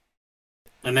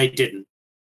 And they didn't.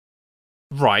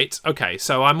 Right, okay,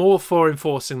 so I'm all for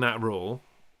enforcing that rule.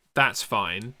 That's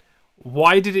fine.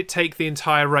 Why did it take the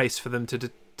entire race for them to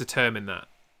determine that?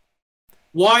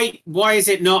 Why is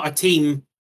it not a team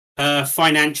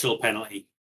financial penalty?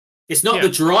 It's not the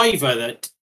driver that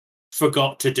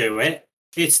forgot to do it.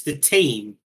 It's the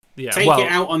team. Yeah, Take it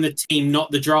out on the team,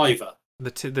 not the driver.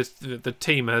 The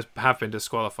team have been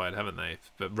disqualified, haven't they?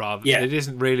 But rather, it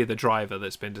isn't really the driver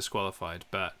that's been disqualified.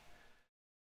 But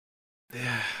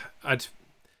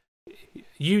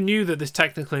you knew that this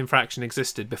technical infraction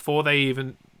existed before they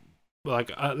even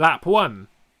lap one.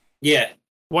 Yeah.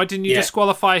 Why didn't you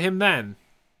disqualify him then?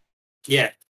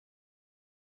 Yeah.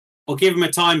 Or give him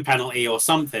a time penalty or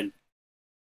something.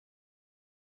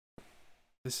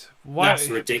 That's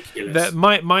ridiculous.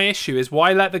 My issue is,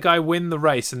 why let the guy win the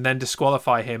race and then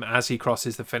disqualify him as he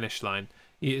crosses the finish line?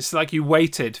 It's like you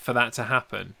waited for that to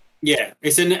happen. Yeah,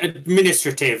 it's an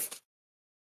administrative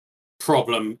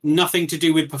problem. Nothing to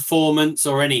do with performance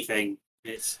or anything.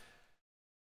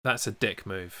 That's a dick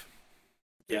move.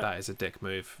 Yeah. That is a dick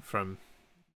move from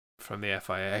the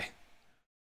FIA.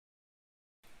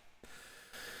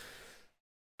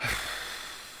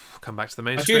 Come back to the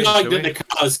main screen. I do like that the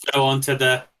cars go onto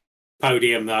the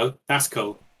podium, though. That's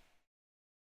cool.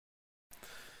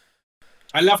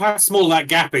 I love how small that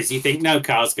gap is. You think no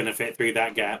car's going to fit through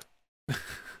that gap.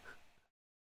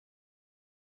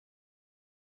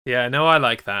 Yeah, no, I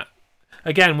like that.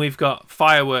 Again, we've got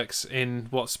fireworks in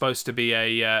what's supposed to be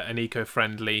an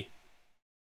eco-friendly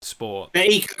sport. They're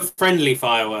eco-friendly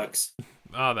fireworks.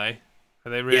 Are they?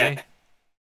 Are they really?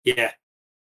 Yeah.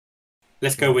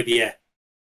 Let's go with yeah.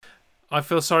 I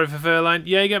feel sorry for Verline.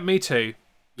 Yeah, me too.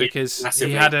 Because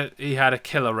he had a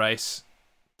killer race.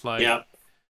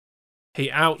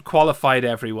 He out-qualified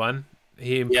everyone.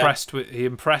 He impressed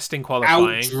in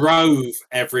qualifying. Outdrove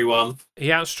everyone.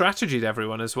 He out-strategied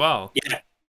everyone as well.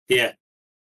 Yeah.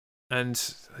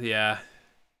 And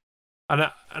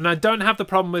And I don't have the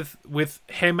problem with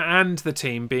him and the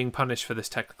team being punished for this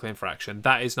technical infraction.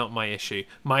 That is not my issue.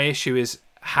 My issue is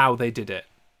how they did it.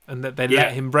 And that they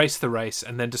let him race the race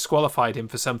and then disqualified him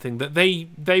for something that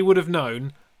they would have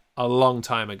known a long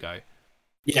time ago.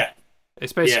 Yeah.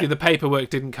 It's basically the paperwork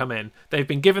didn't come in. They've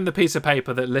been given the piece of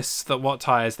paper that lists what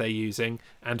tyres they're using,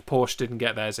 and Porsche didn't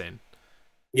get theirs in.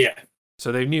 Yeah.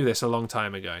 So they knew this a long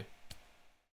time ago.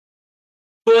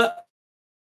 But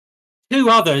 2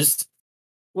 others,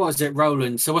 what was it,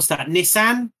 Roland? So what's that,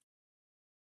 Nissan?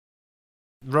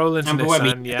 Roland and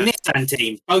Nissan, yeah. Nissan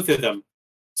team, both of them.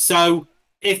 So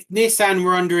if Nissan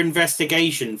were under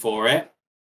investigation for it,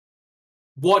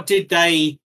 what did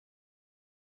they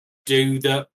do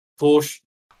that Porsche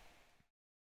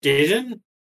didn't?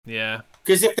 Yeah.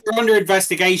 Because if they're under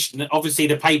investigation, obviously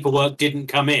the paperwork didn't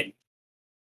come in.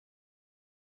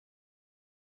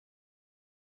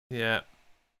 Yeah.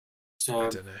 So I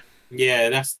don't know. Yeah,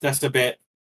 that's a bit.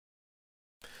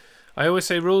 I always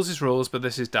say rules is rules, but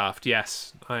this is daft.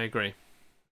 Yes, I agree.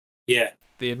 Yeah.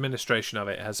 The administration of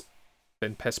it has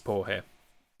been piss poor here.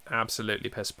 Absolutely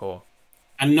piss poor.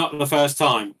 And not the first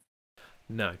time.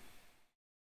 No.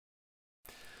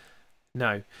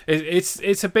 No.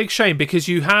 It's a big shame because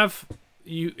you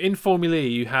in Formula E,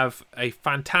 you have a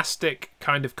fantastic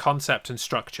kind of concept and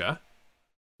structure.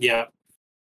 Yeah.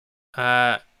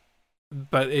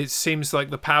 But it seems like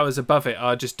the powers above it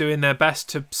are just doing their best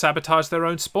to sabotage their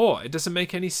own sport. It doesn't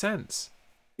make any sense.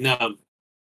 No.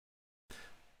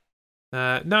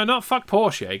 No, not fuck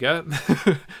Porsche, Jaeger.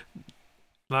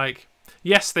 Like,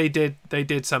 yes, they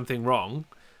did something wrong,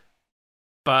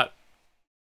 but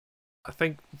I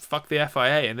think fuck the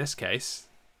FIA in this case.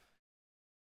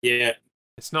 Yeah.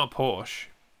 It's not Porsche.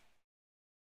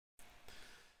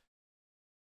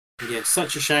 Yeah,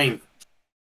 such a shame.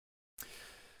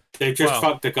 They've just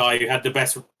fucked the guy who had the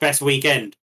best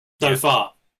weekend so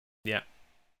far. Yeah.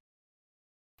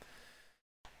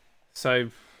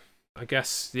 So, I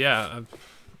guess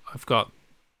I've got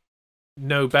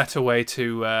no better way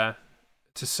to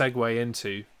segue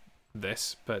into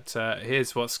this, but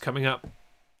here's what's coming up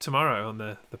tomorrow on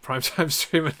the Primetime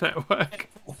Streamer Network.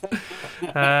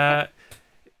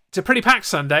 It's a pretty packed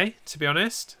Sunday, to be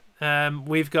honest.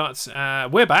 We've got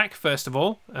we're back first of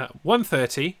all at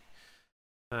 1:30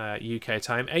 UK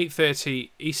time,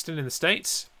 8:30 Eastern in the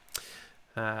States,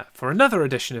 for another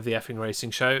edition of the Effing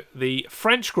Racing Show, the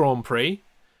French Grand Prix.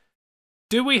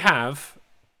 Do we have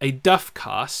a Duff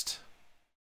cast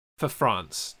for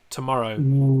France tomorrow?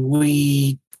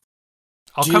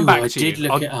 I'll come back to you.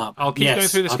 I'll keep going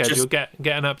through the schedule, get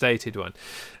an updated one.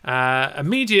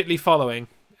 Immediately following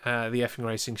the Effing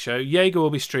Racing Show, Jaeger will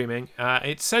be streaming.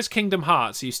 It says Kingdom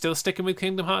Hearts. Are you still sticking with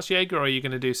Kingdom Hearts, Jaeger, or are you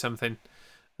going to do something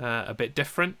a bit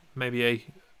different? Maybe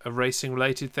a racing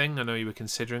related thing? I know you were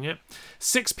considering it.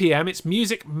 6 p.m. It's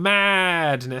Music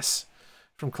Madness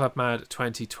from Club Mad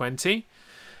 2020.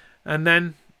 And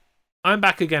then I'm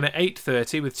back again at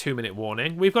 8:30 with 2-minute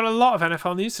warning. We've got a lot of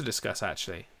NFL news to discuss,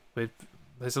 actually.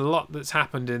 There's a lot that's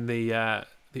happened in the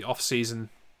off-season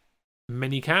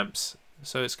mini camps,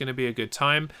 so it's going to be a good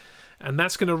time. And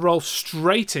that's going to roll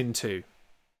straight into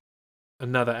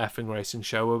another Effing Racing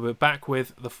Show where we're back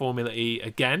with the Formula E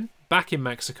again, back in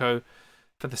Mexico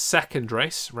for the second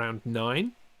race, round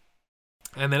 9.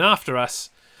 And then after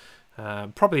us,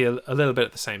 probably a little bit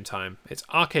at the same time, it's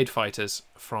Arcade Fighters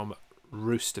from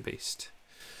Rooster Beast.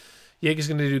 Jaeger's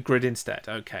going to do Grid instead.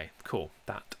 Okay, cool.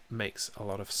 That makes a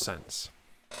lot of sense.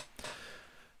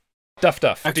 Duff.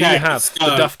 Okay, do you have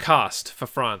the Duff cast for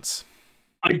France?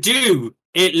 I do.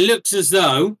 It looks as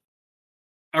though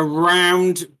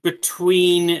around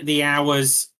between the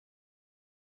hours,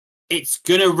 it's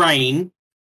going to rain.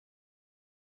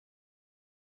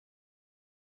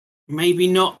 Maybe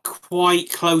not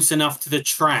quite close enough to the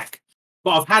track.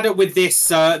 But I've had it with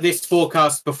this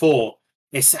forecast before.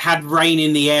 It's had rain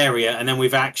in the area, and then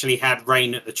we've actually had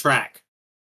rain at the track.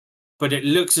 But it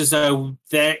looks as though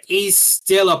there is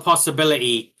still a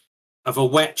possibility of a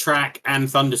wet track and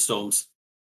thunderstorms.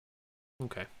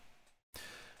 Okay.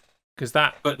 Because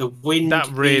that wind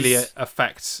really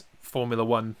affects Formula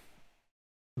One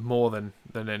more than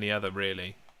any other,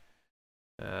 really,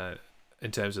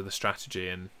 in terms of the strategy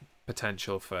and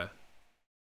potential for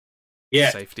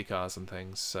safety cars and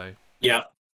things. So yeah,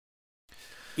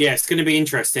 it's going to be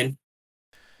interesting.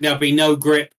 There'll be no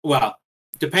grip. Well,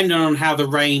 depending on how the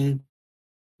rain.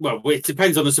 Well, it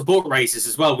depends on the support races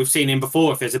as well. We've seen him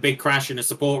before. If there's a big crash in a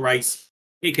support race,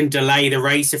 it can delay the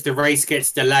race. If the race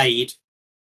gets delayed,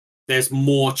 there's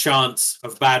more chance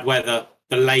of bad weather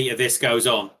the later this goes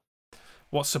on.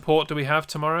 What support do we have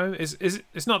tomorrow?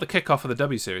 It's not the kickoff of the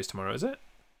W Series tomorrow, is it?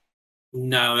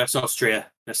 No, that's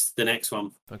Austria. That's the next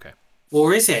one. Okay.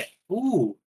 Or is it?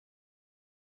 Ooh.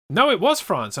 No, it was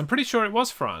France. I'm pretty sure it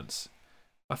was France.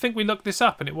 I think we looked this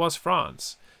up and it was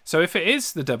France. So if it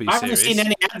is the W Series... I haven't seen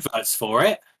any adverts for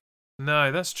it.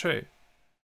 No, that's true.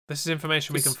 This is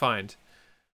information we can find.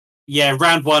 Yeah,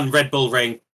 round 1, Red Bull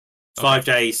Ring. 5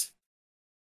 days.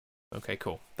 Okay,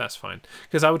 cool. That's fine.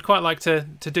 Because I would quite like to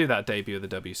do that debut of the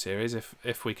W Series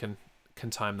if we can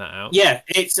time that out. Yeah,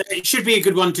 it should be a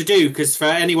good one to do because for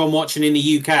anyone watching in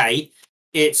the UK,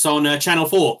 it's on Channel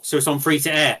 4, so it's on free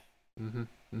to air.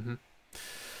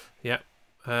 Yeah.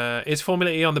 Is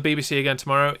Formula E on the BBC again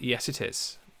tomorrow? Yes, it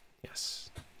is.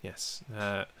 Yes.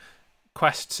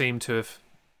 Quest seem to have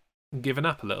given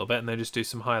up a little bit and they just do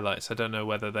some highlights. I don't know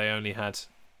whether they only had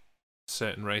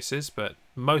certain races, but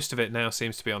most of it now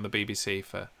seems to be on the BBC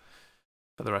for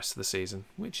the rest of the season,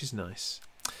 which is nice.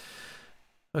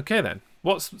 Okay then.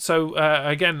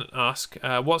 Again, ask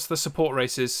what's the support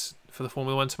races for the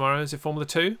Formula 1 tomorrow? Is it Formula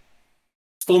 2?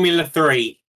 Formula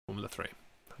 3. Formula 3.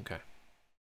 Okay.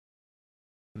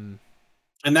 And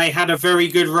they had a very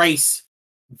good race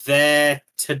there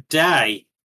today.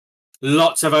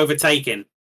 Lots of overtaking.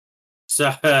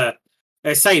 So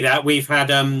I say that we've had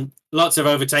lots of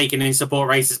overtaking in support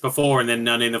races before and then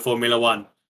none in the Formula 1.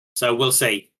 So we'll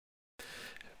see.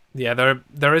 Yeah,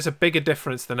 there is a bigger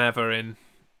difference than ever in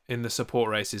the support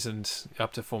races and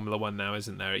up to Formula 1 now,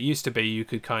 isn't there? It used to be you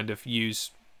could kind of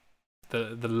use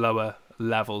the lower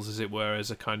levels, as it were,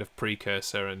 as a kind of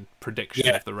precursor and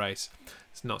prediction of the race.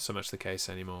 It's not so much the case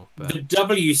anymore. But the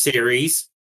W Series,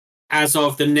 as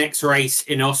of the next race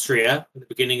in Austria at the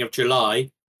beginning of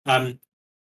July,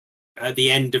 at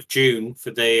the end of June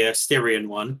for the Styrian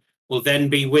one, will then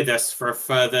be with us for a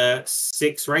further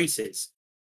 6 races.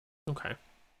 Okay.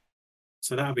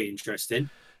 So that'll be interesting.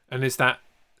 And is that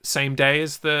same day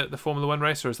as the Formula 1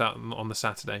 race, or is that on the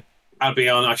Saturday? I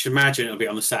should imagine it'll be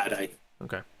on the Saturday.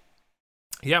 Okay.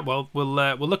 Yeah, well, we'll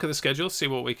look at the schedule, see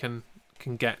what we can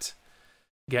get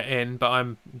in, but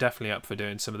I'm definitely up for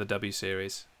doing some of the W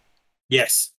Series.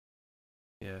 Yes.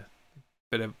 Yeah.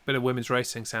 Bit of women's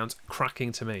racing sounds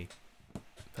cracking to me.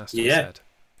 That's what I said.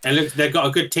 And look, they've got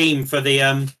a good team for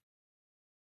the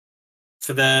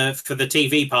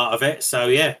TV part of it. So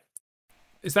yeah.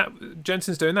 Is that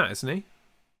Jensen's doing that, isn't he?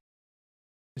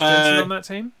 Is Jensen on that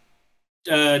team?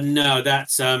 No,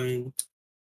 that's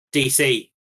DC.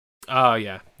 Oh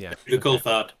yeah.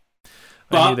 Coulthard.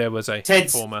 I knew there was a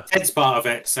Ted's part of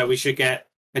it, so we should get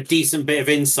a decent bit of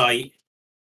insight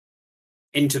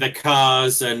into the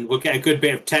cars, and we'll get a good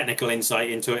bit of technical insight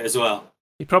into it as well.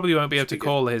 He probably won't be able to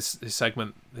call his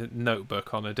segment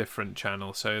notebook on a different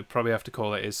channel, so he'll probably have to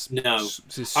call it his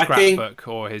scrapbook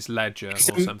or his ledger or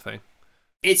something.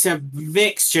 It's a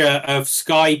mixture of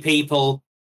Sky people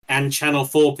and Channel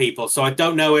 4 people, so I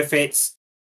don't know if it's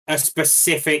a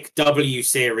specific W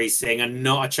Series thing and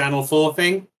not a Channel 4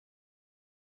 thing.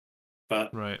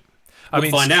 But right.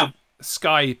 We'll find out.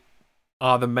 Sky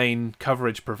are the main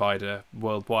coverage provider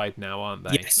worldwide now, aren't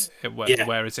they? Yes.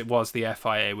 Whereas it was the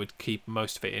FIA would keep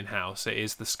most of it in-house. It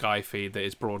is the Sky feed that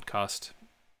is broadcast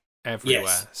everywhere.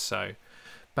 Yes. So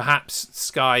perhaps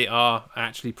Sky are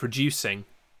actually producing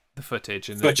the footage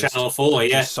and for Channel 4,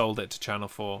 just sold it to Channel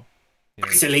 4. Yeah.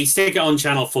 Basically, stick it on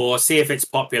Channel 4, see if it's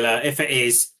popular. If it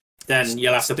is, then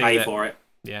you'll have to pay for it.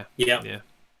 Yeah.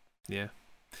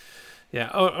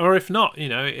 Or if not,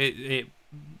 it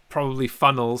probably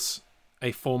funnels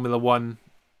a Formula 1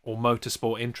 or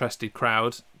motorsport interested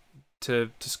crowd to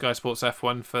Sky Sports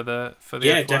F1 for the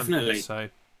F1. Definitely. So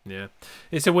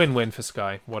it's a win-win for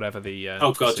Sky, whatever the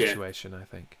situation. I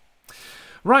think.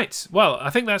 Right. Well, I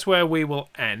think that's where we will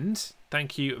end.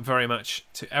 Thank you very much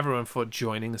to everyone for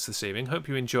joining us this evening. Hope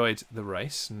you enjoyed the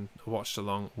race and watched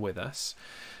along with us.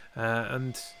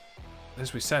 And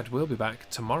as we said, we'll be back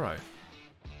tomorrow.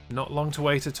 Not long to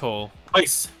wait at all.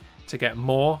 Nice. To get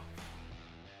more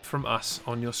from us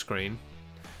on your screen.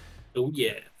 Oh,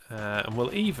 yeah. And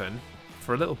we'll even,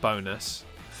 for a little bonus,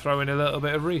 throw in a little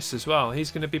bit of Reese as well.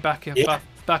 He's going to be back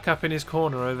up in his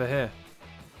corner over here.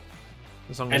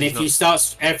 If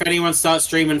anyone starts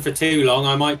streaming for too long,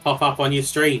 I might pop up on your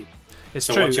stream. It's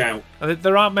so true. Watch out.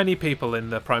 There aren't many people in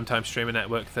the Primetime Streamer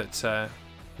Network that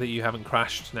you haven't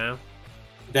crashed now.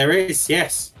 There is,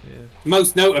 yes. Yeah.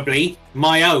 Most notably,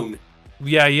 my own.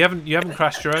 Yeah, you haven't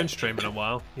crashed your own stream in a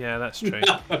while. Yeah, that's true.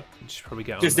 No. You should probably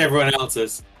get on just there. Everyone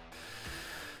else's.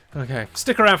 Okay,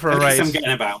 stick around for a race. I'm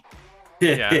getting about.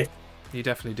 Yeah, you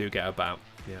definitely do get about.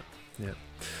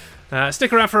 Yeah.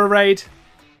 Stick around for a raid.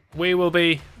 We will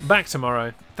be back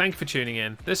tomorrow. Thank you for tuning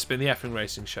in. This has been the Effing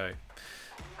Racing Show.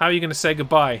 How are you going to say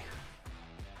goodbye,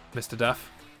 Mr.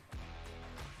 Duff?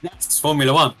 That's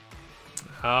Formula 1.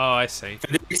 Oh, I see.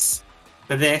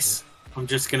 For this, I'm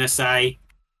just going to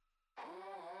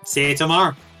see you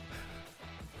tomorrow.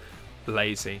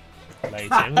 Lazy.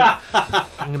 I'm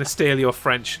going to steal your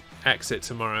French exit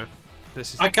tomorrow.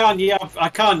 I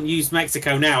can't use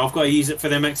Mexico now. I've got to use it for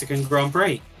the Mexican Grand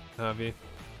Prix. have you.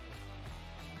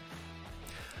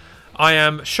 I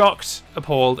am shocked,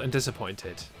 appalled, and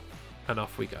disappointed. And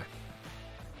off we go.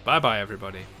 Bye-bye,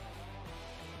 everybody.